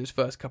so much in his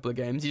first couple of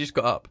games. He just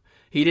got up.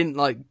 He didn't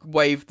like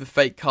wave the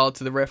fake card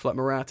to the ref like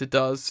Morata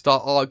does,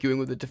 start arguing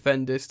with the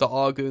defenders, start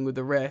arguing with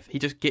the ref. He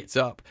just gets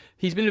up.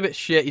 He's been a bit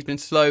shit, he's been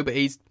slow, but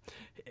he's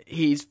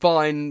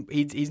fine.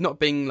 He's not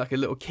being like a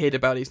little kid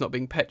about it. He's not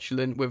being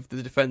petulant with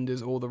the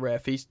defenders or the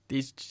ref. He's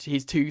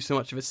too so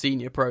much of a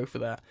senior pro for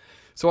that.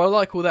 So I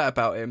like all that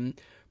about him,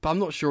 but I'm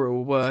not sure it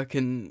will work,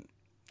 and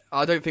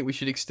I don't think we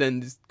should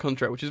extend his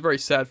contract, which is very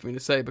sad for me to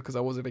say because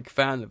I was a big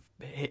fan of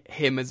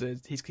him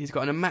he's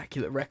got an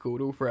immaculate record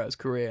all throughout his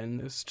career,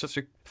 and it's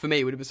for me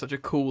it would have been such a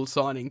cool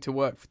signing to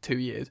work for 2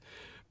 years.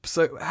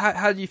 So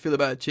how do you feel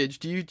about it, Chidge?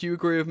 Do you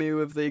agree with me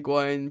with the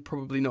Higuain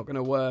probably not going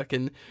to work,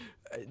 and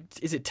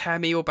is it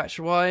Tammy or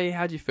Batshuayi?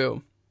 How do you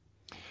feel?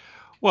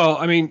 Well,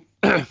 I mean,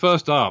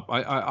 first up,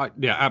 I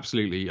yeah,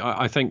 absolutely.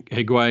 I think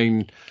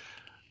Higuain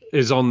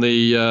is on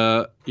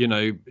the,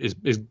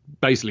 is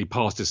basically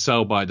past his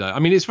sell-by date. I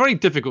mean, it's very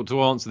difficult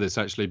to answer this,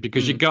 actually,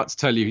 because your guts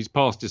tell you he's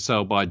past his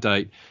sell-by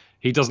date.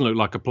 He doesn't look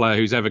like a player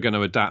who's ever going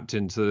to adapt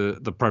into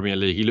the Premier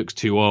League. He looks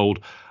too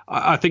old.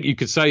 I think you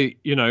could say,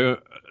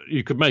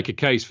 you could make a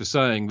case for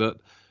saying that,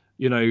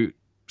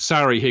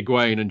 Sarri,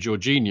 Higuain and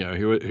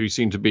Jorginho, who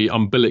seem to be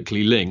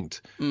umbilically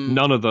linked,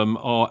 none of them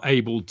are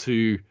able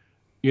to,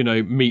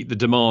 meet the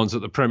demands that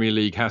the Premier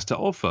League has to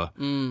offer.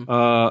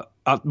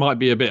 That might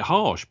be a bit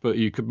harsh, but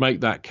you could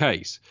make that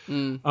case.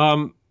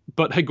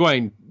 But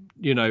Higuain,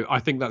 I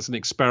think that's an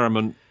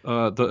experiment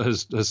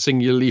that has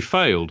singularly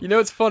failed.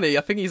 It's funny.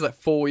 I think he's like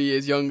 4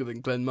 years younger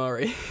than Glenn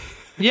Murray.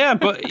 Yeah,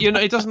 but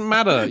it doesn't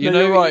matter.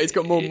 You're right. He's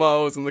got more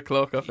miles on the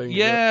clock, I think.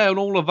 Yeah, and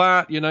all of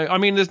that. I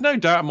mean, there's no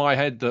doubt in my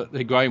head that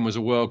Higuain was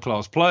a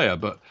world-class player,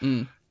 but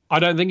I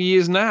don't think he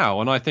is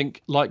now. And I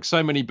think, like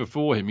so many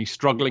before him, he's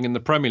struggling in the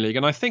Premier League.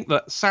 And I think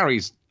that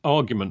Sarri's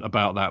argument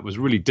about that was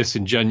really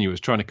disingenuous,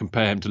 trying to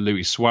compare him to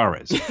Luis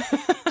Suarez.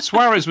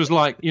 Suarez was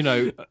like,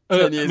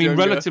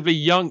 relatively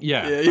young.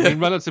 Yeah. I mean,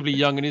 relatively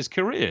young in his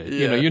career.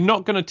 Yeah. You're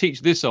not going to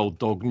teach this old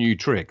dog new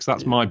tricks.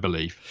 That's my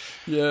belief.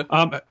 Yeah.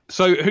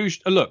 So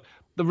look,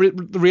 the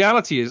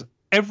reality is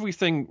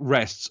everything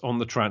rests on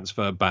the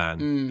transfer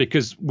ban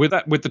because with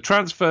the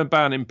transfer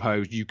ban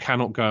imposed, you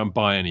cannot go and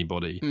buy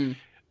anybody.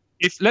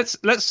 If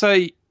let's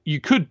say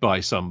you could buy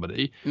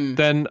somebody,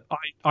 then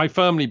I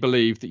firmly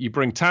believe that you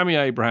bring Tammy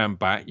Abraham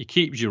back, you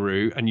keep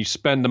Giroud, and you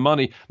spend the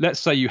money. Let's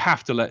say you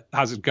have to let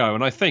Hazard go.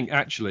 And I think,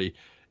 actually,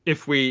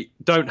 if we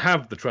don't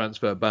have the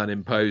transfer ban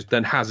imposed,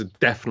 then Hazard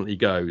definitely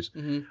goes.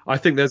 I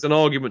think there's an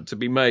argument to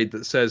be made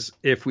that says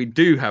if we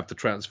do have the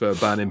transfer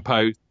ban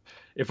imposed,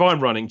 if I'm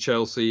running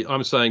Chelsea,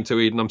 I'm saying to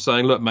Eden,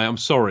 look, mate, I'm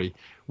sorry.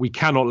 We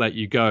cannot let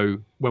you go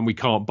when we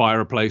can't buy a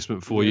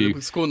replacement for you.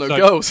 We score no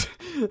goals.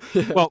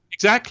 Well,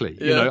 exactly.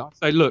 I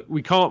say, look,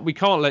 we can't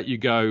let you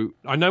go.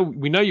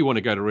 We know you want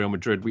to go to Real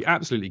Madrid. We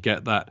absolutely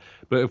get that.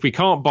 But if we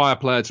can't buy a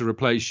player to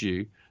replace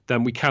you,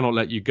 then we cannot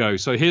let you go.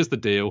 So here's the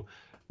deal.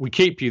 We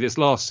keep you this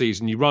last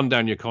season, you run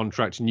down your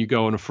contract and you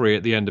go on a free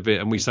at the end of it,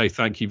 and we say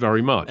thank you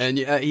very much. And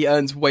he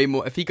earns way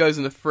more. If he goes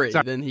on a free,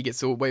 then he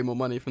gets way more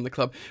money from the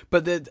club.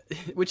 But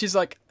which is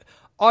like,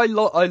 I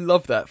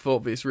love that for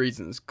obvious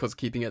reasons, because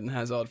keeping Eden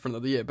Hazard for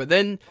another year. But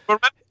then... But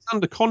remember, he's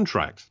under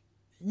contract.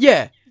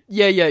 Yeah.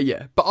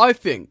 But I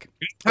think...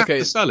 You have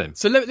to sell him.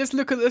 So let's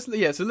look at this.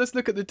 Yeah, so let's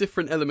look at the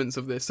different elements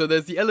of this. So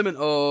there's the element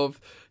of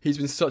he's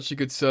been such a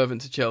good servant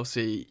to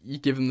Chelsea. You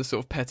give him the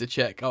sort of Petr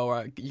check. All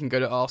right, you can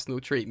go to Arsenal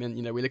treatment.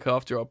 We look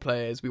after our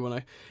players. We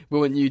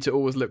want you to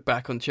always look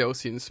back on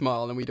Chelsea and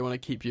smile, and we don't want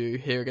to keep you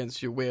here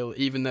against your will,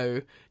 even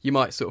though you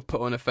might sort of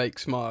put on a fake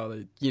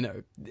smile.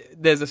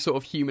 There's a sort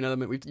of human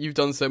element. You've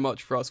done so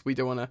much for us. We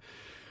don't want to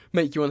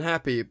make you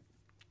unhappy.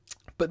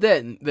 But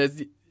then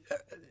there's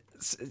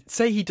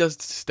say he does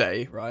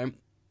stay, right?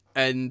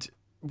 And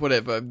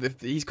whatever,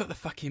 he's got the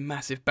fucking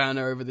massive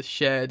banner over the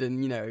shed,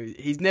 and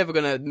he's never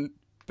gonna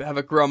have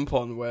a grump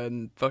on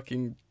when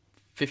fucking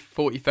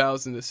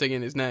 40,000 are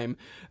singing his name.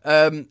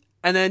 And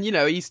then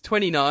he's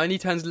 29. He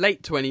turns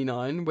late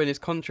 29 when his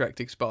contract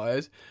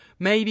expires.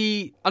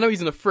 Maybe I know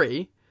he's on a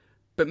free,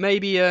 but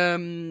maybe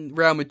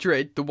Real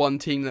Madrid, the one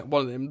team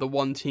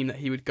that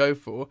he would go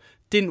for,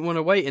 didn't want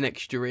to wait an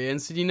extra year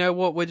and said, you know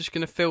what, we're just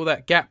going to fill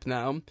that gap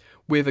now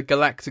with a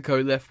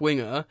Galactico left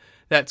winger.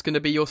 That's going to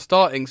be your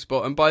starting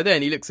spot. And by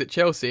then he looks at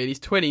Chelsea and he's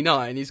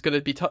 29. He's going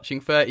to be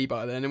touching 30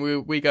 by then.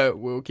 And we go,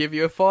 we'll give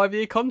you a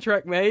 5-year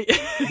contract, mate.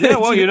 Yeah,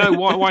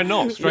 well, why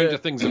not? Stranger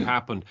things have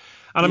happened.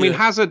 And I mean,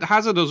 Hazard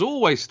has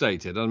always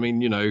stated, how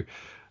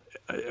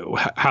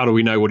do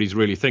we know what he's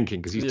really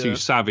thinking? Because he's too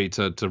savvy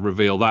to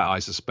reveal that, I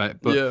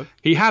suspect. But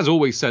he has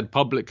always said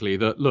publicly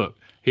that, look,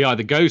 he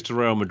either goes to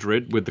Real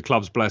Madrid with the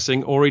club's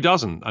blessing or he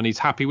doesn't, and he's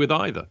happy with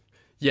either.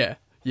 Yeah,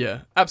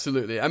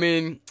 absolutely. I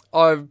mean,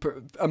 I've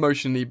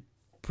emotionally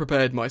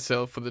prepared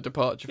myself for the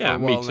departure for a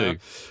while me too. Now.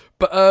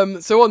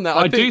 But so on that,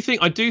 I do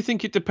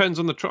think it depends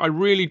on the. I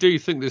really do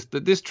think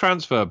this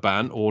transfer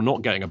ban or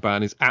not getting a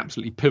ban is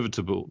absolutely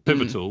pivotal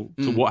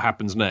to what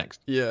happens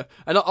next. Yeah,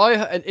 and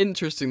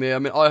interestingly, I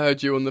mean, I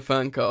heard you on the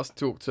Fancast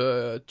talk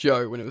to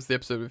Joe when it was the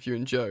episode with you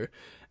and Joe,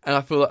 And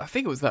I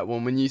think it was that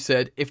one when you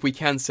said if we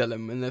can sell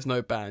him and there's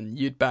no ban,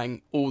 you'd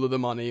bang all of the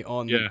money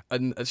on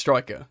a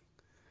striker.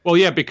 Well,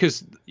 yeah,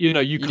 because you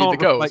can't need the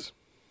goals.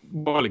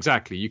 Well,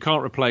 exactly. You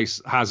can't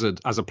replace Hazard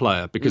as a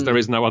player because there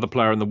is no other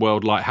player in the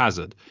world like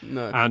Hazard.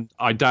 No. And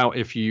I doubt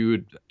if you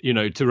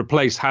would, to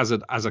replace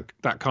Hazard as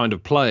that kind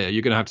of player,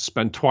 you're going to have to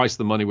spend twice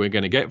the money we're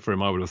going to get for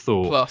him, I would have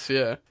thought. Plus,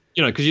 yeah.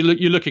 Because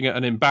you're looking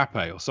at an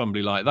Mbappe or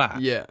somebody like that.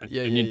 Yeah.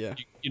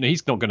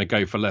 He's not going to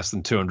go for less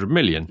than 200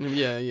 million.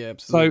 Yeah,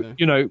 absolutely.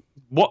 So,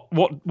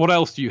 what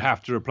else do you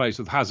have to replace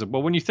with Hazard?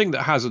 Well, when you think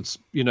that Hazard's,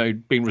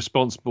 been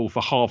responsible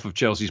for half of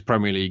Chelsea's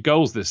Premier League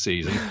goals this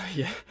season,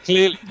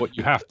 clearly what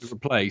you have to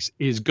replace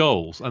is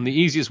goals. And the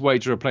easiest way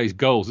to replace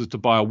goals is to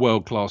buy a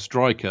world-class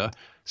striker,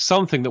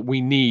 something that we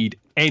need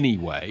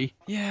anyway.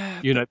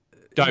 Yeah.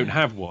 Don't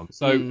have one.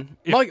 So,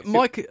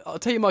 I'll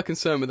tell you my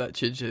concern with that,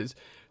 Chidge, is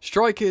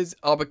strikers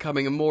are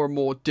becoming a more and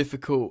more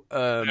difficult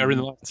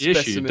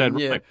specimen.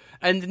 Right.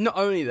 And not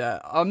only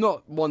that, I'm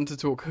not one to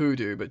talk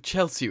hoodoo, but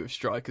Chelsea with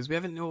strikers, we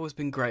haven't always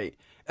been great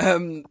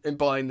in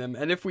buying them.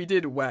 And if we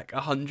did whack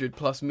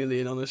 100+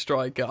 million on a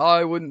striker,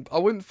 I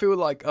wouldn't feel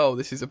like, oh,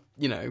 this is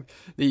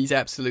he's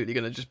absolutely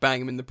going to just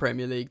bang him in the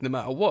Premier League no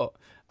matter what.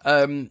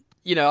 I'd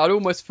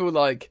almost feel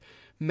like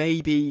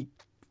maybe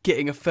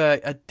getting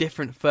a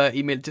different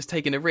 30 million, just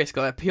taking a risk.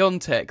 Like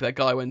Piontek, that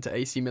guy went to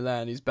AC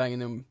Milan, who's banging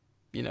them,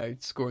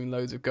 scoring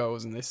loads of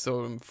goals, and they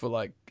saw him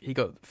for he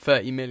got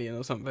 30 million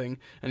or something,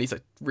 and he's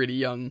really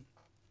young.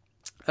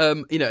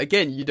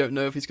 Again, you don't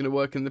know if he's going to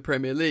work in the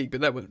Premier League,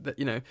 but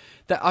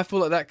that I feel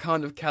like that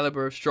kind of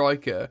caliber of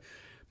striker,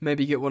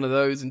 maybe get one of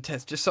those and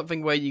test just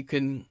something where you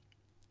can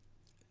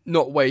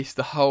not waste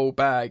the whole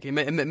bag.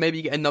 Maybe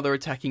you get another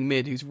attacking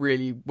mid who's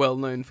really well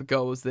known for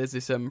goals. There's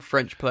this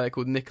French player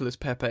called Nicolas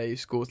Pepe who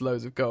scores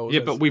loads of goals.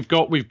 Yeah, but we've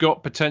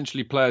got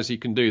potentially players who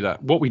can do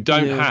that. What we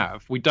don't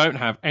have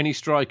any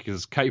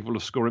strikers capable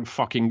of scoring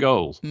fucking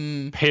goals.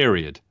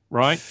 Period.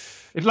 Right?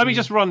 Let me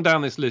just run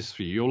down this list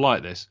for you. You'll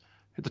like this.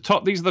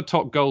 These are the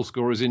top goal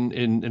scorers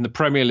in the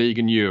Premier League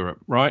in Europe,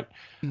 right?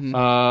 Mm-hmm.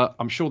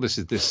 I'm sure this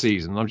is this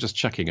season. I'm just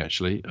checking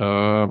actually.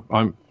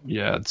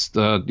 It's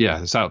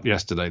out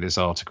yesterday, this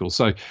article.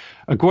 So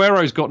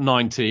Aguero's got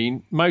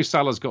 19, Mo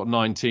Salah's got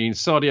 19,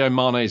 Sadio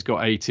Mane's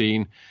got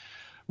 18,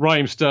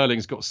 Raheem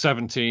Sterling's got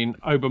 17,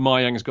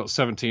 Aubameyang's got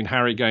 17,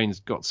 Harry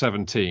Kane's got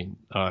 17.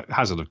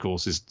 Hazard, of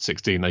course, is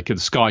 16.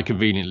 Sky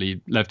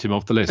conveniently left him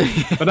off the list.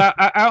 But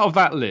out of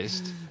that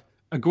list,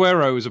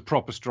 Aguero is a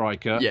proper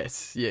striker.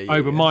 Yes,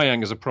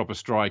 Aubameyang is a proper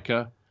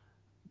striker.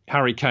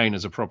 Harry Kane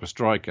is a proper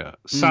striker.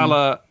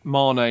 Salah,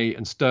 Mane,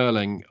 and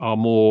Sterling are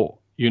more,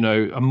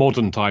 a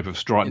modern type of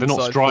striker. They're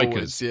not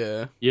strikers.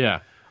 Forwards, yeah.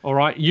 All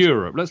right.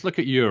 Europe. Let's look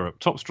at Europe.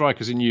 Top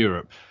strikers in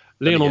Europe: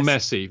 Lionel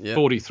Messi,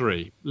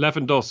 43.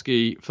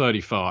 Lewandowski,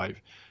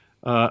 35.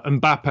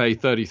 Mbappe,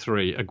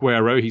 33.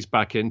 Aguero, he's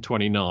back in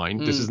 29.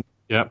 This is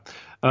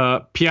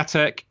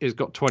Piatek has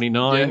got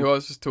 29. Yeah, who I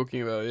was just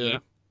talking about. Yeah.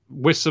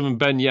 Wissam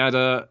Ben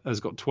Yedder has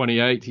got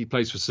 28. He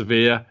plays for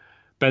Sevilla.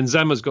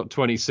 Benzema's got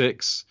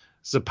 26.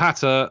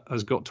 Zapata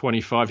has got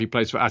 25. He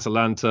plays for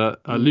Atalanta.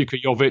 Luka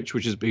Jovic,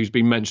 who's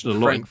been mentioned a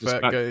lot.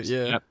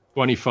 Frankfurt,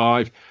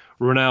 25.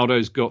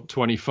 Ronaldo's got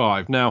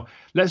 25. Now,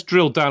 let's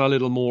drill down a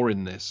little more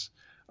in this.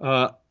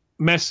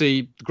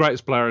 Messi, the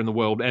greatest player in the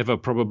world ever,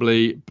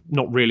 probably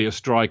not really a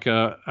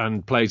striker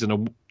and plays in a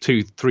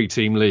 2-3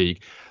 team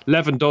league.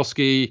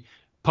 Lewandowski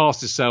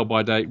past his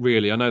sell-by date,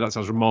 really. I know that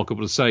sounds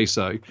remarkable to say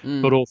so,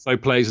 but also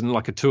plays in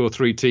a 2 or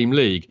 3 team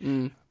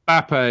league.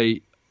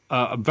 Mbappe,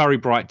 a very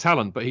bright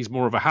talent, but he's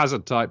more of a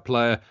Hazard type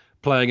player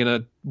playing in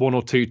a 1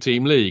 or 2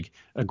 team league.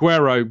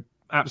 Aguero,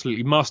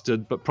 absolutely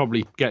mustard, but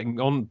probably getting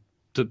on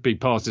to be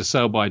past his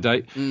sell-by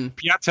date.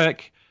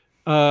 Piatek,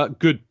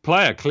 good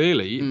player,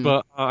 clearly,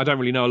 but I don't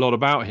really know a lot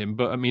about him.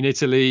 But I mean,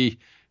 Italy,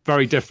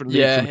 very different.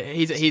 Yeah,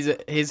 he's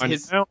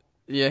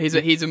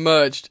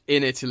emerged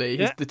in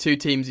Italy. The 2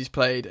 teams he's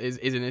played is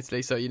in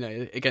Italy. So,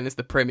 again, it's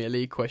the Premier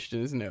League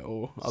question, isn't it?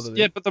 Or other than...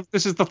 Yeah, but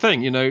this is the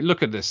thing,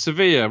 look at this.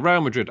 Sevilla,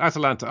 Real Madrid,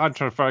 Atalanta,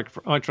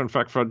 Eintracht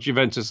Frankfurt,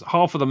 Juventus,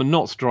 half of them are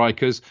not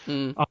strikers.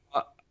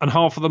 And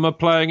half of them are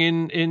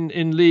playing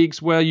in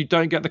leagues where you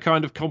don't get the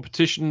kind of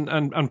competition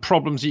and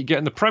problems that you get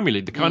in the Premier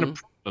League. The kind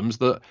of problems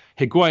that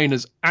Higuain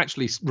has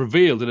actually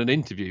revealed in an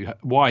interview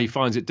why he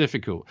finds it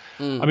difficult.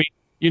 I mean,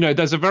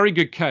 there's a very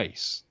good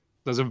case.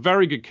 There's a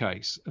very good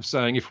case of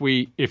saying if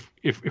we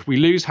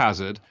lose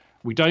Hazard,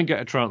 we don't get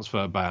a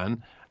transfer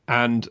ban,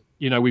 and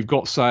we've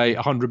got, say,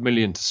 100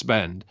 million to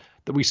spend,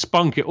 that we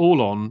spunk it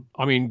all on.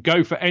 I mean,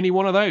 go for any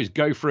one of those.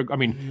 Harry's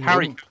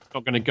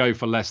not going to go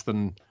for less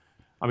than.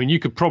 I mean, you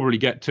could probably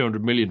get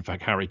 200 million for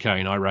Harry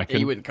Kane, I reckon.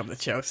 He wouldn't come to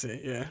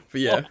Chelsea,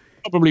 but yeah. Well,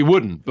 probably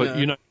wouldn't, but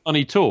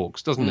money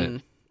talks, doesn't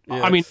it?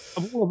 Yeah. I mean,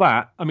 of all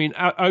that,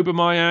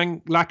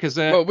 Aubameyang,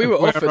 Lacazette. Well, we were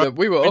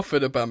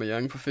offered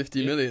Aubameyang for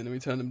 50 million, and we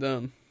turned him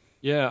down.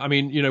 Yeah, I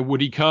mean, would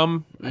he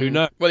come? Who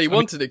knows? Well, he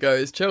wanted to go.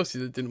 It's Chelsea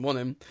that didn't want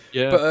him.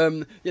 Yeah,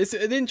 but it's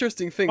an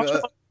interesting thing.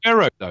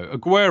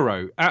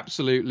 Aguero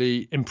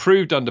absolutely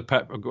improved under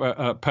Pep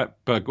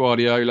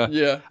Guardiola.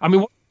 Yeah, I mean,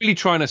 what I'm really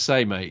trying to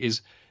say, mate,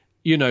 is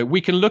You know, we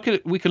can look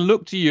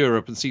to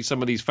Europe and see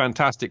some of these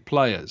fantastic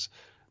players,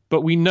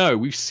 but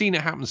we've seen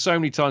it happen so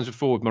many times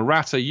before with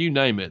Morata, you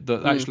name it,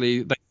 that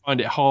actually they find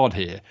it hard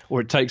here,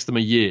 or it takes them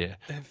a year.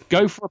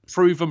 Go for a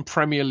proven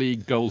Premier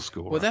League goal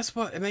scorer. Well, that's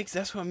what makes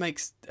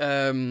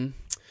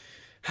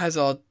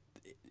Hazard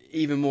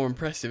even more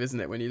impressive, isn't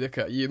it? When you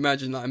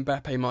imagine that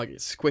Mbappe might get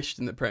squished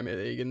in the Premier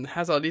League, and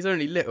Hazard, he's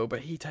only little,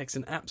 but he takes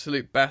an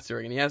absolute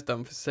battering, and he has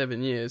done for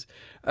 7 years.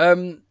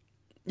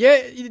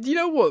 Yeah, you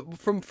know what?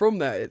 From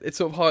that, it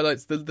sort of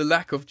highlights the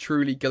lack of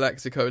truly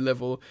Galactico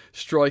level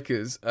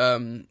strikers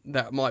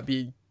that might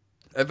be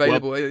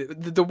available. Well,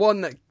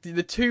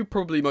 the two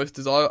probably most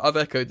I've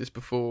echoed this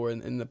before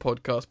in the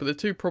podcast, but the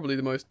two probably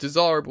the most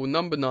desirable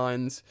number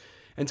 9s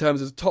in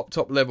terms of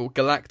top level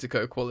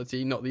Galactico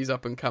quality, not these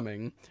up and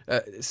coming.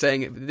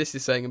 Saying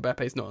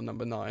Mbappe's not a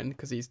number 9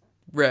 because he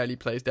rarely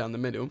plays down the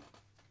middle.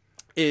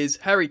 Is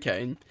Harry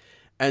Kane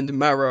and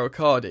Mauro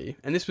Icardi,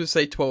 and this was,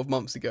 say, 12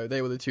 months ago.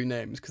 They were the two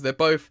names, because they're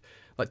both,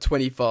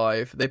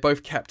 25. They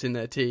both captain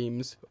their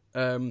teams,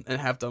 and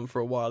have done for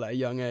a while at a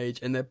young age,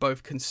 and they're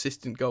both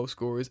consistent goal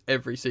scorers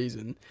every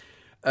season.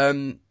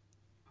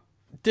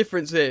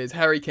 Difference is,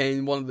 Harry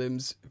Kane, one of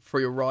them's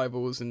for your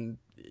rivals, and,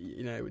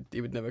 you know,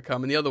 he would never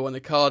come. And the other one,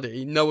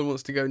 Icardi, no one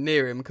wants to go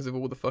near him because of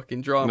all the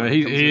fucking drama. No,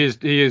 he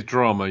is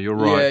drama, you're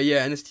right.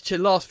 Yeah, and it's the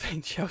last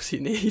thing Chelsea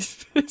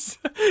needs is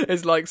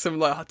some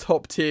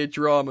top tier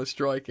drama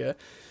striker.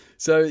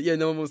 So yeah,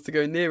 no one wants to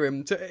go near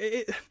him. So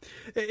it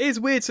is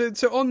weird.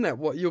 So on that,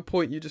 what your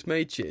point you just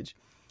made, Chidge,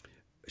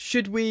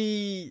 should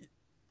we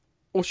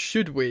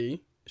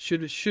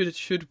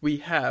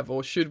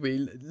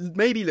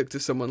maybe look to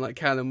someone like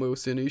Callum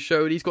Wilson, who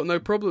showed he's got no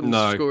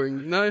problems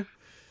scoring? No.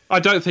 I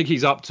don't think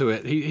he's up to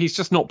it. He's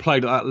just not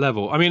played at that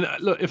level. I mean,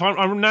 look, if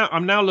I'm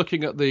now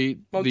looking at the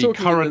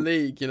current in the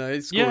league, you know.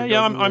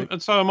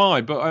 So am I.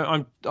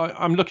 But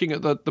I'm looking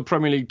at the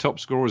Premier League top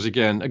scorers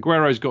again.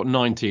 Aguero's got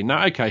 19.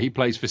 Now, okay, he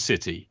plays for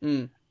City.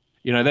 You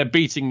know, they're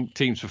beating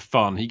teams for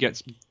fun. He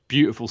gets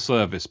beautiful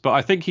service, but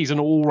I think he's an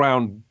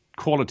all-round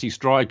quality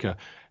striker.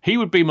 He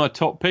would be my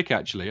top pick,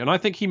 actually, and I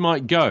think he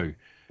might go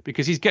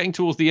because he's getting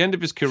towards the end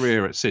of his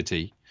career at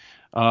City.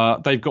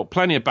 They've got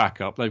plenty of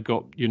backup. They've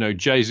got, you know,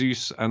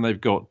 Jesus, and they've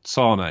got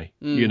Sane.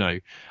 You know,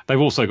 they've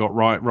also got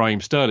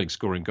Raheem Sterling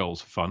scoring goals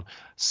for fun.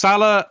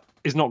 Salah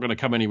is not going to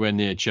come anywhere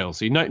near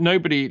Chelsea.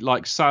 Nobody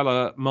like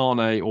Salah,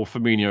 Mane, or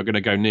Firmino are going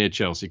to go near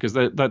Chelsea because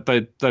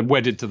they're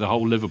wedded to the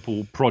whole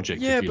Liverpool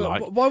project. Yeah, if you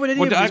like. Why would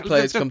any of these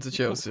players come to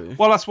Chelsea?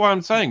 Well, that's why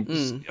I'm saying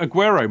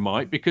Aguero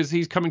might, because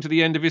he's coming to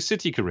the end of his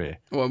City career.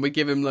 Well, and we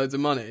give him loads of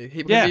money.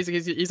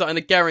 He's like in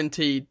a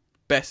guaranteed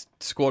best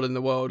squad in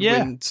the world,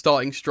 win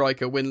starting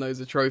striker, win loads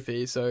of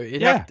trophies. So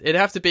it would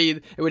have to be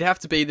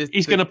this.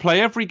 He's going to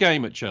play every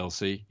game at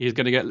Chelsea. He's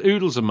going to get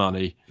oodles of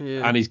money,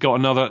 and he's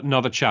got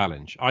another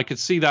challenge. I could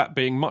see that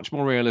being much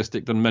more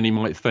realistic than many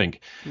might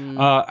think.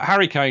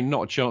 Harry Kane,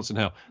 not a chance in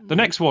hell. The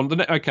next one,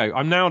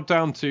 I'm now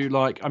down to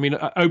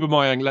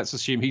Aubameyang. Let's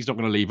assume he's not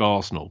going to leave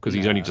Arsenal because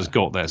he's only just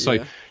got there.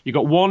 So you've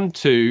got 1,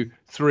 2,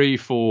 3,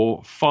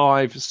 4,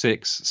 5,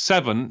 6,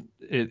 7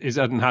 is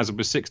Eden Hazard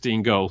with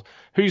 16 goals.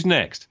 Who's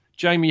next?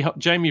 Jamie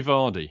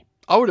Vardy.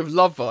 I would have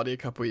loved Vardy a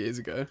couple of years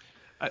ago.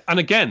 And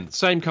again,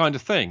 same kind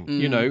of thing.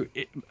 You know,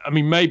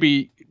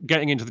 maybe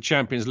getting into the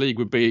Champions League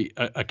would be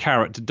a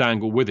carrot to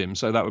dangle with him.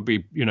 So that would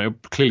be, you know,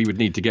 clearly would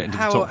need to get into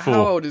the top 4.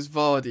 How old is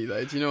Vardy,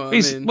 though? Do you know what I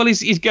mean? Well,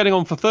 he's getting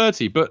on for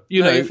 30, but,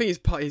 you know. I think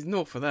he's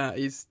not for that.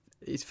 He's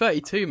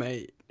 32,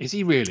 mate. Is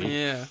he really?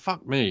 Yeah.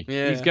 Fuck me.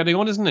 Yeah. He's getting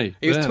on, isn't he?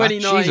 He was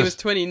 29. He was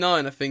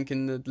 29, I think,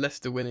 in the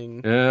Leicester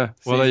winning. Yeah.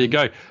 Well, there you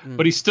go.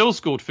 But he still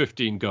scored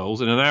 15 goals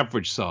in an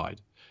average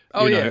side.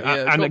 Oh, you know,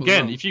 yeah. And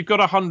again, if you've got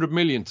 100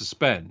 million to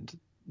spend,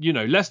 you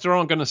know, Leicester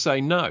aren't going to say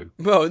no.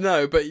 Well,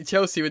 no, but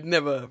Chelsea would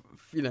never.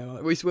 You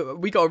know,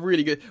 we got a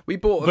really good. We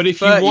bought. But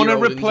if you want to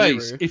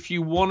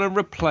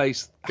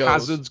replace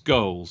Hazard's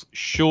goals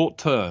short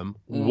term,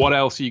 what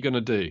else are you going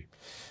to do?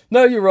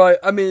 No, you're right.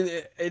 I mean,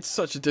 it's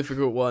such a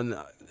difficult one.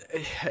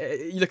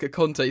 You look at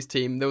Conte's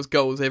team; there was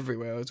goals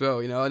everywhere as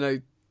well. You know, I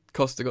know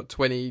Costa got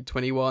 20,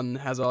 21,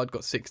 Hazard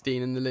got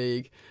 16 in the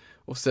league.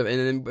 Or 7,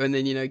 and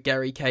then you know,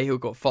 Gary Cahill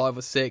got 5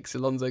 or 6,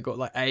 Alonso got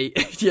like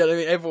 8. Yeah, I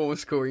mean, everyone was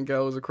scoring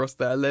goals across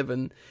that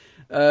 11,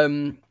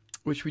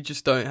 which we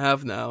just don't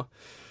have now.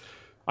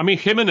 I mean,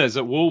 Jimenez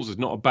at Wolves is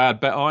not a bad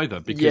bet either,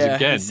 because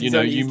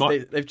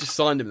they've just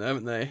signed him, though,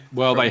 haven't they?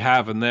 Well, they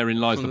have, and therein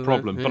lies the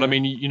problem. But I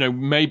mean, you know,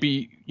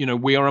 maybe, you know,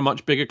 we are a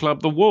much bigger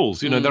club than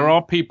Wolves. You know, there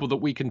are people that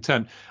we can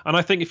tempt, and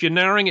I think if you're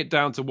narrowing it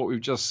down to what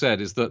we've just said,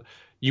 is that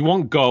you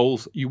want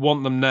goals, you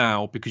want them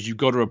now because you've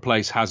got to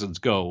replace Hazard's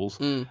goals,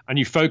 and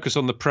you focus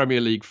on the Premier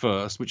League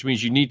first, which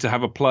means you need to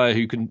have a player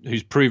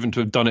who's proven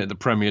to have done it at the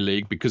Premier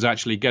League, because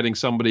actually getting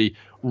somebody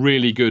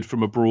really good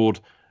from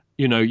abroad,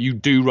 you know, you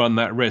do run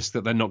that risk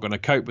that they're not going to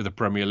cope with the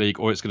Premier League,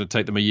 or it's going to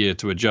take them a year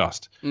to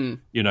adjust. You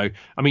know,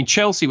 I mean,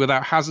 Chelsea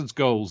without Hazard's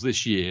goals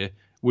this year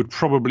would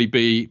probably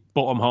be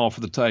bottom half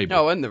of the table.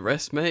 Oh, and the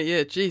rest, mate.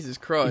 Yeah, Jesus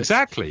Christ.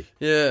 Exactly.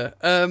 Yeah.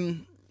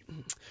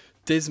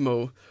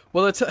 Dismal.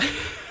 Well,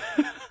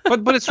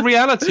 but it's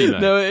reality,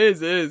 mate. No,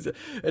 it is.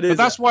 But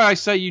that's why I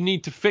say you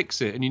need to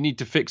fix it, and you need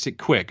to fix it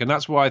quick. And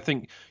that's why I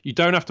think you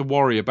don't have to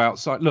worry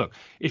about. Look,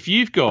 if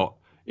you've got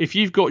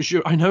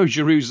Giroud, I know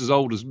Giroud's as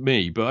old as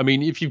me, but I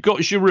mean, if you've got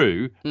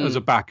Giroud as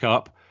a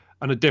backup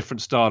and a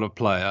different style of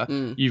player,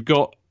 you've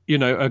got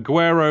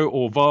Aguero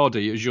or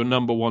Vardy as your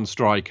number one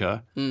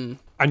striker,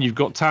 and you've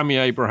got Tammy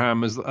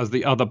Abraham as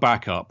the other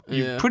backup.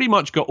 You've pretty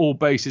much got all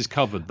bases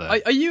covered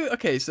there. Are you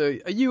okay? So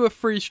are you a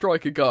free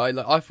striker guy?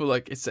 Like, I feel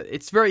like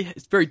it's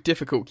very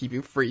difficult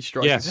keeping free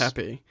strikers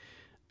happy.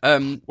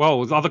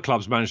 Well, other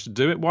clubs managed to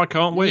do it. Why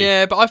can't we?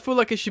 Yeah, but I feel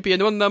like it should be a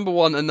number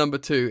one and number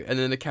two, and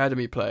an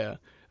academy player.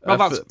 Well,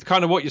 that's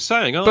kind of what you're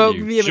saying, aren't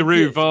you?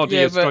 Giroud,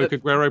 Vardy,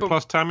 Aguero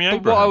plus Tammy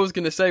Abraham. But what I was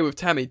going to say with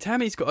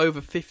Tammy's got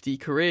over 50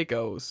 career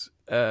goals,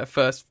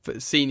 first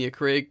senior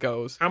career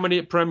goals. How many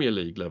at Premier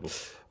League level?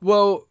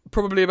 Well,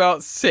 probably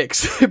about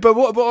 6. But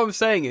what I'm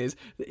saying is,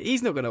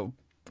 he's not going to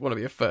want to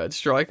be a third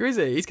striker, is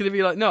he? He's going to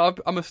be like, no,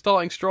 I'm a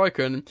starting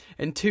striker, and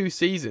in 2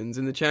 seasons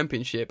in the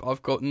Championship,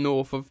 I've got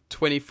north of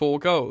 24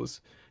 goals.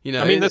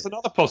 I mean, there's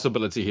another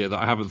possibility here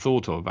that I haven't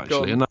thought of,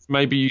 actually, and that's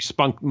maybe you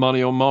spunk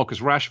money on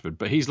Marcus Rashford,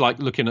 but he's like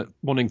looking at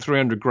wanting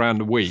 300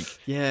 grand a week.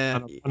 Yeah.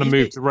 And a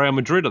move to Real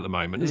Madrid at the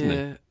moment, isn't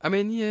he? I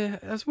mean,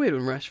 that's weird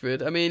on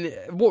Rashford. I mean,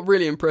 what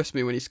really impressed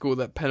me when he scored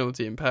that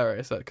penalty in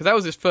Paris, because that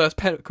was his first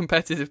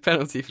competitive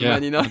penalty for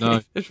Man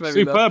United.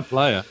 Superb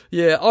player.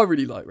 Yeah, I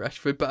really like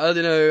Rashford, but I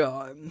don't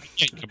know.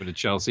 He ain't coming to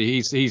Chelsea.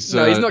 He's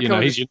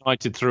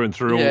United through and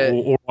through,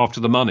 or after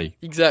the money.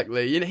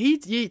 Exactly. Do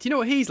you know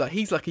what he's like?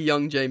 He's like a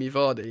young Jamie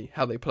Vardy.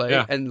 How they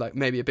play, and like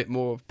maybe a bit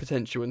more of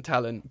potential and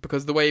talent,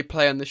 because the way they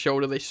play on the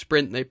shoulder, they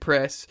sprint, they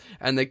press,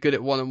 and they're good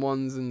at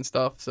one-on-ones and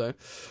stuff. So,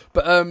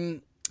 but I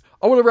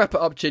want to wrap it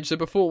up, Chidge. So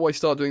before we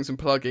start doing some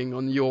plugging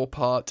on your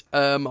part,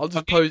 I'll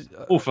just pose.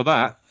 All for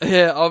that.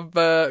 Yeah, I'm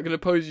going to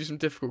pose you some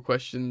difficult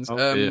questions,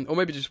 or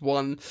maybe just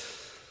one.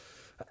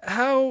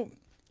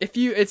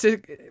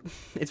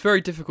 It's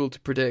very difficult to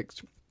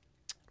predict,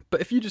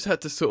 but if you just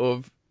had to sort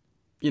of,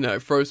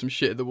 throw some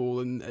shit at the wall,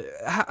 and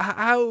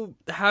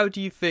how do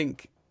you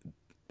think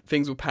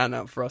things will pan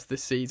out for us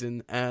this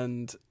season,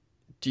 and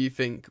do you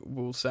think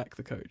we'll sack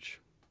the coach?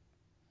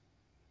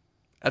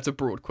 That's a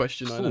broad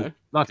question, I know.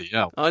 Bloody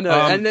hell. I know,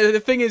 and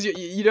the thing is,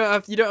 you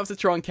don't have to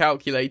try and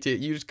calculate it.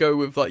 You just go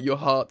with like your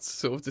heart's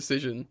sort of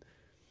decision.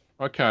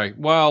 Okay,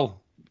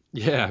 well,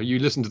 yeah, you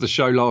listened to the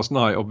show last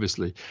night,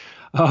 obviously.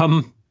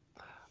 Well,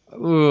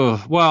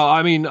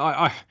 I mean,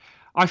 I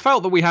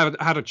felt that we had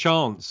a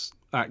chance,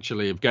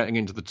 actually, of getting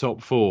into the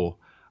top 4.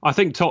 I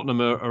think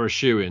Tottenham are a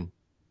shoo-in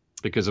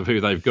because of who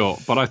they've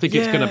got, but I think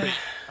it's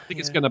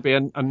going to be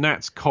a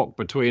gnat's cock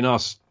between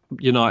us,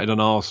 United,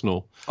 and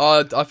Arsenal.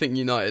 I think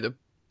United are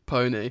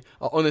pony.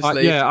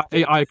 Honestly,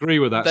 I agree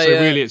with that. So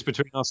really, it's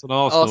between us and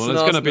Arsenal, and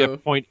there's going to be a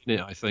point in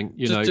it. I think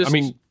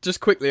just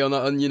quickly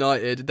on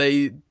United,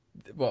 it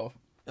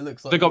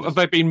looks like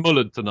they've been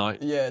mullered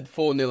tonight. Yeah,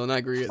 4-0 on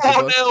aggregate.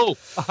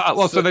 4-0.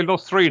 Well, so they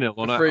lost 3-0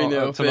 on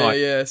 3-0 tonight.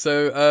 Yeah.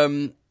 So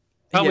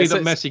tell me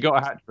that Messi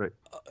got a hat trick.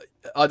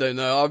 I don't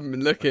know. I haven't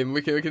been looking.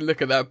 We can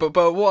look at that. But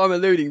what I'm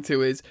alluding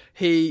to is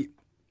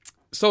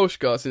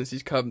Solskjaer, since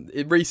he's come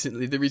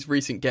recently, these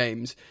recent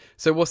games.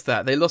 So what's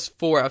that? They lost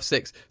 4 out of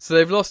 6. So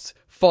they've lost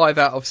 5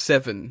 out of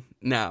 7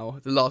 now.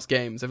 The last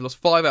games, they've lost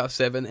 5 out of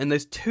 7. And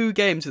there's 2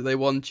 games that they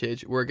won,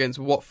 Chidge, were against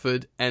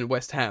Watford and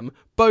West Ham,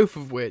 both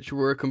of which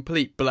were a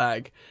complete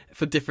blag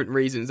for different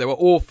reasons. They were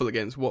awful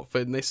against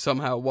Watford, and they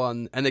somehow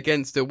won. And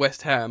against the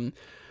West Ham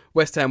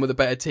were the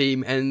better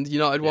team, and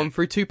United won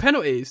through 2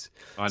 penalties.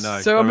 I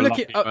know. So I'm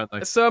looking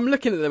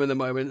at them in the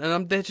moment,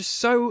 and they're just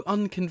so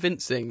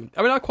unconvincing.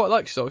 I mean, I quite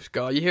like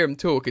Solskjaer. You hear him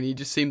talk, and he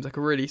just seems like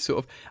a really sort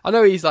of. I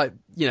know he's like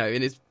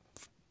in his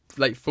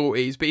late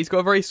 40s, but he's got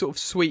a very sort of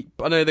sweet.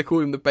 I know they call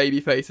him the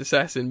babyface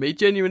assassin, but he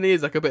genuinely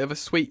is like a bit of a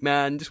sweet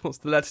man. Just wants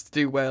the lads to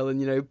do well,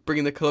 and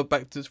bringing the club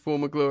back to its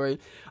former glory.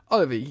 I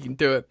don't think he can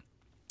do it.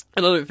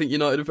 And I don't think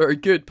United are very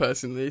good,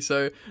 personally.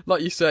 So,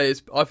 like you say,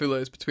 I feel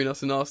like it's between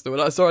us and Arsenal.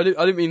 And I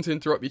didn't mean to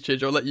interrupt you,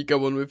 Chidge. I'll let you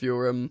go on with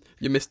your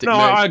mystic. No,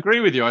 I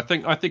agree with you. I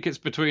think it's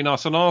between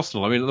us and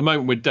Arsenal. I mean, at the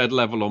moment we're dead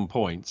level on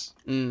points.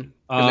 They've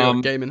got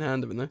a game in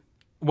hand, haven't they?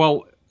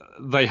 Well,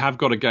 they have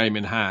got a game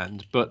in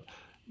hand, but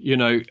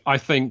I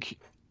think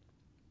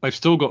they've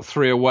still got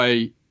 3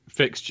 away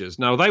fixtures.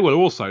 Now they were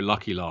also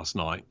lucky last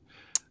night.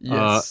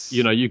 Yes.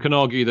 You can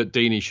argue that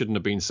Deeney shouldn't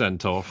have been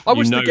sent off. I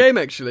watched the game,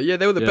 actually. Yeah,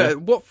 they were the better.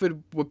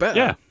 Watford were better.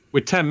 Yeah,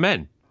 with 10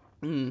 men.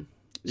 Yeah.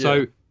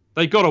 So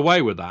they got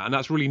away with that, and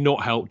that's really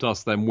not helped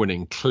us them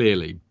winning,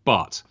 clearly.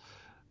 But,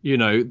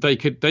 they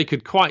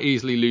could quite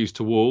easily lose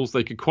to Wolves.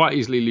 They could quite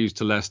easily lose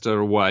to Leicester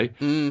away.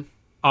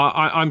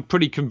 I'm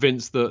pretty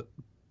convinced that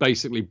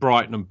basically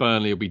Brighton and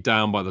Burnley will be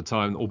down by the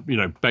time, or,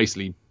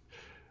 basically...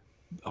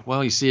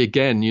 Well, you see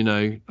again,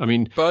 I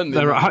mean, Burnley,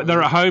 they're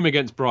at home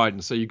against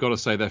Brighton, so you've got to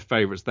say they're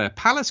favourites there.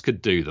 Palace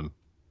could do them,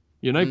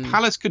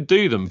 Palace could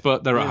do them,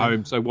 but they're at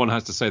home, so one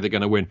has to say they're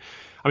going to win.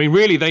 I mean,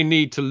 really, they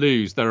need to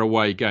lose their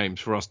away games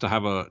for us to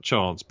have a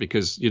chance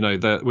because,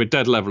 we're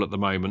dead level at the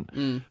moment.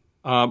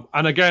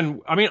 And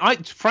again, I mean,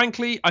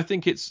 frankly, I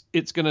think it's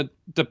going to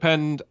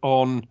depend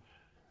on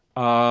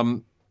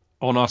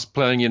us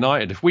playing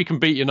United. If we can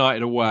beat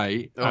United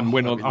away and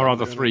win on our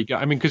other three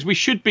games, I mean, because we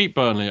should beat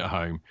Burnley at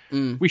home,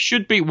 we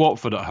should beat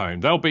Watford at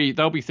home. They'll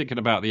be thinking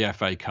about the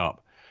FA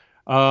Cup.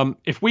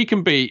 If we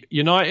can beat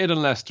United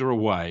and Leicester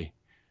away,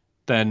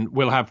 then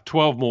we'll have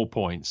 12 more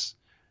points.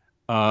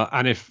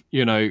 And if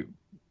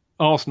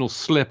Arsenal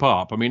slip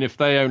up, I mean, if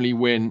they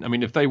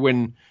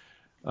win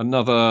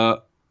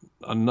another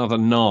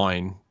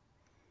 9,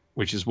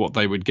 which is what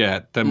they would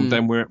get,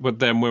 then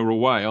we're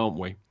away, aren't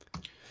we?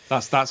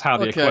 That's how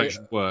the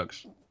equation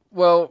works.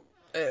 Well,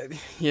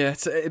 yeah,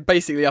 it's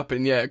basically up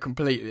in the air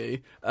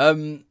completely.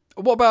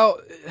 What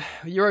about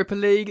Europa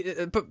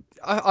League? But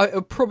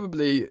it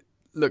probably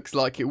looks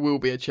like it will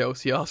be a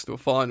Chelsea-Arsenal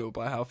final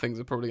by how things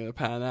are probably going to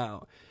pan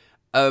out.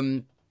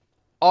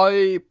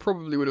 I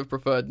probably would have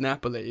preferred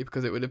Napoli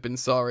because it would have been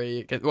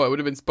Sarri. It would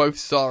have been both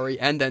Sarri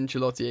and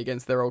Ancelotti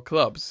against their old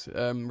clubs,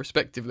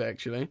 respectively,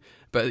 actually.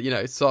 But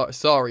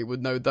Sarri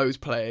would know those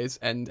players,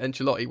 and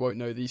Ancelotti won't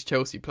know these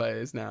Chelsea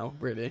players now,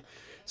 really.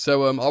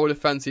 So I would have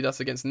fancied us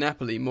against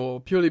Napoli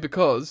more, purely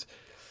because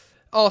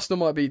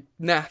Arsenal might be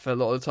naff a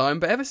lot of the time.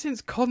 But ever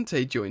since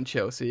Conte joined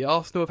Chelsea,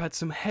 Arsenal have had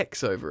some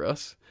hex over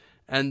us,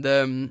 and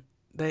I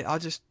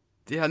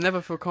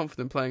never feel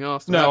confident playing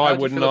Arsenal. No, I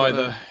wouldn't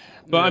either.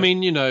 But yeah. I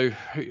mean,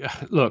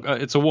 look,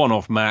 it's a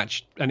one-off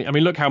match. And I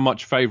mean, look how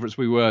much favourites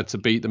we were to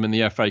beat them in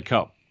the FA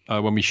Cup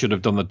when we should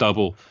have done the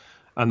double,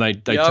 and they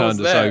turned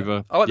us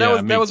over. Oh,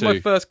 that was my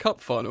first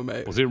cup final,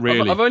 mate. Was it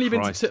really? I've only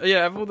been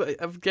to of all the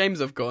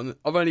games I've gone,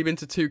 I've only been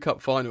to 2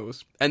 cup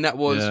finals, and that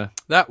was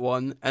that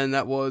one, and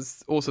that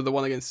was also the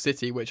one against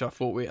City, which I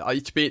thought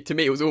to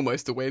me it was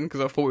almost a win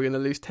because I thought we were going to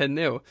lose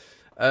 10-0.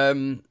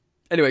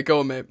 Anyway, go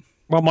on, mate.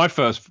 Well, my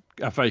first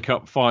FA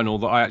Cup final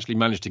that I actually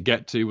managed to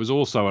get to was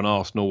also an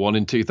Arsenal one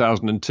in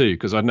 2002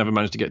 because I'd never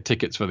managed to get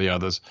tickets for the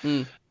others.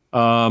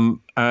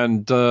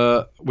 And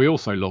we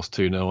also lost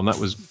 2-0, and that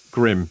was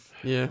grim.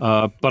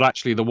 Yeah. But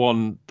actually, the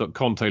one that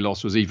Conte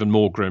lost was even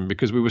more grim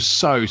because we were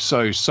so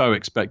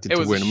expected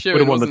to win. We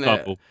would have won the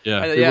double.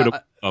 Yeah, we would have won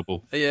the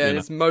double. Yeah, and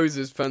it's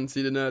Moses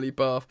fancied an early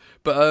bath.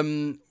 But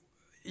the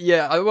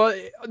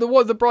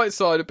bright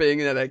side of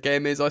being in that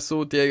game is I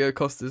saw Diego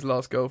Costa's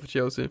last goal for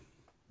Chelsea.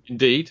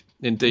 Indeed.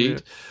 Yeah.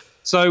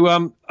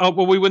 So,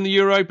 will we win the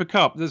Europa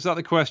Cup? Is that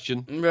the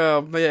question?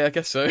 Well, yeah, I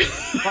guess so.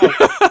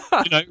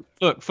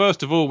 Look,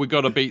 first of all, we've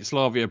got to beat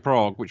Slavia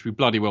Prague, which we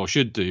bloody well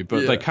should do,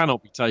 but they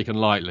cannot be taken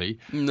lightly.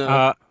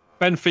 No.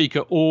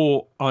 Benfica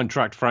or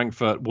Eintracht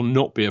Frankfurt will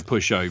not be a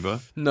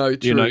pushover. No,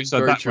 true.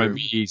 So that won't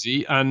be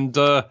easy. And,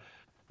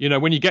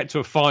 when you get to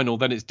a final,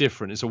 then it's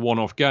different. It's a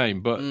one-off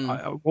game. But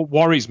what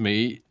worries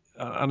me,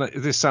 and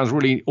this sounds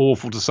really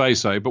awful to say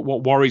so, but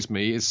what worries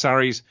me is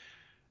Sarri's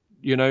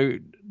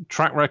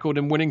track record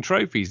in winning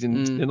trophies.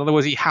 In other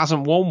words, he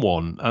hasn't won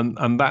one,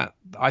 and that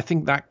I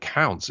think that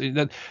counts.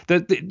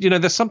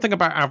 There's something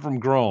about Avram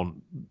Grant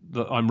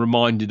that I'm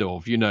reminded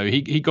of.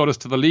 He got us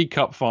to the League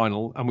Cup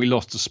final and we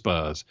lost to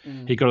Spurs.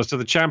 He got us to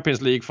the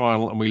Champions League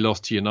final and we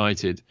lost to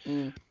United.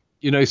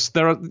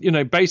 There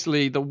are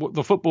basically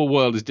the football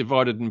world is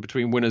divided in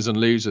between winners and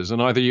losers,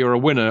 and either you're a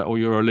winner or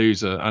you're a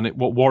loser. And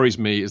what worries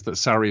me is that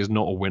Sarri is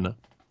not a winner.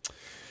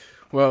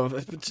 Well,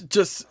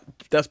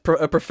 that's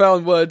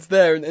profound words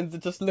there, and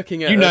just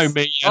looking at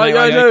me.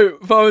 I know.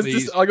 But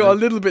I got a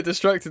little bit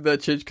distracted there,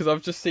 Chidge, because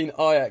I've just seen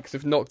Ajax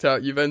have knocked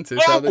out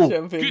Juventus out of the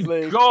Champions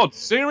League. God,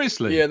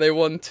 seriously? Yeah, they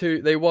won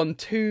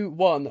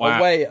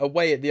 2-1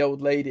 away at the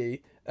Old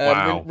Lady.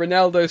 Wow.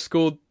 Ronaldo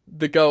scored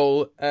the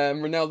goal.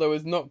 Ronaldo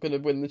is not going to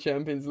win the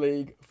Champions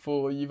League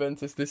for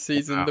Juventus this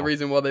season. Wow. The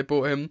reason why they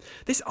bought him.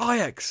 This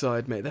Ajax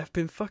side, mate, they've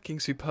been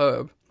fucking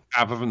superb.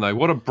 Haven't they?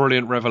 What a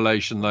brilliant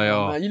revelation they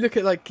are. Man, you look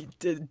at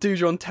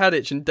Dujon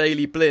Tadic and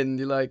Daley Blind,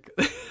 you're like,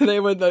 they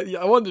went.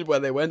 I wondered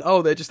where they went.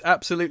 Oh, they're just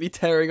absolutely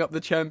tearing up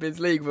the Champions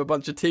League with a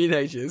bunch of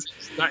teenagers.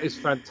 That is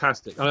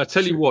fantastic. And I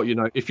tell you what,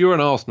 if you're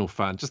an Arsenal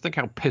fan, just think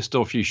how pissed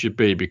off you should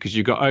be because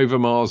you've got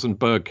Overmars and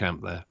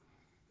Bergkamp there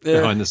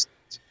behind the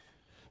scenes.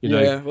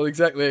 Yeah, well,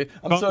 exactly.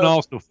 I'm an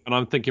Arsenal fan.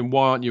 I'm thinking,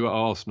 why aren't you at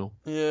Arsenal?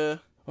 Yeah.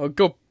 Oh,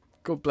 God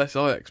bless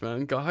Ajax,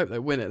 man. I hope they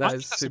win it.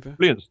 That's super. A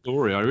brilliant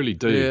story. I really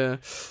do. Yeah.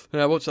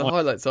 I'll watch the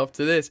highlights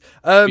after this.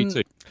 Me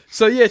too.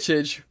 So yeah,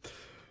 Chidge,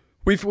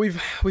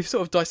 we've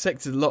sort of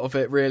dissected a lot of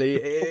it, really.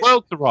 The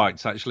world's the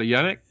rights, actually,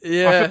 Yannick.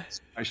 Yeah.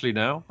 Actually,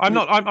 now I'm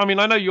not. I mean,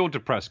 I know you're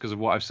depressed because of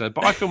what I've said,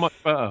 but I feel much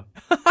better.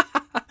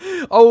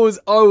 I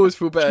always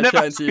feel better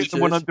chatting to you,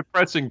 when I'm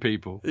depressing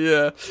people.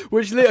 Yeah.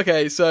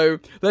 Okay, so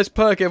let's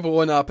perk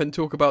everyone up and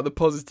talk about the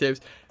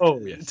positives. Oh,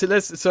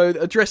 yes. So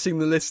addressing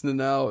the listener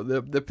now,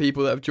 the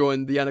people that have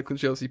joined the Yannick on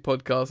Chelsea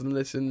podcast and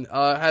listen,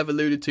 I have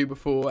alluded to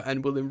before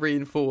and will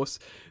reinforce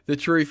the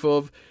truth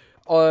of,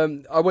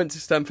 I went to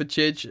Stamford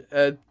Chidge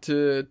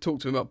to talk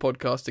to him about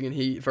podcasting, and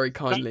he very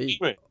kindly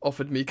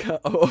offered me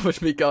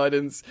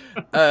guidance.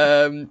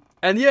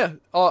 And yeah,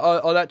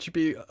 I'll actually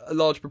be a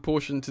large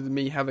proportion to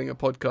me having a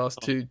podcast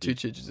to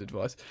Chidge's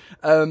advice.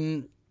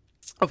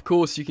 Of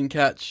course, you can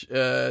catch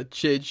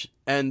Chidge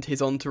and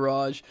his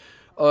entourage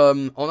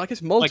on I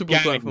guess multiple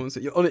platforms.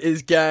 On it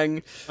is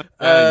Gang,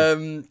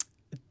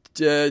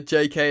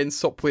 JK and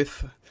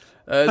Sopwith.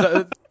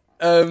 Should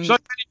I tell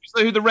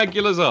you who the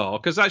regulars are?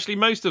 Because actually,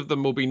 most of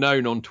them will be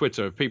known on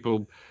Twitter. If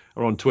people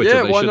are on Twitter,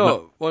 yeah, they why should not?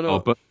 know. Why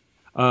not? But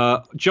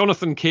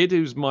Jonathan Kidd,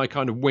 who's my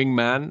kind of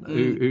wingman,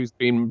 who's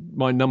been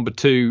my number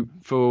 2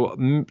 for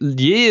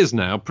years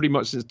now, pretty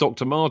much since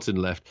Dr. Martin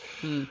left.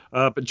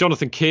 But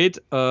Jonathan Kidd,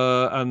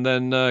 and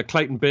then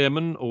Clayton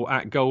Bierman, or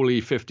at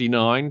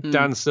goalie59,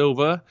 Dan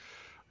Silver,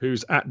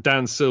 who's at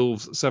Dan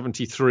Silves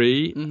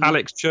 73,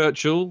 Alex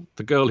Churchill,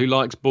 the girl who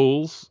likes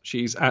balls,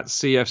 she's at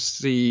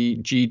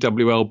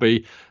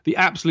CFCGWLB, the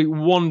absolute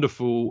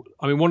wonderful,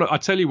 I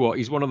tell you what,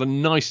 he's one of the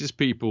nicest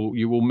people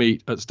you will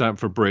meet at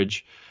Stamford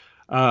Bridge.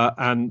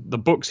 And the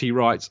books he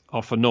writes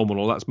are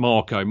phenomenal. That's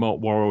Mark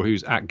Worrell,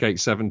 who's at Gate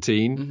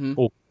 17.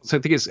 Or so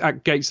I think it's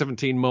at Gate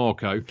 17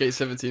 Marco. Gate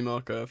 17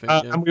 Marco, I think.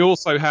 Yeah. And we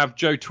also have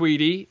Joe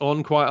Tweedy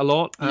on quite a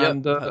lot.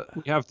 And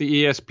we have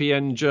the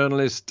ESPN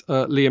journalist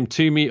Liam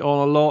Toomey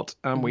on a lot.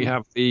 And we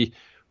have the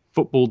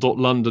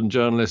Football.London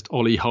journalist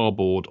Ollie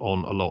Harbord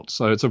on a lot.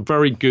 So it's a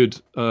very good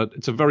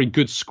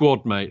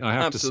squad, mate. I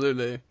have to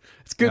say.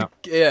 It's good.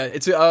 Yeah,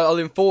 I'll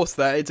enforce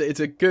that. It's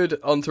a good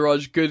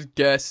entourage, good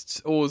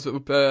guests. Always,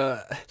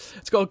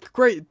 it's got a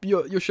great.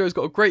 Your show's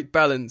got a great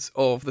balance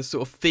of the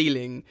sort of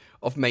feeling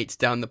of mates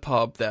down the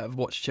pub that have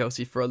watched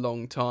Chelsea for a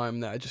long time,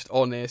 that are just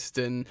honest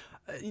and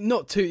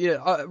not too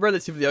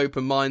relatively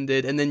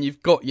open-minded. And then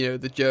you've got the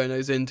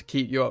journos in to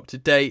keep you up to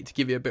date, to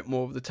give you a bit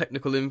more of the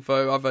technical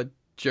info. I've had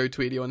Joe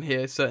Tweedy on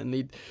here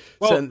certainly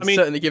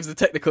gives the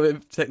technical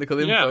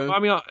info.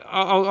 Yeah,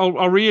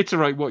 I'll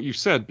reiterate what you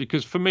said,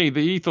 because for me the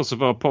ethos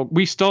of our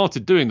we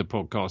started doing the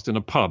podcast in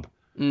a pub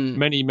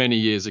many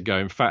years ago.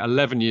 In fact,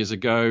 11 years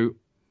ago,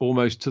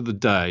 almost to the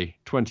day,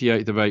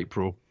 28th of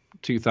April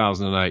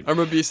 2008. I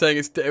remember you saying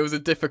it was a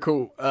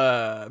difficult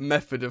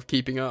method of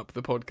keeping up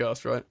the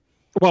podcast, right?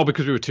 Well,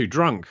 because we were too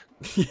drunk.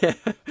 Yeah.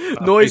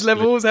 Noise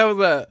levels, how was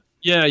that?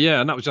 Yeah,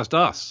 and that was just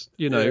us,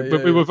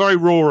 But we were very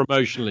raw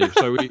emotionally,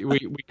 so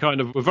we kind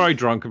of were very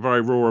drunk and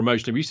very raw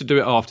emotionally. We used to do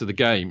it after the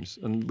games,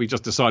 and we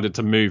just decided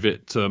to move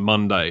it to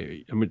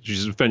Monday, which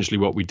is eventually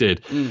what we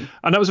did. And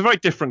that was a very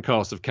different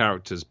cast of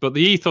characters, but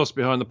the ethos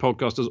behind the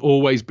podcast has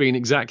always been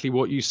exactly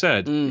what you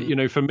said.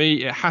 For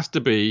me, it has to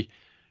be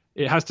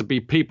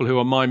people who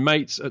are my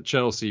mates at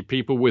Chelsea,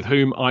 people with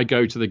whom I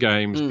go to the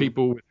games,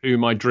 people with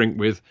whom I drink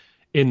with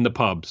in the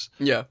pubs.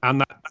 Yeah.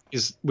 And that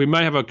is, we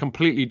may have a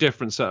completely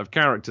different set of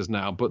characters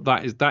now, but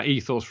that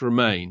ethos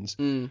remains.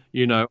 I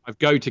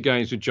go to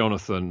games with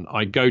Jonathan,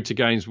 I go to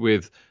games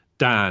with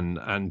Dan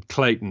and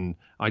Clayton,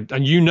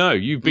 and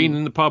you've been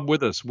in the pub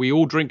with us. We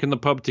all drink in the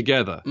pub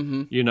together.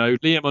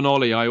 Liam and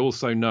Ollie I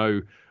also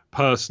know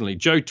personally.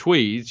 Joe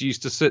Tweeds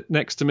used to sit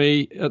next to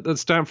me at the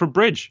Stamford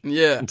Bridge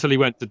until he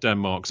went to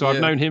Denmark. So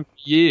I've known him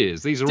for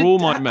years. These are all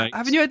my mates.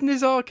 Haven't you had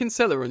Nizar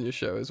Kinsella on your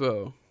show as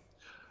well?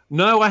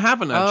 No, I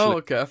haven't actually. Oh,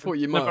 okay. I thought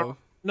you might have.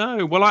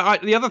 No. Well,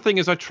 the other thing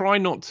is I try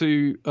not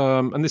to,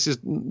 and this is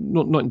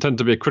not intended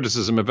to be a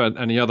criticism of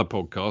any other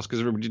podcast,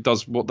 because everybody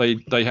does what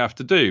they have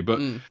to do. But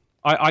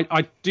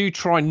I do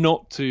try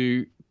not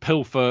to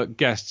pilfer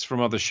guests from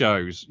other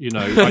shows.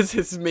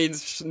 This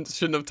means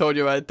shouldn't have told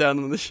you I had Dan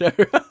on the show.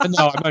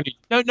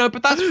 No,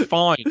 but that's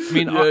fine. I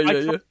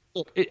mean,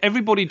 Look,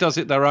 everybody does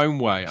it their own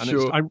way, and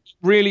it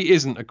really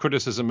isn't a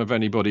criticism of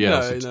anybody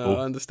else. No,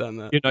 I understand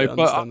that.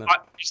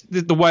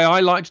 The way I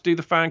like to do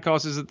the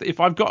Fancast is that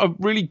if I've got a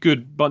really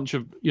good bunch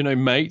of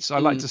mates, I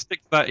like to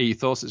stick to that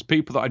ethos. It's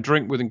people that I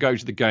drink with and go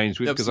to the games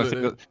with, because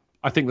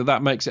I think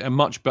that makes it a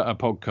much better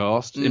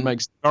podcast. It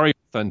makes it very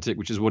authentic,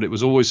 which is what it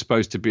was always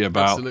supposed to be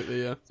about.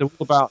 Absolutely, yeah. It's all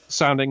about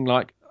sounding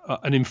like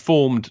an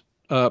informed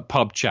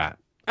pub chat.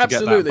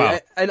 Absolutely,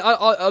 and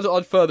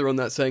I'd further on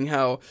that, saying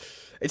how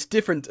it's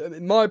different.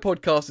 My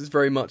podcast is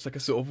very much like a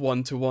sort of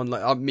one-to-one,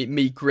 like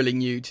me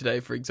grilling you today,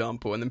 for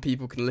example, and then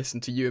people can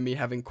listen to you and me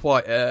having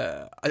quite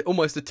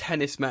almost a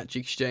tennis match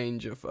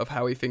exchange of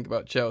how we think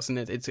about Chelsea,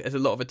 and it's a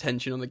lot of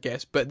attention on the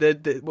guest. But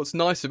what's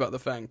nice about the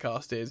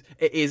Fancast is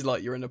it is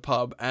like you're in a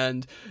pub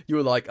and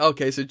you're like,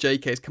 okay, so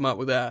JK's come up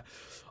with that.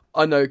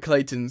 I know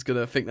Clayton's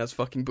going to think that's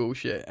fucking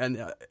bullshit,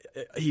 and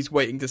he's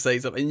waiting to say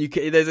something. And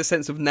there's a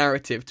sense of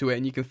narrative to it,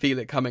 and you can feel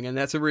it coming, and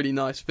that's a really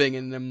nice thing,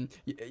 and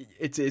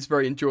it's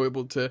very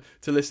enjoyable to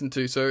listen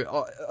to.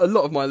 So a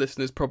lot of my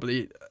listeners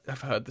probably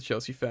have heard the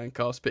Chelsea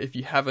Fancast, but if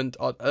you haven't,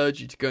 I'd urge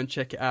you to go and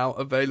check it out.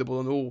 Available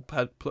on all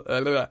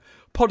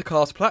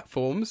podcast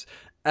platforms.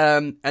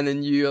 And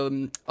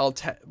then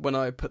when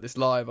I put this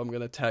live, I'm going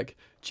to tag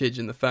Chidge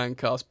in the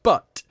Fancast.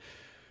 But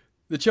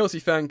the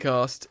Chelsea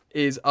Fancast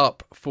is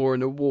up for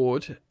an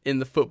award in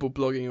the Football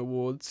Blogging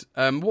Awards.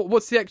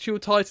 What's the actual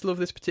title of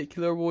this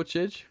particular award,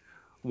 Chidge?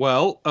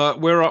 Well,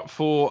 we're up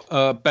for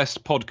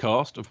Best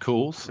Podcast, of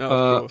course. Oh,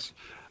 of course.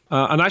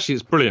 And actually,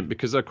 it's brilliant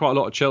because there are quite a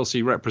lot of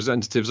Chelsea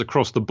representatives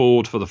across the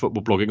board for the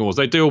Football Blogging Awards.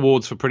 They do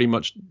awards for pretty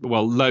much,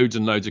 loads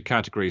and loads of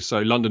categories. So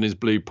London is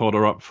Blue Pod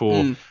are up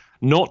for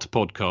not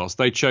podcast.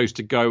 They chose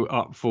to go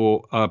up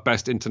for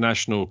Best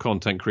International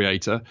Content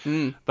Creator.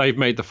 They've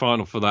made the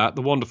final for that.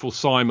 The wonderful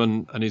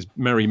Simon and his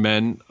merry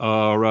men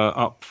are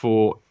up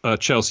for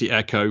Chelsea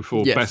Echo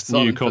for Best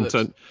Simon New Phillips.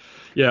 Content.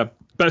 Yeah,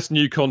 Best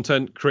New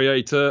Content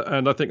Creator.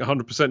 And I think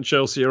 100%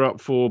 Chelsea are up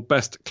for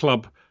Best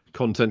Club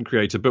Content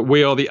Creator. But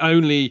we are the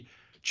only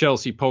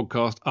Chelsea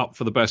podcast up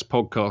for the Best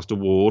Podcast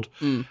Award.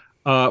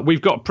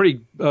 We've got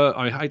pretty.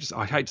 I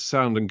hate to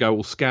sound and go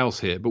all scouse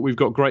here, but we've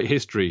got great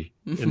history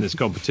in this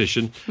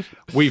competition.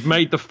 We've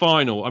made the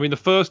final. I mean, the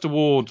first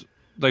award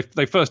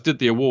they first did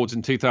the awards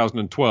in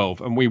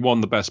 2012, and we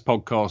won the best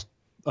podcast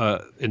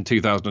in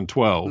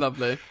 2012.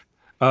 Lovely.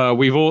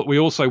 We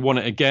also won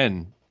it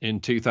again in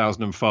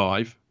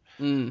 2005.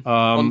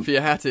 On for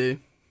your Hattie.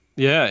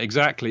 Yeah,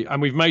 exactly.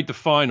 And we've made the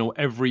final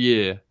every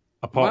year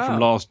apart from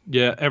last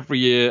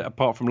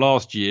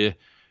year.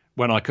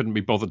 When I couldn't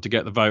be bothered to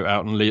get the vote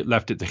out and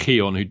left it to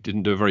Keon, who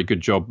didn't do a very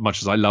good job,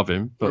 much as I love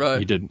him, but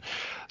he didn't.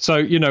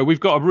 So, we've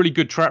got a really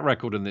good track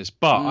record in this.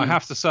 But I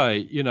have to say,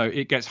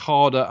 it gets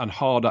harder and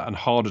harder and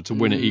harder to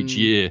win it each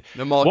year.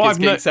 The market's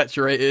getting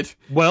saturated.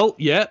 Well,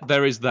 yeah,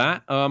 there is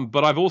that.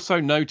 But I've also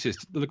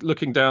noticed,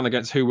 looking down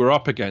against who we're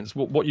up against,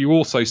 what you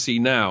also see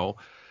now,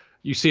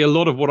 you see a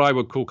lot of what I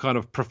would call kind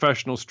of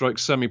professional /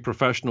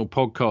 semi-professional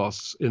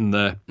podcasts in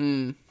there.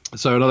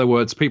 So, in other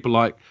words, people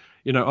like...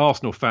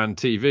 Arsenal Fan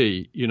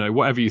TV,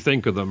 whatever you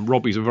think of them,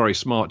 Robbie's a very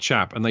smart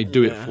chap and they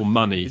do it for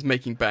money. He's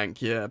making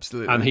bank, yeah,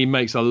 absolutely. And he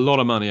makes a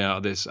lot of money out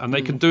of this and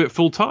they can do it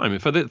full time.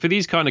 For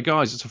these kind of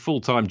guys, it's a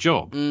full-time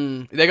job.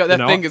 They got their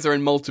fingers are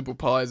in multiple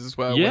pies as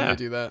well when they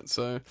do that.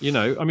 So,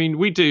 I mean,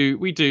 we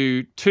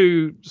do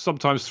 2,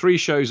 sometimes 3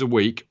 shows a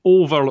week,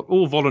 all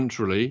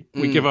voluntarily.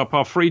 We give up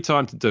our free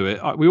time to do it.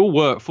 We all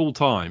work full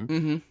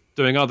time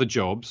doing other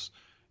jobs.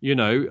 I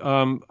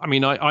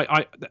mean,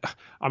 I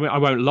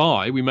won't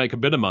lie. We make a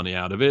bit of money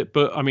out of it,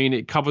 but I mean,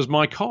 it covers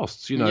my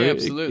costs. Yeah,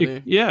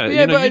 absolutely.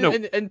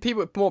 And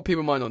what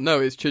people might not know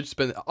is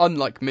Chidge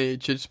unlike me,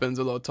 Chidge spends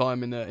a lot of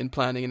time in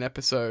planning an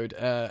episode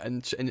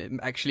and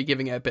actually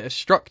giving it a bit of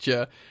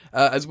structure,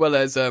 as well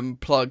as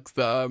plugs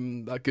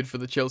that are good for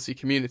the Chelsea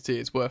community.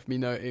 It's worth me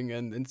noting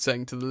and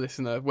saying to the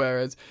listener.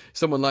 Whereas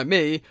someone like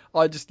me,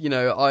 I just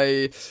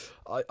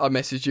I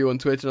message you on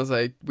Twitter and I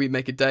say we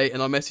make a date,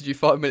 and I message you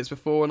 5 minutes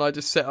before, and I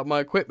just set up my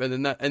equipment,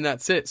 and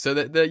that's it. So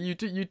that you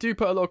do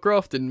put a lot of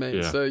graft in, mate.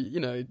 Yeah. So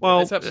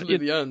it's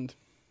absolutely earned.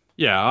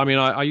 Yeah, I mean,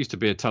 I used to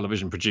be a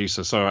television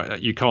producer, so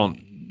you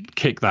can't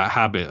kick that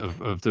habit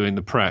of doing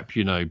the prep,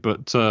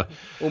 But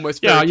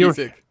almost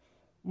therapeutic.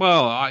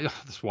 Well,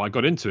 that's why I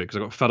got into it, because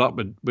I got fed up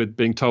with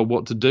being told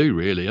what to do,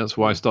 really. That's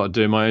why I started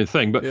doing my own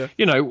thing. But,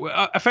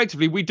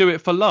 effectively, we do it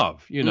for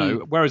love,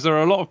 whereas there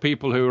are a lot of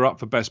people who are up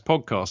for best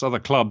podcasts, other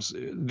clubs.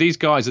 These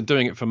guys are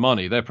doing it for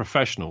money. They're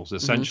professionals,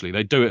 essentially.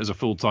 They do it as a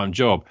full-time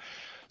job.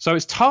 So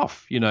it's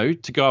tough,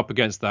 to go up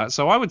against that.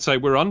 So I would say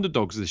we're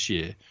underdogs this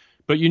year.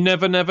 But you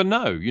never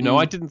know.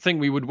 I didn't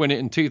think we would win it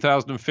in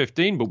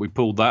 2015, but we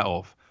pulled that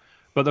off.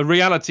 But the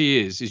reality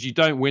is you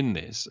don't win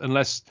this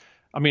unless...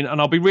 I mean,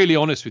 and I'll be really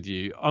honest with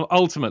you,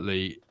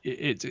 ultimately,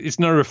 it's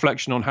no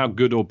reflection on how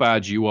good or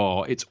bad you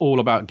are. It's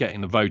all about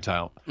getting the vote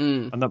out.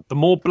 And the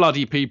more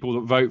bloody people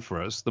that vote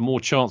for us, the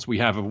more chance we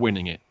have of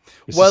winning it.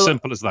 It's as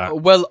simple as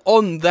that. Well,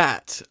 on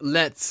that,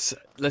 let's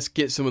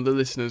get some of the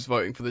listeners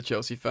voting for the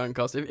Chelsea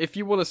Fancast. If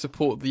you want to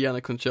support the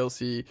Yannick on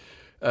Chelsea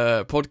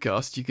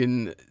podcast, you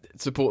can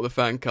support the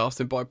Fancast,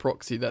 and by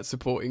proxy that's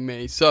supporting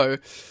me. So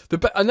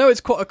I know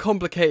it's quite a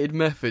complicated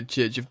method,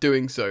 Chidge, of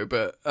doing so,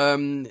 but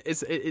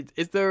is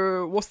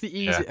there, what's the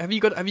easy, have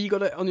you got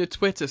it on your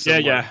Twitter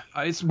somewhere?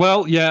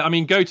 I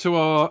mean, go to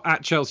our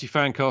 @Chelsea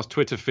Fancast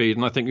Twitter feed,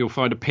 and I think you'll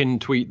find a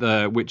pinned tweet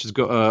there which has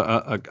got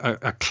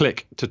a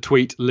click to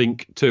tweet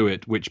link to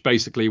it, which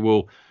basically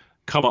will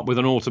come up with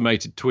an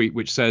automated tweet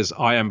which says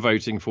I am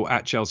voting for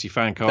 @Chelsea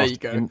Fancast. There you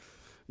go.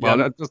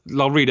 Well,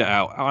 I'll read it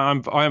out.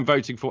 I am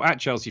voting for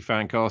 @Chelsea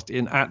Fancast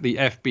in @the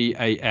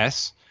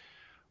FBAS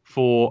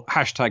for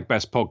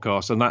 #best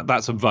podcast, and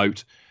that's a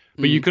vote.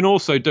 But you can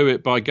also do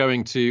it by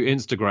going to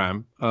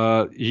Instagram.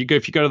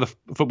 If you go to the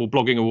Football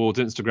Blogging Awards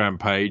Instagram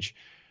page,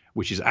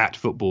 which is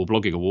 @Football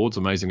Blogging Awards,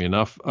 amazingly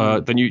enough,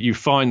 then you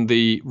find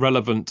the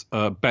relevant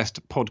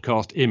best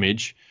podcast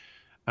image.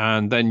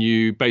 And then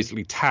you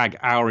basically tag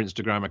our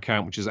Instagram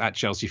account, which is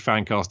 @Chelsea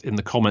Fancast, in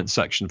the comments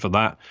section for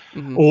that.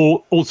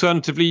 Or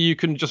alternatively, you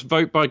can just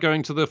vote by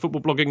going to the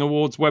Football Blogging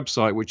Awards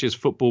website, which is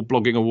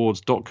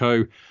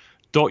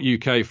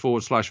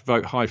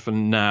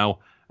footballbloggingawards.co.uk/vote-now.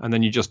 And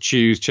then you just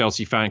choose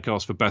Chelsea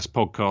Fancast for best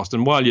podcast.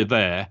 And while you're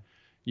there,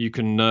 you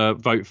can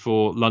vote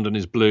for London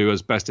is Blue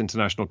as best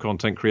international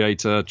content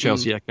creator,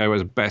 Chelsea Echo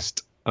as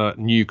best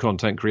new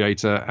content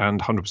creator,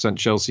 and 100%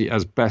 Chelsea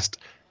as best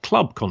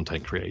club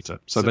content creator.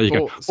 So there you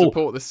go.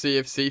 Support the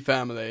CFC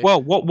family.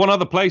 Well, one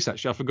other place,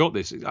 actually, I forgot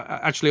this.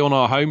 Actually, on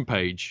our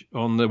homepage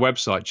on the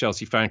website,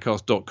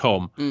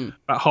 chelseafancast.com,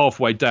 about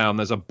halfway down,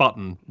 there's a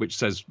button which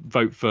says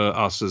vote for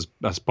us as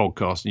best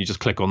podcast. And you just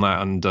click on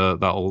that, and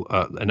that'll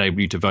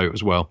enable you to vote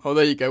as well. Oh,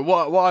 there you go.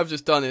 What I've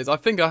just done is, I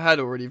think I had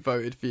already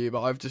voted for you,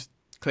 but I've just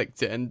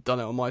clicked it and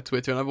done it on my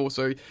Twitter, and I've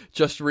also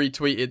just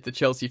retweeted the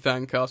Chelsea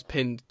Fancast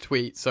pinned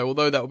tweet. So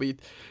although that will be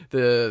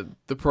the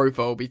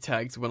profile will be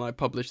tagged when I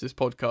publish this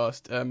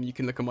podcast, you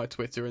can look on my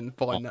Twitter and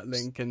find that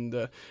link and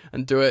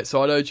do it.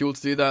 So I'd urge you all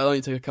to do that. It'll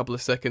only take a couple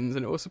of seconds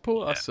and it will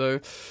support us. So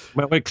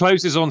well, it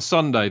closes on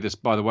Sunday. This,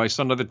 by the way,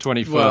 Sunday the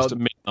 21st at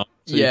midnight.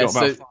 So you've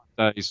got about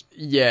 5 days.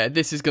 Yeah,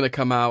 this is going to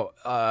come out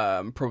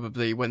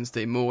probably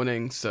Wednesday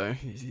morning. So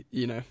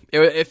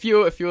if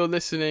you're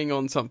listening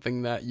on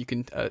something that you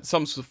can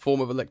some sort of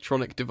form of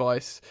electronic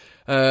device,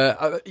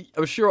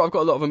 I'm sure I've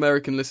got a lot of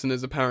American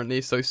listeners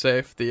apparently. So say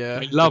if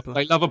they love a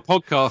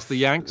podcast, the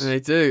Yanks. They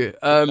do.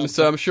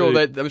 So I'm sure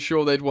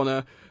they'd want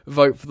to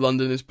vote for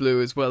London is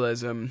Blue as well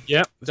as the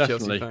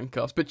definitely. Chelsea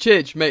Fancast. But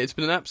Chidge, mate, it's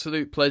been an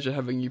absolute pleasure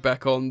having you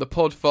back on the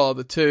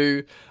Podfather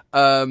 2.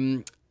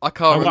 I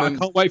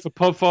can't wait for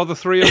Podfather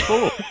 3 and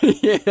 4.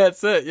 Yeah,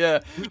 that's it. Yeah,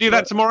 we do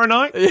that tomorrow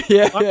night.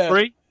 I'm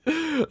free.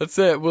 That's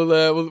it. We'll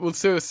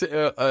do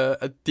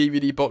a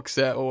DVD box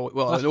set or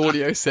an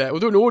audio set. We'll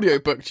do an audio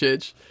book,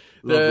 Chidge.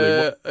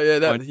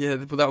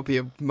 That would be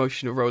an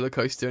emotional roller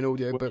coaster, an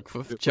audio book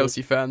for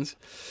Chelsea fans.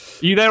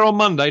 Are you there on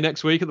Monday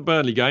next week at the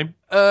Burnley game?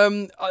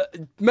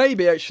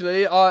 Maybe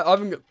actually.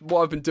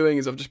 What I've been doing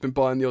is I've just been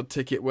buying the odd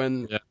ticket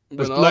when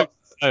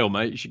sale,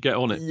 mate. You should get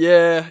on it.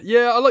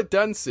 Yeah. I like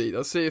Dan's seat.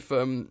 I'll see if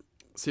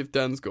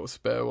Dan's got a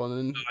spare one.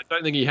 And I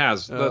don't think he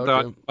has.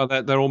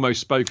 They're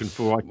almost spoken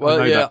for. I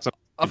know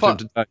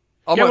that.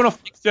 Get one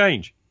off the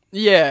exchange.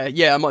 Yeah,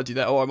 I might do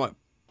that, or I might.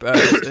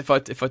 If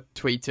I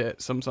tweet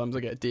it, sometimes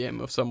I get a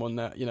DM of someone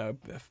that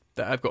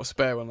that I've got a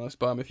spare one. I just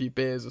buy them a few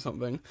beers or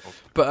something. Okay.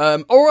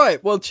 But all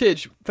right, well,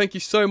 Chidge, thank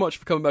you so much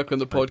for coming back on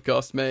the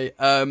podcast, mate.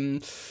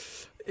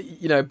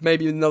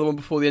 Maybe another one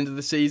before the end of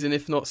the season,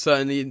 if not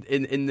certainly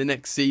in the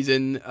next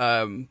season,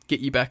 get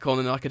you back on,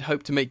 and I could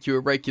hope to make you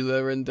a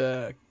regular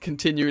and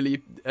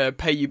continually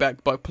pay you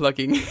back by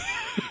plugging.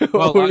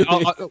 Well,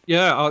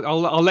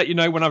 I'll let you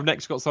know when I've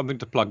next got something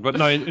to plug. But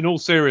no, in all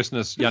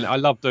seriousness, I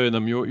love doing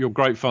them. You're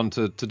great fun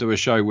to do a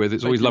show with.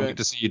 It's always lovely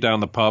to see you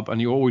down the pub,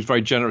 and you're always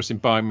very generous in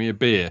buying me a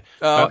beer.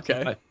 Oh,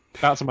 okay.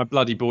 That's I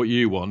bloody bought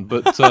you one,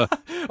 but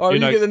you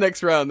get the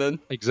next round then.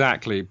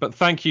 Exactly. But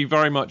thank you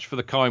very much for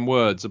the kind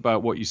words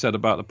about what you said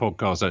about the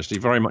podcast. Actually,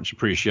 very much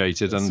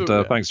appreciated, and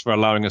thanks for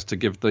allowing us to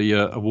give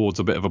the awards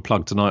a bit of a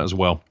plug tonight as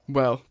well.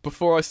 Well,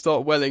 before I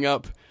start welling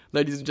up,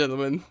 ladies and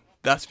gentlemen,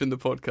 that's been the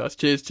podcast.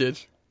 Cheers,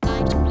 Chidge.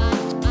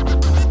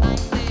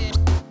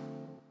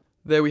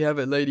 There we have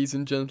it, ladies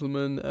and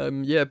gentlemen.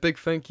 Big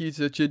thank you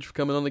to Chidge for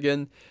coming on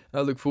again. I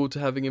look forward to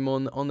having him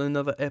on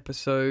another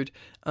episode.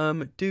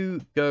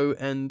 Do go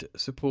and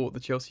support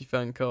the Chelsea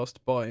Fancast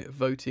by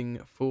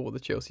voting for the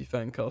Chelsea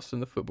Fancast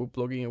and the Football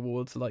Blogging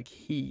Awards, like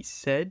he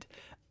said.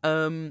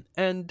 And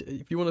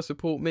if you want to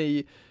support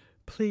me,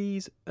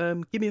 please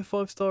give me a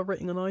 5-star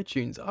rating on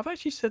iTunes. I've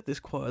actually said this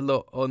quite a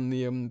lot on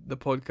the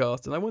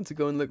podcast, and I went to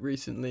go and look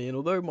recently, and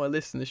although my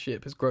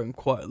listenership has grown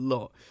quite a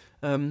lot,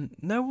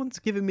 no one's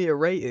given me a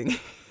rating.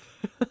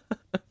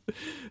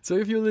 So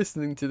if you're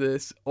listening to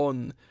this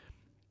on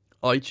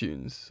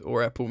iTunes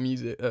or Apple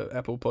Music,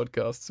 Apple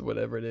Podcasts, or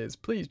whatever it is,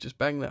 please just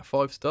bang that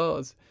 5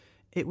 stars.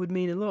 It would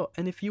mean a lot.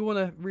 And if you want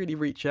to really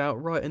reach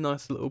out, write a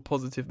nice little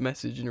positive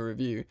message in a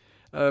review.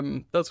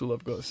 That's all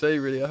I've got to say,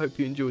 really. I hope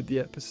you enjoyed the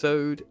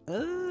episode.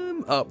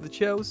 Up the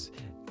Chelsea.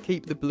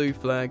 Keep the blue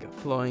flag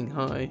flying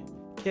high.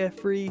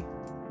 Carefree,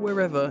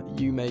 wherever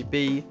you may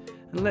be.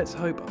 And let's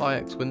hope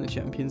Ajax win the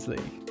Champions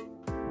League.